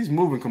she's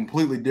moving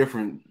completely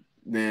different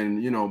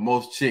than,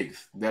 most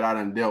chicks that I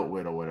done dealt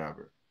with or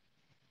whatever.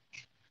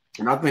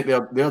 And I think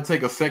they'll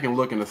take a second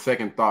look and a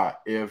second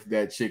thought if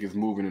that chick is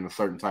moving in a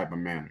certain type of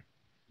manner.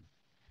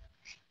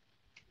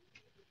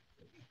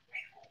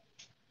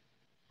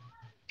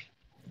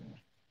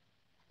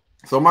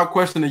 So my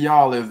question to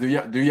y'all is: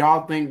 Do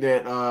y'all think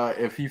that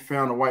if he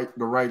found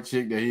the right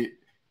chick that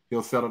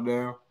he'll settle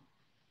down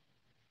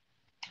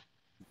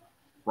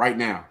right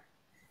now?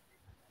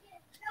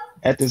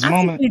 At this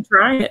moment, he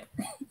try it.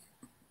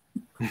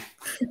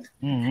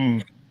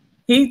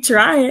 He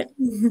try it.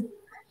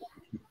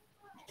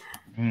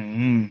 I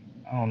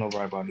don't know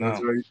right about now.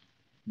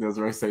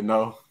 Desiree say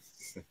no.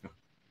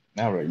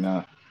 Not right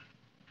now.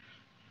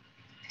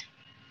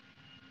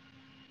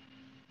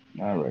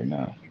 Not right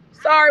now.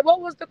 Sorry,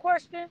 what was the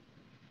question?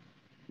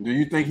 Do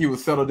you think he would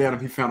settle down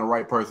if he found the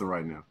right person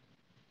right now?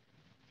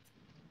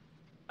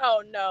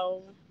 Oh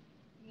no.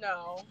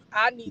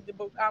 I need the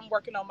book. I'm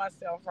working on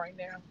myself right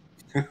now.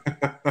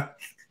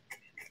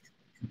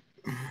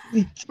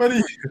 What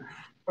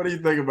do you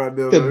think about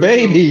this? The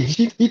baby.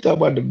 He talk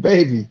about the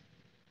baby.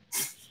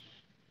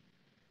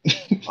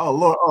 Oh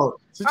Lord! Oh,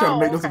 she's trying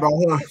to make this about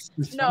her.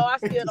 No, I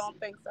still don't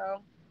think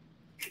so.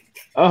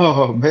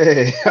 Oh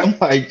man, I'm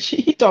like,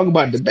 he talking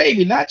about the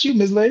baby, not you,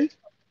 Miss Lady.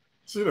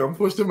 She done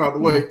pushed him out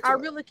the way. I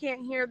really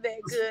can't hear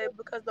that good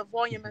because the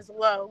volume is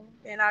low,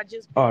 and I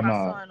just put my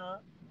son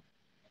up.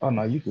 Oh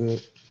no, you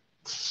good.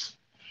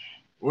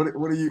 What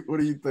do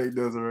you think,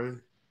 Desiree?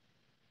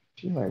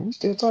 She's like, we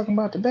still talking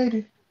about the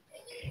baby.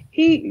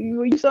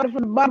 You started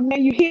from the bottom, now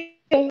you here,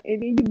 and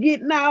then you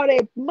getting all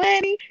that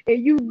money,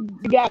 and you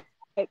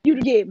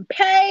getting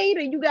paid,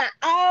 and you got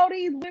all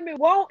these women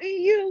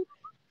wanting you.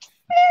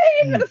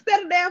 Hey, you gotta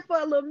settle down for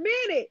a little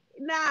minute.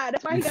 Nah,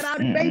 that's why he got all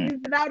the babies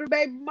and all the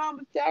baby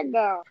mamas tagged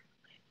off.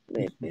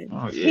 Listen,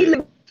 he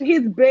lived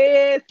his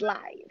best life.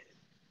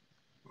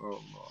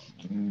 Oh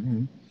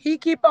Lord. He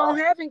keep on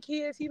having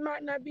kids, he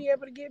might not be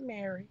able to get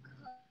married.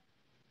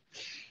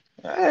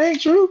 That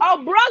ain't true. Oh,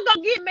 bro,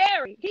 gonna get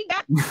married. He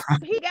got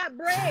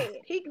bread.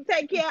 He can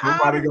take care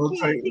of all the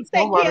kids. He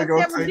can take care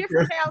of several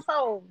different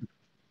households.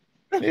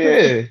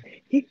 Yeah.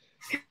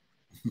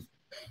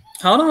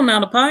 Hold on now,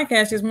 the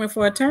podcast just went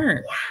for a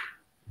turn.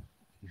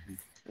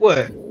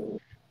 What?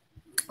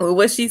 Well,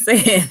 what she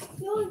said.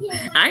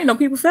 I didn't know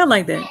people felt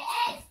like that.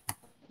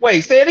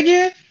 Wait, say it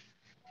again.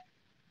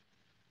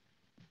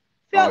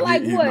 Felt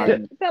like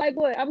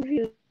what? I'm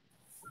confused.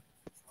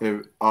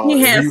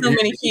 He has so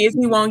many kids,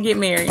 he won't get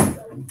married.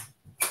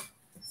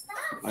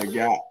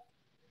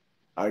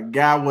 a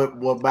guy with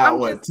about I'm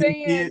what just 10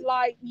 saying, kids?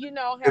 like, you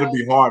know how. It'll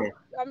be harder.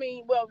 I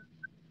mean, well,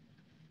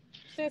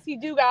 since he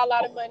do got a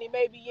lot of money,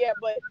 maybe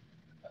but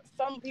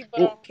some people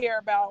don't care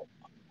about,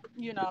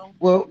 you know,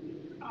 Well,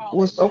 all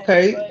what's that money.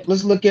 okay? But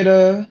Let's look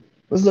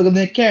at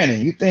Nick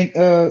Cannon. You think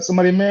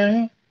somebody marry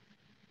him?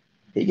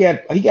 He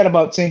got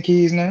about 10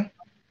 kids now.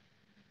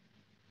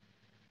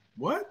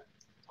 What?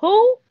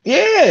 Who?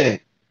 Yeah,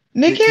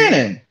 Nick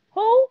Cannon.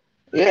 Who?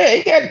 Yeah,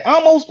 he got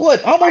almost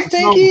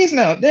 10 kids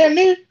now. Damn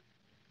near.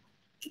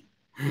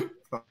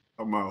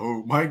 About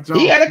who? Mike Jones.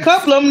 He had a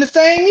couple of them the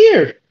same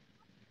year.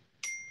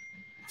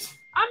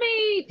 I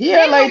mean, He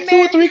had like 2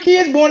 or 3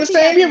 kids born the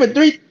same year with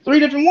three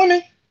different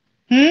women.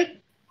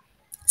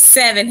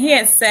 7. He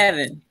had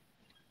 7.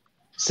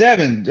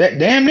 7.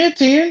 Damn near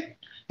 10.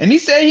 And he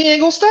said he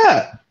ain't gonna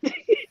stop.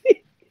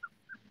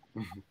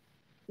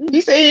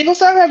 He said he ain't gonna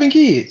stop having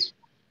kids.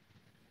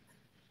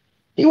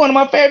 He one of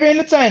my favorite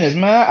entertainers,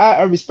 man.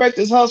 I respect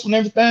his hustle and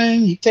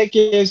everything. He take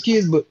care of his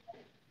kids, but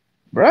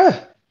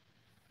bruh,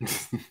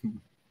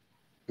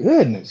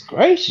 goodness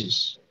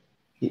gracious.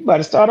 He about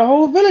to start a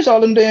whole village,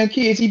 all them damn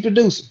kids he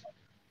producing.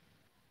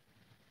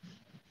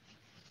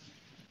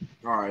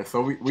 All right,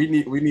 so we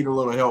need a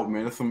little help,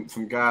 man. There's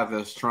some guys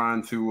that's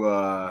trying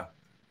to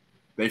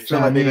they feel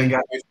like they done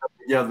got themselves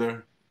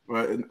together.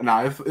 But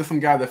no, it's some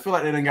guys that feel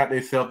like they done got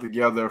themselves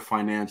together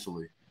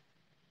financially,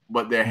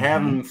 but they're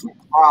having some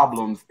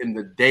problems in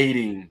the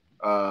dating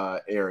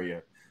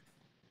area.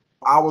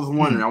 I was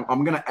wondering,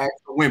 I'm gonna ask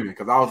the women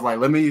because I was like,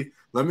 let me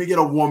get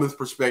a woman's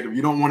perspective.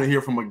 You don't want to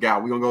hear from a guy.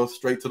 We're gonna go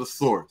straight to the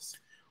source.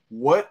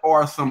 What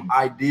are some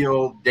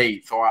ideal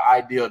dates or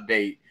ideal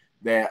date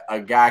that a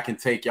guy can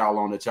take y'all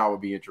on that y'all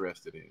would be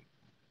interested in?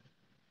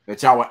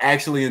 That y'all would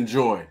actually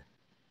enjoy?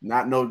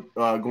 Not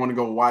going to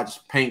go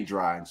watch paint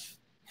dry.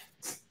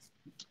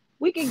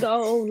 We can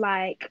go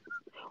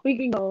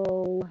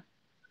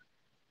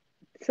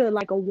to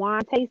like a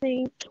wine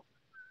tasting.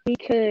 We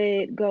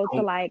could go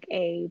to like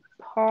a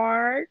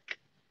park.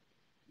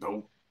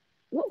 No.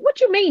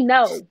 What you mean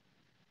no?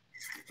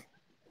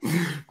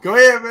 Go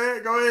ahead,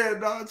 man. Go ahead,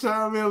 dog.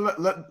 Chime in.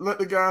 Let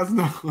the guys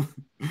know.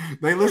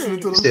 They listening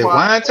to the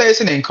wine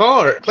tasting and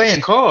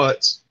playing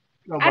cards.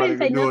 I didn't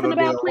say nothing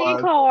about playing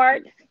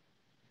cards.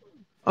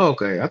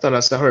 Okay, I thought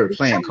I heard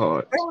playing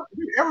cards.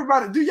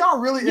 Everybody, do y'all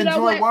really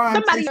enjoy wine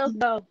Somebody tasting? else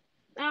though.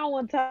 I don't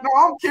want to talk. No,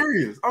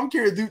 I'm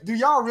curious. Do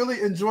y'all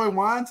really enjoy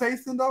wine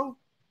tasting though?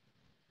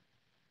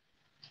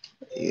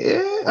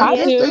 Yeah, I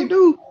guess they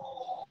do.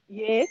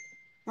 Yes.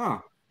 Huh.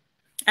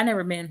 I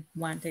never been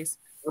wine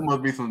tasting. There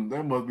must be some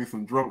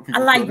drunk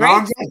people. I like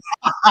grapes.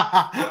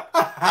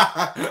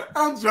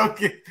 I'm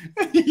joking.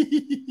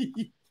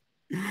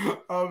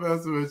 I'm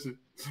messing with you.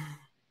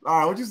 All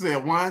right, what you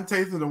said? Wine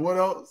tasting and what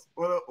else?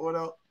 What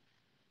else?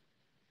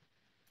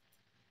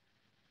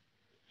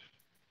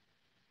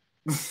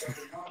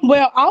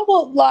 well, I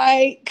would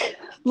like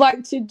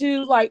to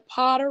do like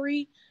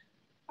pottery.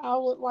 I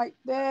would like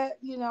that.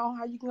 You know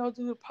how you can go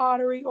do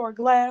pottery or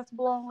glass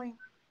blowing.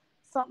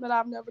 Something that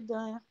I've never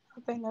done.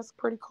 I think that's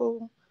pretty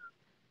cool.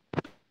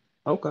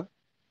 Okay,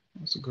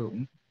 that's a good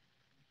one.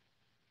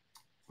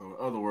 So, in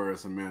other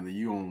words, Amanda,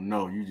 you don't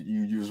know.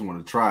 You just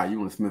want to try. You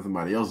want to spend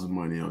somebody else's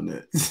money on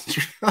that.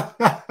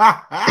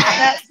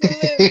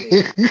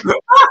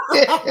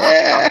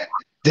 Absolutely.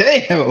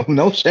 Damn,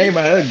 no shame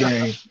by her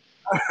game.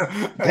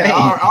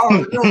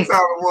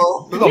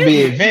 We're gonna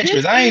be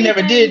adventurous. I ain't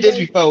never did this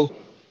before.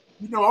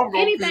 You know, I'm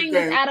gonna anything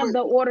that's out of the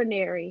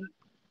ordinary.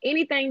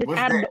 Anything that's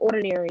out of the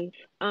ordinary.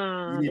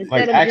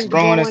 Like axe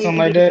throwing or something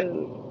like that.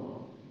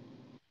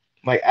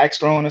 Like axe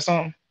throwing or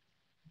something.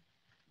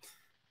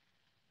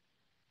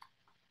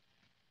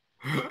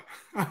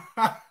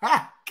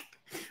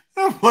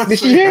 Did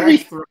she hear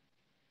me?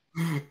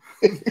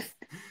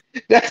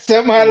 That's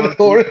something out of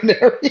the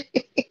ordinary.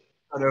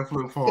 That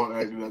flip phone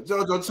acting.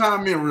 Jojo,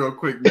 chime in real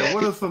quick, man.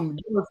 What are some?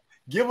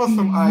 Give us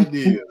some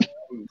ideas.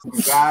 Some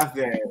guys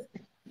that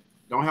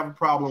don't have a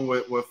problem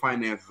with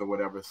finances or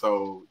whatever.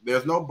 So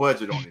there's no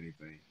budget on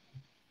anything.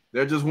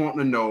 They're just wanting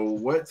to know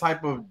what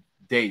type of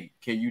date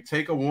can you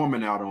take a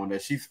woman out on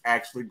that she's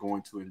actually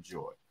going to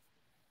enjoy.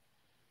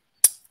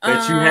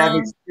 That you have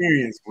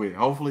experience with.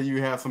 Hopefully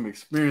you have some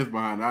experience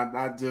behind it.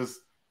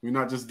 We're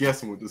not just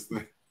guessing with this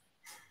thing.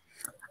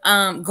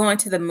 Going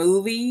to the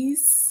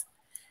movies.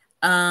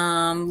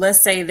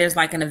 Let's say there's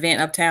like an event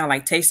uptown,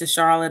 like Taste of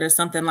Charlotte or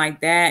something like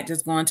that.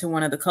 Just going to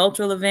one of the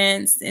cultural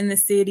events in the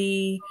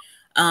city.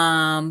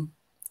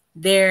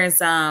 There's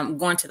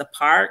going to the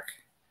park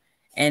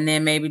and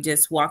then maybe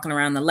just walking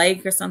around the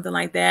lake or something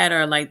like that.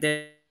 Or like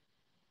there's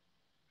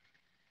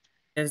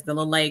the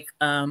little lake,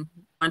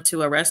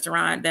 onto a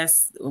restaurant.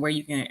 That's where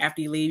you can,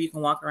 after you leave, you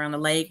can walk around the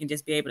lake and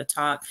just be able to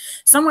talk.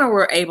 Somewhere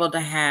we're able to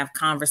have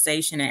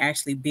conversation and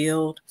actually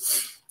build,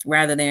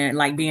 rather than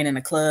like being in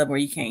a club where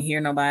you can't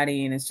hear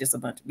nobody and it's just a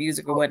bunch of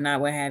music or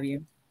whatnot, what have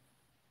you.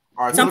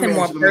 All right, something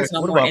more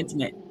personal, more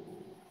intimate.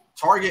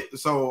 Target.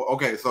 So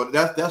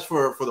that's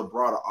for the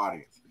broader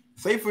audience.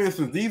 Say for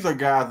instance, these are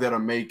guys that are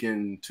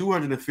making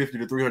 $250,000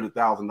 to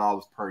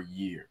 $300,000 per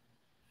year.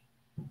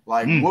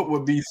 Like, what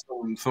would be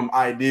some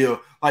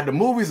ideal? Like, the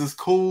movies is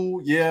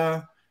cool,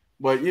 yeah,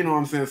 but you know what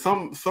I'm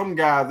saying. Some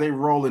guys, they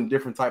roll in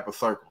different type of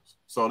circles,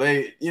 so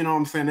they, you know what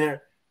I'm saying.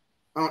 They're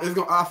it's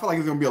gonna. I feel like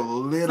it's gonna be a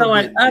little. So,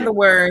 bit in other different.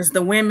 words,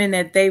 the women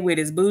that they with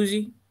is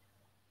bougie.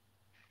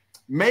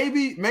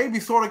 Maybe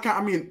sort of.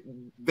 I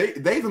mean,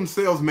 they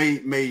themselves may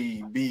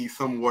be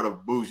somewhat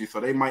of bougie, so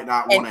they might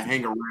not want to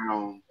hang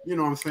around. You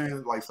know what I'm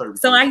saying? Like certain.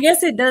 So I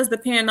guess it does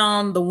depend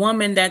on the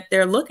woman that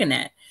they're looking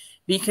at,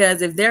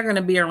 because if they're going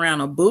to be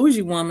around a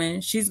bougie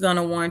woman, she's going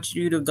to want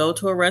you to go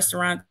to a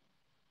restaurant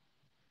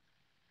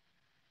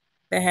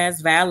that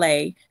has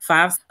valet,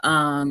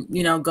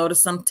 go to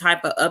some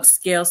type of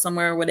upscale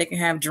somewhere where they can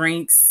have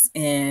drinks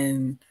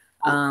and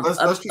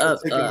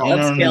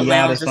upscale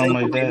lounge or something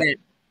like that.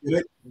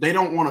 They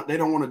don't want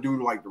to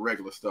do like the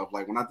regular stuff.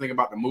 Like when I think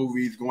about the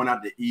movies, going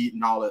out to eat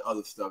and all that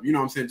other stuff, you know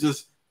what I'm saying?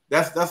 Just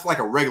that's like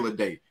a regular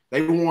date.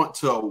 They want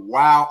to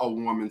wow a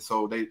woman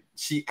so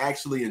she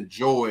actually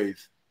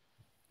enjoys.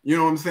 You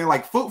know what I'm saying?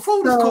 Like food is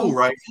cool,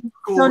 right?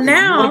 Cool. So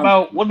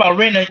now, what about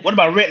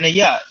renting a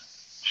yacht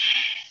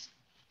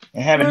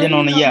and having dinner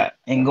on the yacht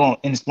and going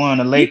and exploring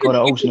the lake or the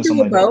ocean or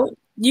something like that?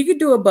 You could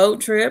do a boat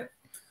trip.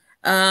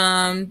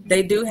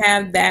 They do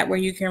have that where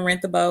you can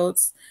rent the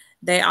boats.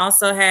 They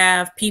also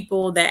have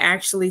people that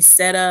actually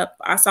set up.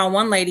 I saw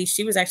one lady,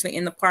 she was actually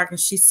in the park and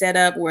she set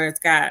up where it's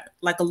got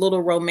like a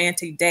little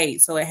romantic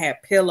date. So it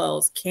had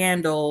pillows,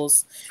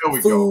 candles,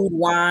 food,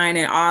 wine,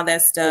 and all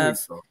that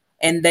stuff.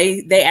 And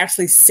they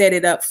actually set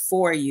it up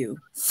for you.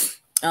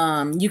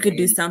 You could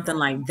do something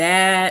like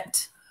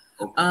that.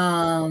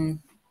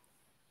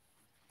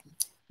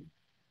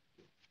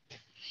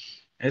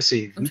 Let's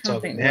see. We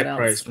talking that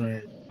price,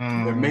 man.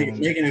 They're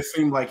making it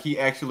seem like he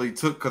actually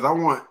took, because I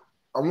want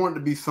it to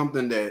be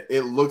something that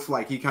it looks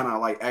like he kind of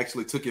like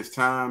actually took his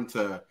time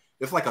to.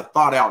 It's like a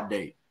thought out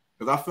date,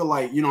 because I feel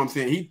like, you know what I'm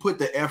saying, he put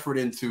the effort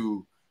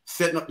into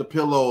setting up the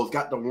pillows,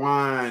 got the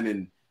wine,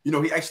 and you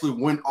know he actually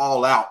went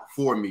all out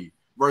for me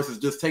versus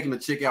just taking the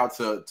chick out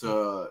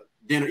to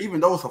dinner. Even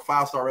though it's a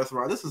 5-star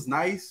restaurant, this is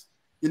nice,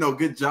 you know,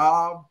 good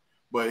job,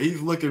 but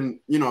he's looking,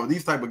 you know,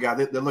 these type of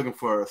guys, they're looking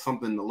for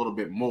something a little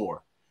bit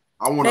more.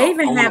 They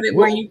even have it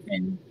where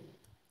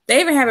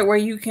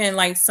you can,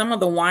 like, some of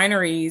the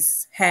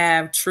wineries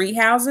have tree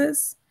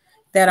houses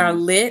that are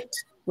lit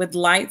with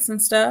lights and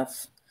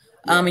stuff.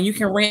 And you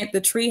can rent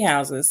the tree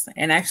houses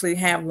and actually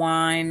have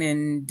wine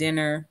and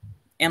dinner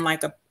and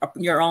like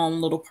your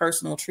own little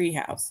personal tree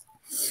house.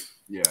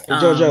 Yeah. Hey,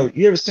 JoJo,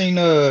 you ever seen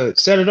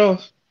Set It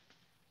Off?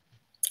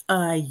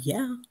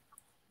 Yeah.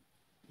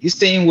 You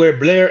seen where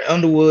Blair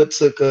Underwood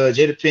took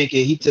Jada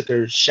Pinkett, he took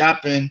her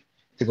shopping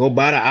to go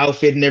buy the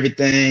outfit and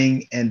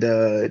everything, and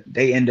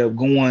they end up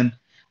going.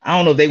 I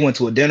don't know if they went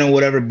to a dinner or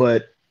whatever,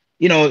 but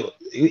you know,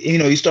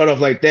 you start off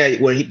like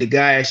that where the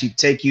guy actually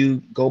take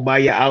you, go buy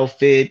your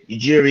outfit, your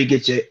jewelry,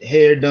 get your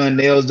hair done,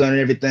 nails done, and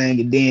everything,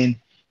 and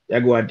then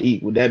y'all go out to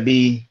eat. Would that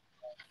be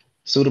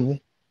suitable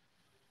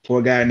for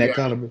a guy in that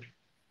caliber?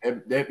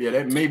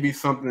 That may be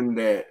something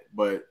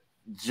but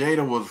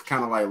Jada was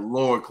kind of like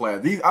lower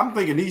class. I'm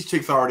thinking these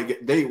chicks already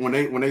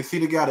when they see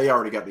the guy, they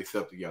already got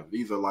themselves together.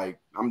 These are like,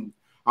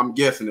 I'm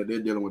guessing that they're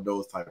dealing with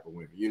those type of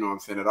women. You know what I'm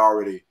saying? That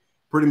already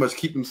pretty much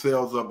keep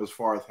themselves up as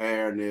far as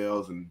hair,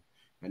 nails, and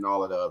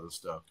all of the other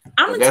stuff.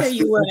 I'm gonna tell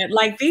you what,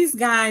 like, these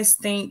guys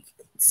think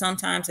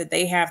sometimes that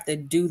they have to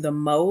do the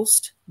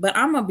most, but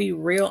I'm gonna be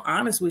real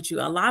honest with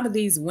you. A lot of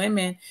these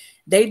women,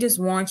 they just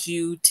want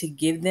you to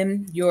give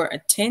them your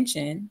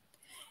attention,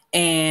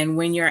 and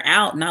when you're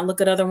out, not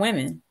look at other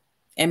women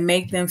and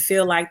make them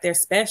feel like they're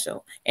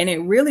special. And it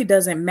really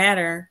doesn't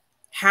matter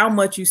how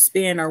much you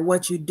spend or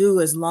what you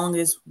do, as long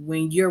as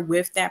when you're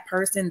with that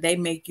person, they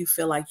make you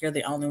feel like you're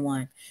the only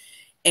one.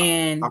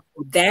 And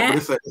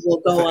that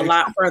will go a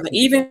lot further.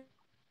 Even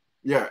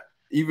that's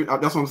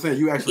what I'm saying.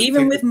 You actually,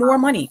 even with more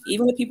money,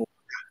 even with people.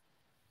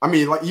 I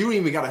mean, like, you don't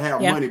even got to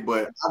have money,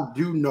 but I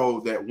do know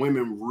that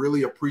women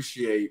really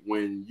appreciate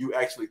when you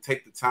actually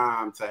take the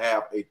time to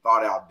have a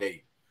thought out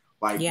date.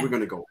 Like, we're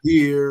going to go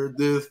here,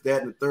 this,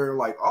 that, and the third.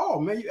 Like, oh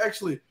man,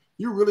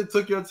 you really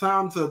took your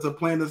time to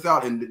plan this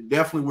out. And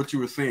definitely what you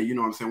were saying, you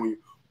know what I'm saying?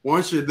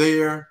 Once you're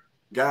there,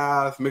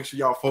 guys, make sure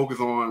y'all focus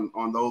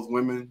on those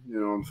women. You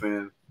know what I'm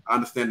saying? I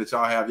understand that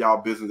y'all have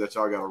y'all business that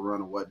y'all got to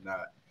run and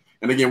whatnot.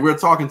 And again, we're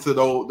talking to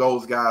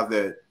those guys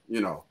that,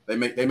 you know, they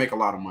make a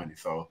lot of money.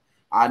 So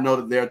I know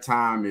that their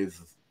time is,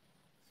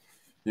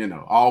 you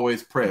know,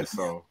 always pressed.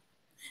 So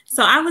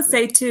I would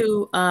say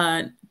too,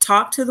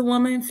 talk to the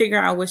woman, figure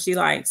out what she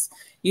likes.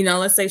 You know,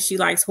 let's say she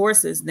likes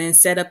horses, then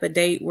set up a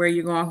date where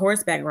you're going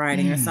horseback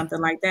riding or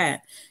something like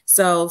that.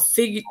 So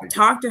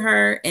talk to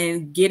her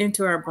and get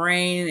into her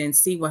brain and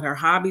see what her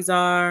hobbies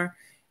are,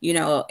 you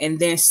know, and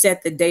then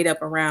set the date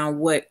up around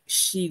what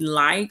she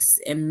likes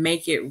and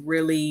make it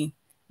really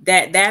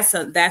that's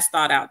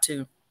thought out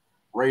too.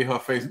 Rate her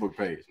Facebook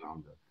page.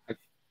 No,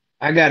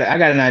 I got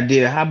an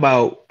idea. How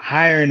about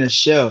hiring a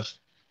chef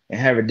and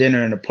have a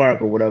dinner in the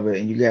park or whatever,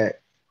 and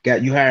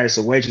you hire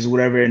some waitress or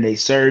whatever, and they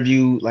serve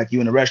you like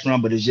you in a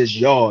restaurant, but it's just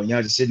y'all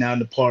just sitting out in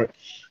the park.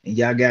 and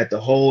y'all got the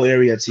whole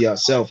area to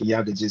yourself, and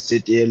y'all could just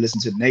sit there,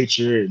 listen to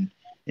nature, and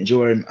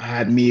enjoy a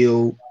hot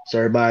meal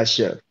served by a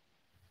chef.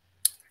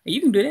 You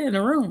can do that in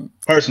a room.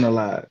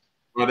 Personalized.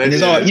 Well, and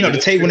it's all, the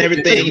table and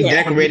everything,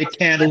 decorated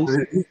candles.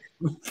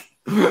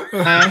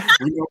 Huh?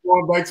 We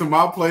going back to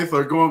my place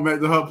or going back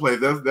to her place.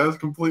 That's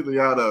completely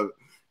out of it.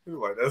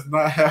 Like, that's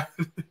not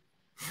happening.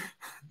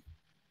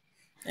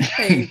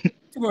 Hey,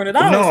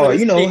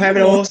 no, have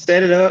it all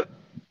set it up,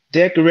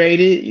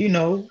 decorated,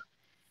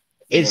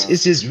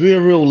 it's just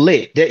real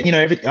lit. That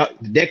every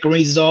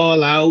decorations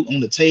all out on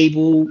the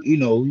table.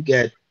 You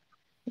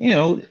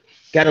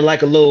got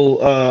like a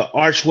little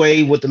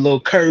archway with the little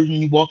curtain.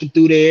 You walking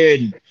through there,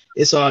 and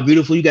it's all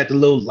beautiful. You got the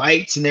little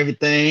lights and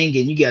everything,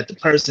 and you got the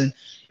person,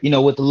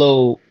 with the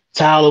little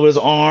towel over his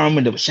arm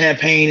and the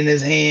champagne in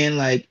his hand,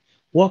 like,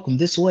 welcome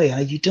this way. How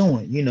you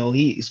doing?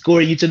 He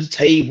escorted you to the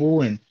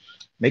table and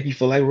make you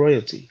feel like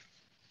royalty.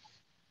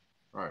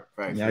 Right,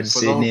 right. Y'all just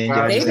sitting there.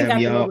 Y'all just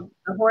having y'all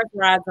the horse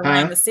rides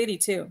around the city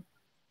too.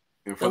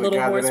 And for the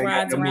little horse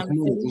rides around the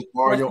city. Just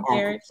borrow your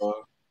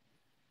uncle,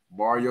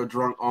 borrow your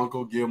drunk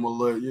uncle. Give him a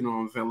little,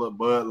 little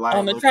Bud Light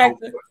on the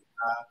tractor.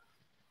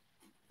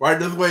 Right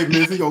this way,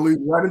 Miss. He gonna lead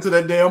right into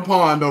that damn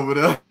pond over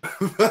there.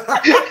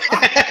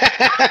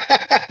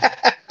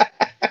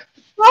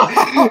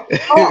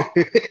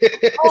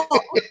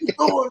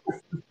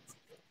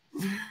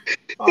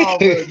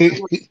 Man.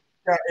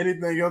 Got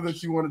anything else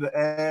that you wanted to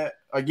add?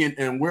 Again,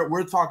 and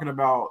we're talking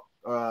about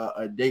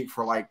a date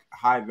for like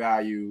high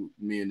value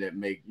men that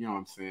make,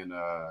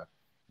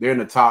 they're in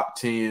the top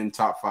 10,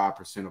 top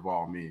 5% of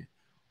all men.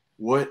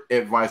 What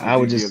advice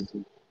would you give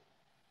them?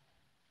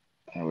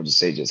 I would just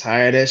say just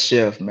hire that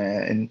chef,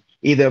 man, in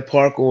either a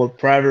park or a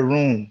private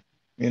room.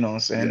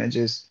 And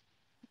just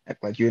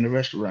act like you're in a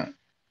restaurant.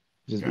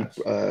 Just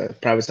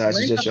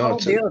privatize it just y'all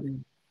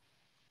too.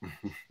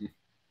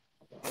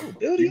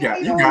 You got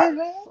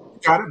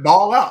it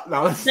ball out.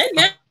 No,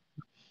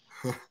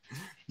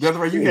 that's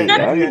where you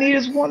get. All you need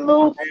is one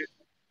little.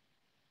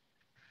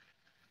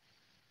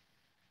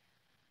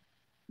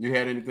 You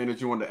had anything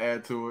that you wanted to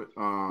add to it?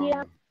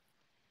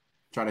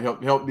 Trying to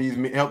help these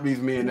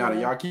men out.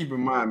 And y'all keep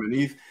in mind,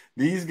 man,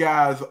 these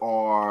guys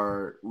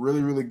are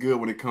really, really good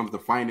when it comes to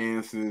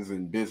finances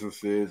and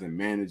businesses and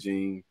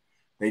managing.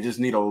 They just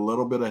need a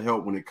little bit of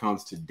help when it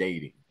comes to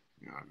dating.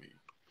 You know what I mean?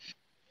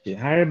 Yeah,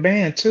 hire a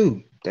band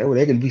too. That way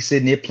they can be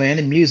sitting there playing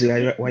the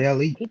music while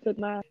y'all eat. He took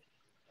mine.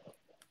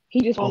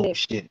 He just won't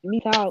let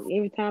me talk.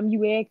 Every time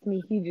you ask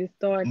me, he just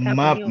started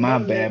talking. My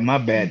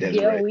bad. That's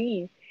right.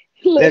 In.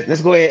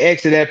 Let's go ahead and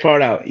exit that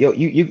part out. Yo,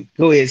 you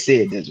go ahead and say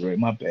it. That's right.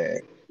 My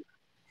bad.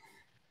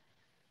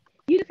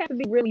 You just have to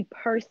be really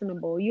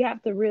personable. You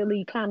have to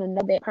really kind of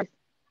know that person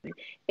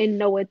and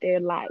know what they're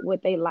like,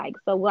 what they like.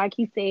 So like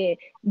he said,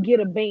 get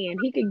a band.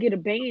 He could get a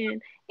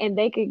band and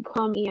they could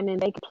come in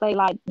and they could play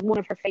like one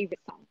of her favorite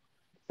songs,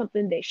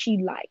 something that she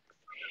likes.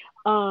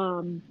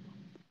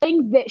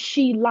 Things that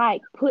she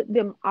like, put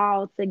them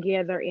all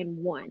together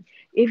in one.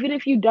 Even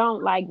if you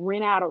don't like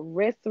rent out a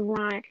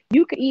restaurant,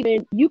 you could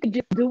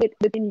just do it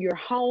within your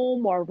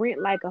home or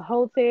rent like a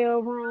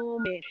hotel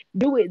room and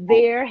do it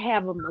there.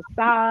 Have a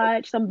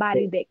massage,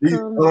 somebody that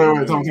comes.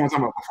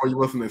 Before you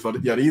listen to this, so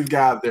these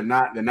guys they're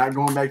not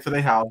going back to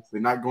their house.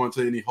 They're not going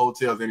to any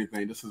hotels,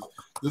 anything. This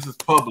is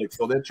public,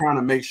 so they're trying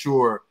to make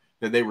sure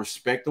that they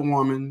respect the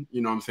woman.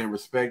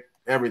 Respect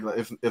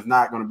everything. It's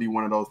not going to be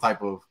one of those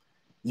type of,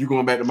 you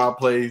going back to my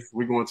place,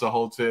 we going to a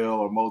hotel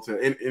or motel,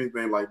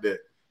 anything like that.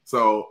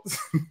 So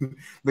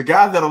the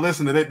guys that are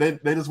listening,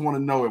 they just want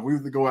to know, if we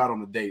were to go out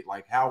on a date,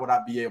 like, how would I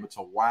be able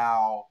to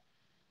wow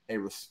a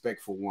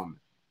respectful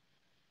woman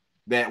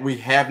that we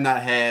have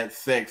not had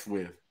sex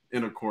with,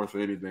 intercourse, or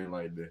anything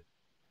like that?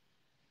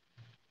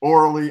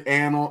 Orally,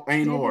 anal,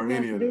 or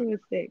any of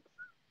that.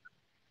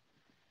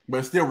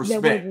 But still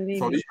respect.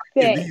 So these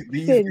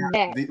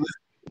guys,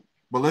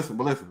 But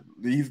listen,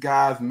 these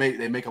guys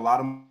make a lot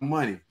of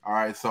money. All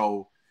right.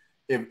 So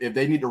if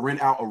they need to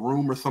rent out a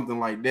room or something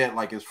like that,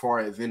 like as far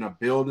as in a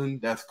building,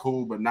 that's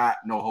cool, but not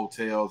no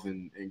hotels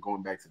and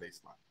going back to their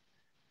spot.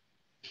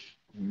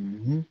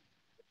 Mm-hmm.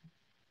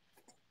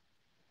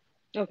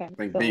 Okay.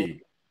 Think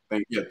big.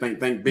 Think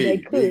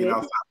big. Big and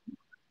outside.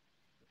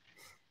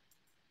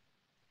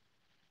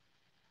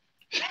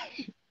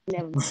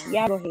 Never mind.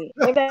 Y'all go ahead.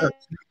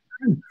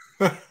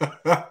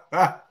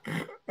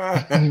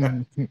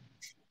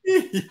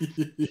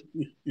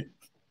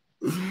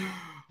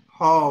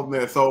 Oh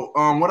man, so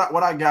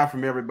what I got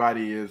from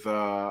everybody is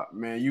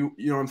man, you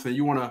know what I'm saying,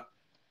 you want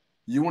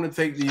to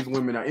take these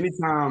women out.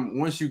 Anytime,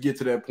 once you get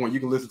to that point, you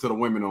can listen to the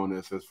women on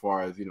this as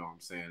far as, what I'm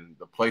saying,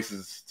 the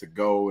places to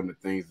go and the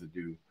things to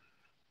do.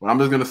 But I'm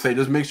just gonna say,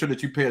 just make sure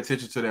that you pay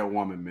attention to that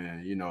woman,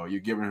 man. You're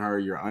giving her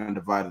your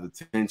undivided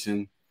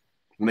attention.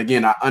 And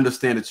again, I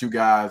understand that you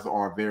guys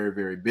are very,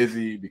 very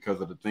busy because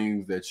of the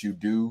things that you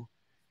do,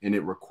 and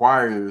it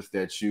requires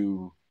that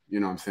you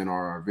know what I'm saying,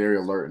 are very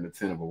alert and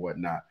attentive or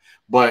whatnot.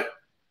 But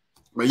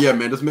yeah,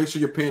 man, just make sure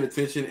you're paying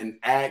attention and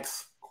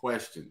ask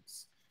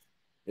questions.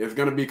 It's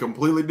going to be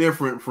completely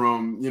different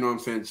from, what I'm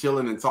saying,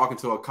 chilling and talking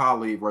to a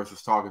colleague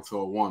versus talking to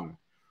a woman.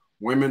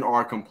 women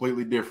are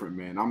completely different,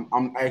 man.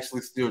 I'm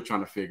actually still trying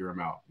to figure them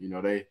out. You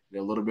know, they're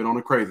a little bit on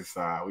the crazy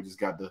side. We just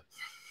got to,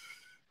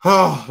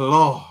 oh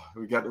Lord,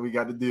 we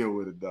got to deal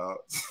with it, dog.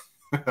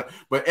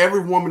 But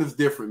every woman is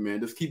different, man.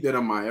 Just keep that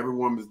in mind. Every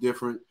woman is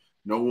different.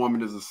 No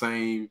woman is the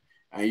same,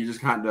 and you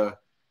just kind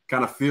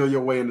of feel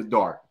your way in the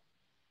dark,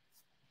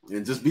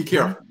 and just be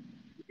careful.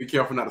 Be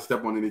careful not to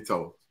step on any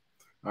toes.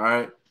 All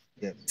right.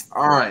 Yes.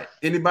 All right.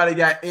 Anybody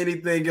got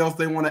anything else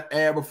they want to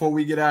add before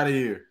we get out of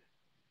here?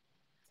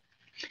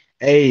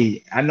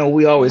 Hey, I know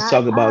we always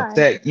talk about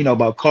tech,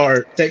 about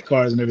tech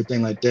cars and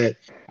everything like that.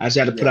 I just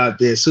had to put out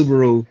there,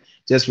 Subaru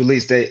just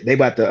released they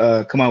about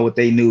to come out with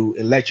their new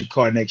electric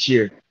car next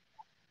year.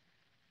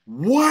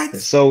 What? The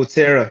Soul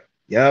Terra.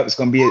 Yep, it's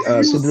gonna be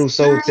a Subaru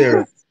Soul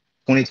Terra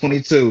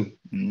 2022.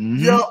 Mm-hmm.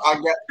 Yo, I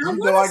got to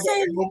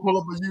go pull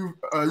up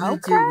a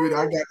YouTube video.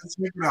 I got to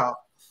check it out.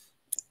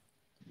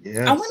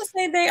 Yes. I want to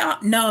say they are.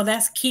 No,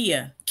 that's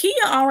Kia. Kia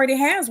already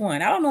has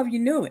one. I don't know if you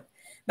knew it,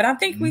 but I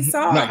think we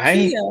saw a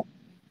Kia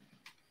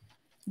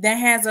that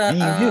has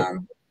a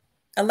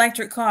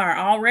electric car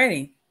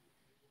already.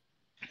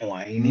 Oh,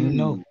 I ain't even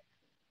know.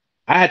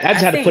 I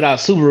just had to put out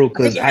Subaru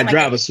because I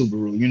drive a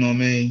Subaru. You know what I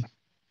mean?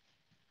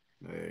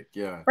 Heck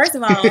yeah. First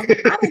of all, I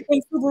didn't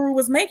think Subaru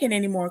was making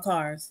any more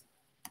cars.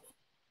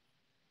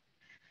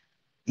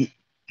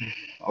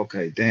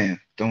 Okay,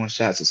 damn. Throwing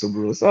shots at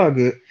Subaru. It's all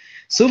good.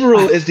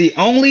 Subaru is the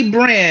only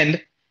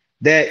brand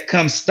that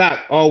comes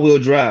stock all-wheel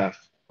drive.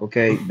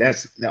 Okay,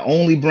 that's the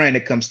only brand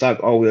that comes stock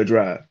all-wheel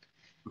drive,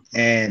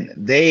 and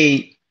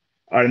they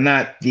are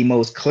not the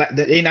most.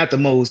 They're not the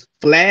most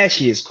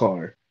flashiest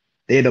car.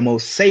 They're the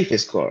most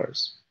safest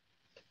cars.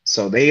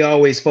 So they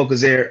always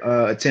focus their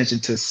attention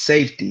to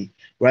safety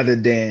rather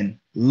than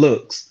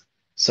looks.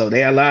 So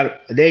they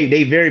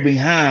very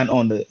behind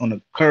on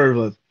the curve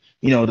of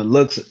the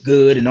looks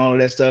good and all of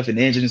that stuff and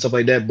the engine and stuff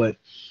like that. But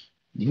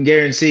you can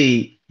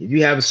guarantee if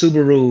you have a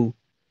Subaru,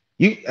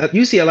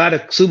 you see a lot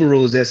of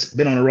Subarus that's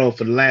been on the road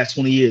for the last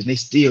 20 years and they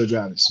still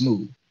driving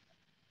smooth.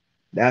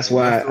 That's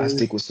why I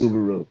stick with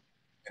Subaru.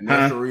 And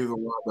that's the reason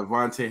why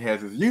Devontae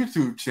has his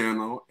YouTube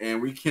channel,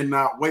 and we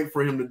cannot wait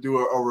for him to do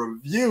a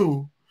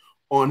review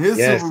on his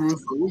Subaru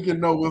so we can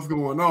know what's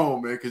going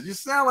on, man. Because you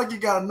sound like you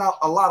got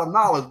a lot of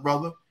knowledge,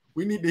 brother.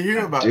 We need to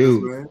hear about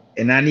this, man.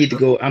 And I need to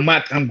go. I'm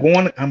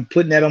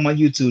putting that on my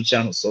YouTube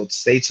channel, so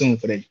stay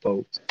tuned for that,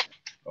 folks.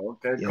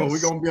 Okay, cool. We're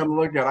gonna be on the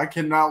lookout. I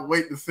cannot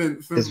wait to send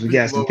because we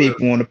got some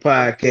people on the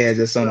podcast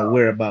that's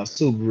unaware about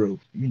Subaru.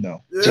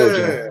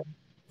 JoJo.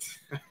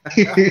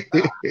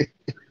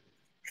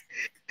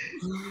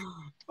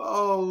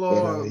 Oh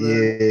Lord,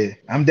 yeah,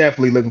 I'm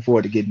definitely looking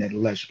forward to getting that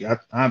electric.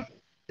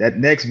 That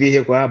next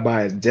vehicle I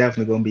buy is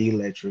definitely gonna be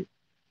electric.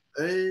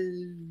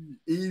 Hey,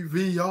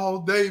 EV all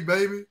day,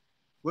 baby.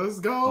 Let's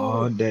go.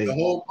 All day. The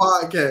whole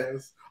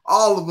podcast.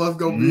 All of us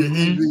gonna be an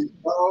EV,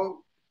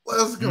 bro.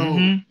 Let's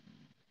go.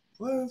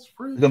 Let's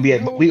freak. We're gonna be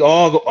we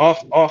all go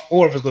off. All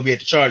four of us gonna be at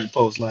the charging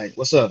post. Like,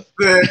 what's up?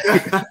 Where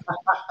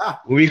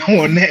we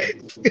going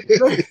next?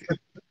 Go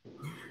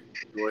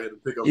ahead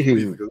and pick up the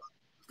pieces because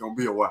it's gonna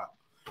be a while.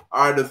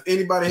 All right. Does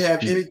anybody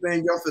have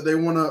anything else that they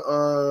want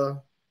to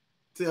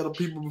tell the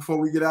people before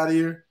we get out of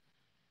here?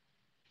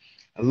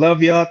 I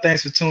love y'all.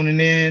 Thanks for tuning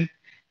in.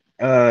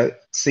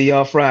 See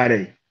y'all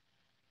Friday.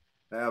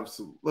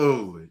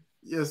 Absolutely.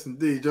 Yes,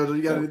 indeed. JoJo,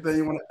 you got anything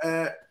you want to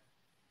add?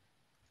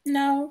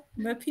 No,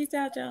 but peace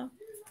out, y'all.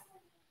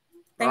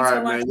 Thanks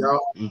all right,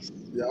 man.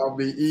 Y'all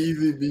be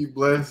easy, be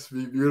blessed,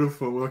 be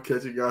beautiful. We'll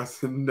catch you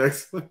guys in the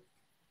next one.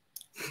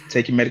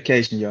 Take your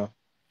medication, y'all.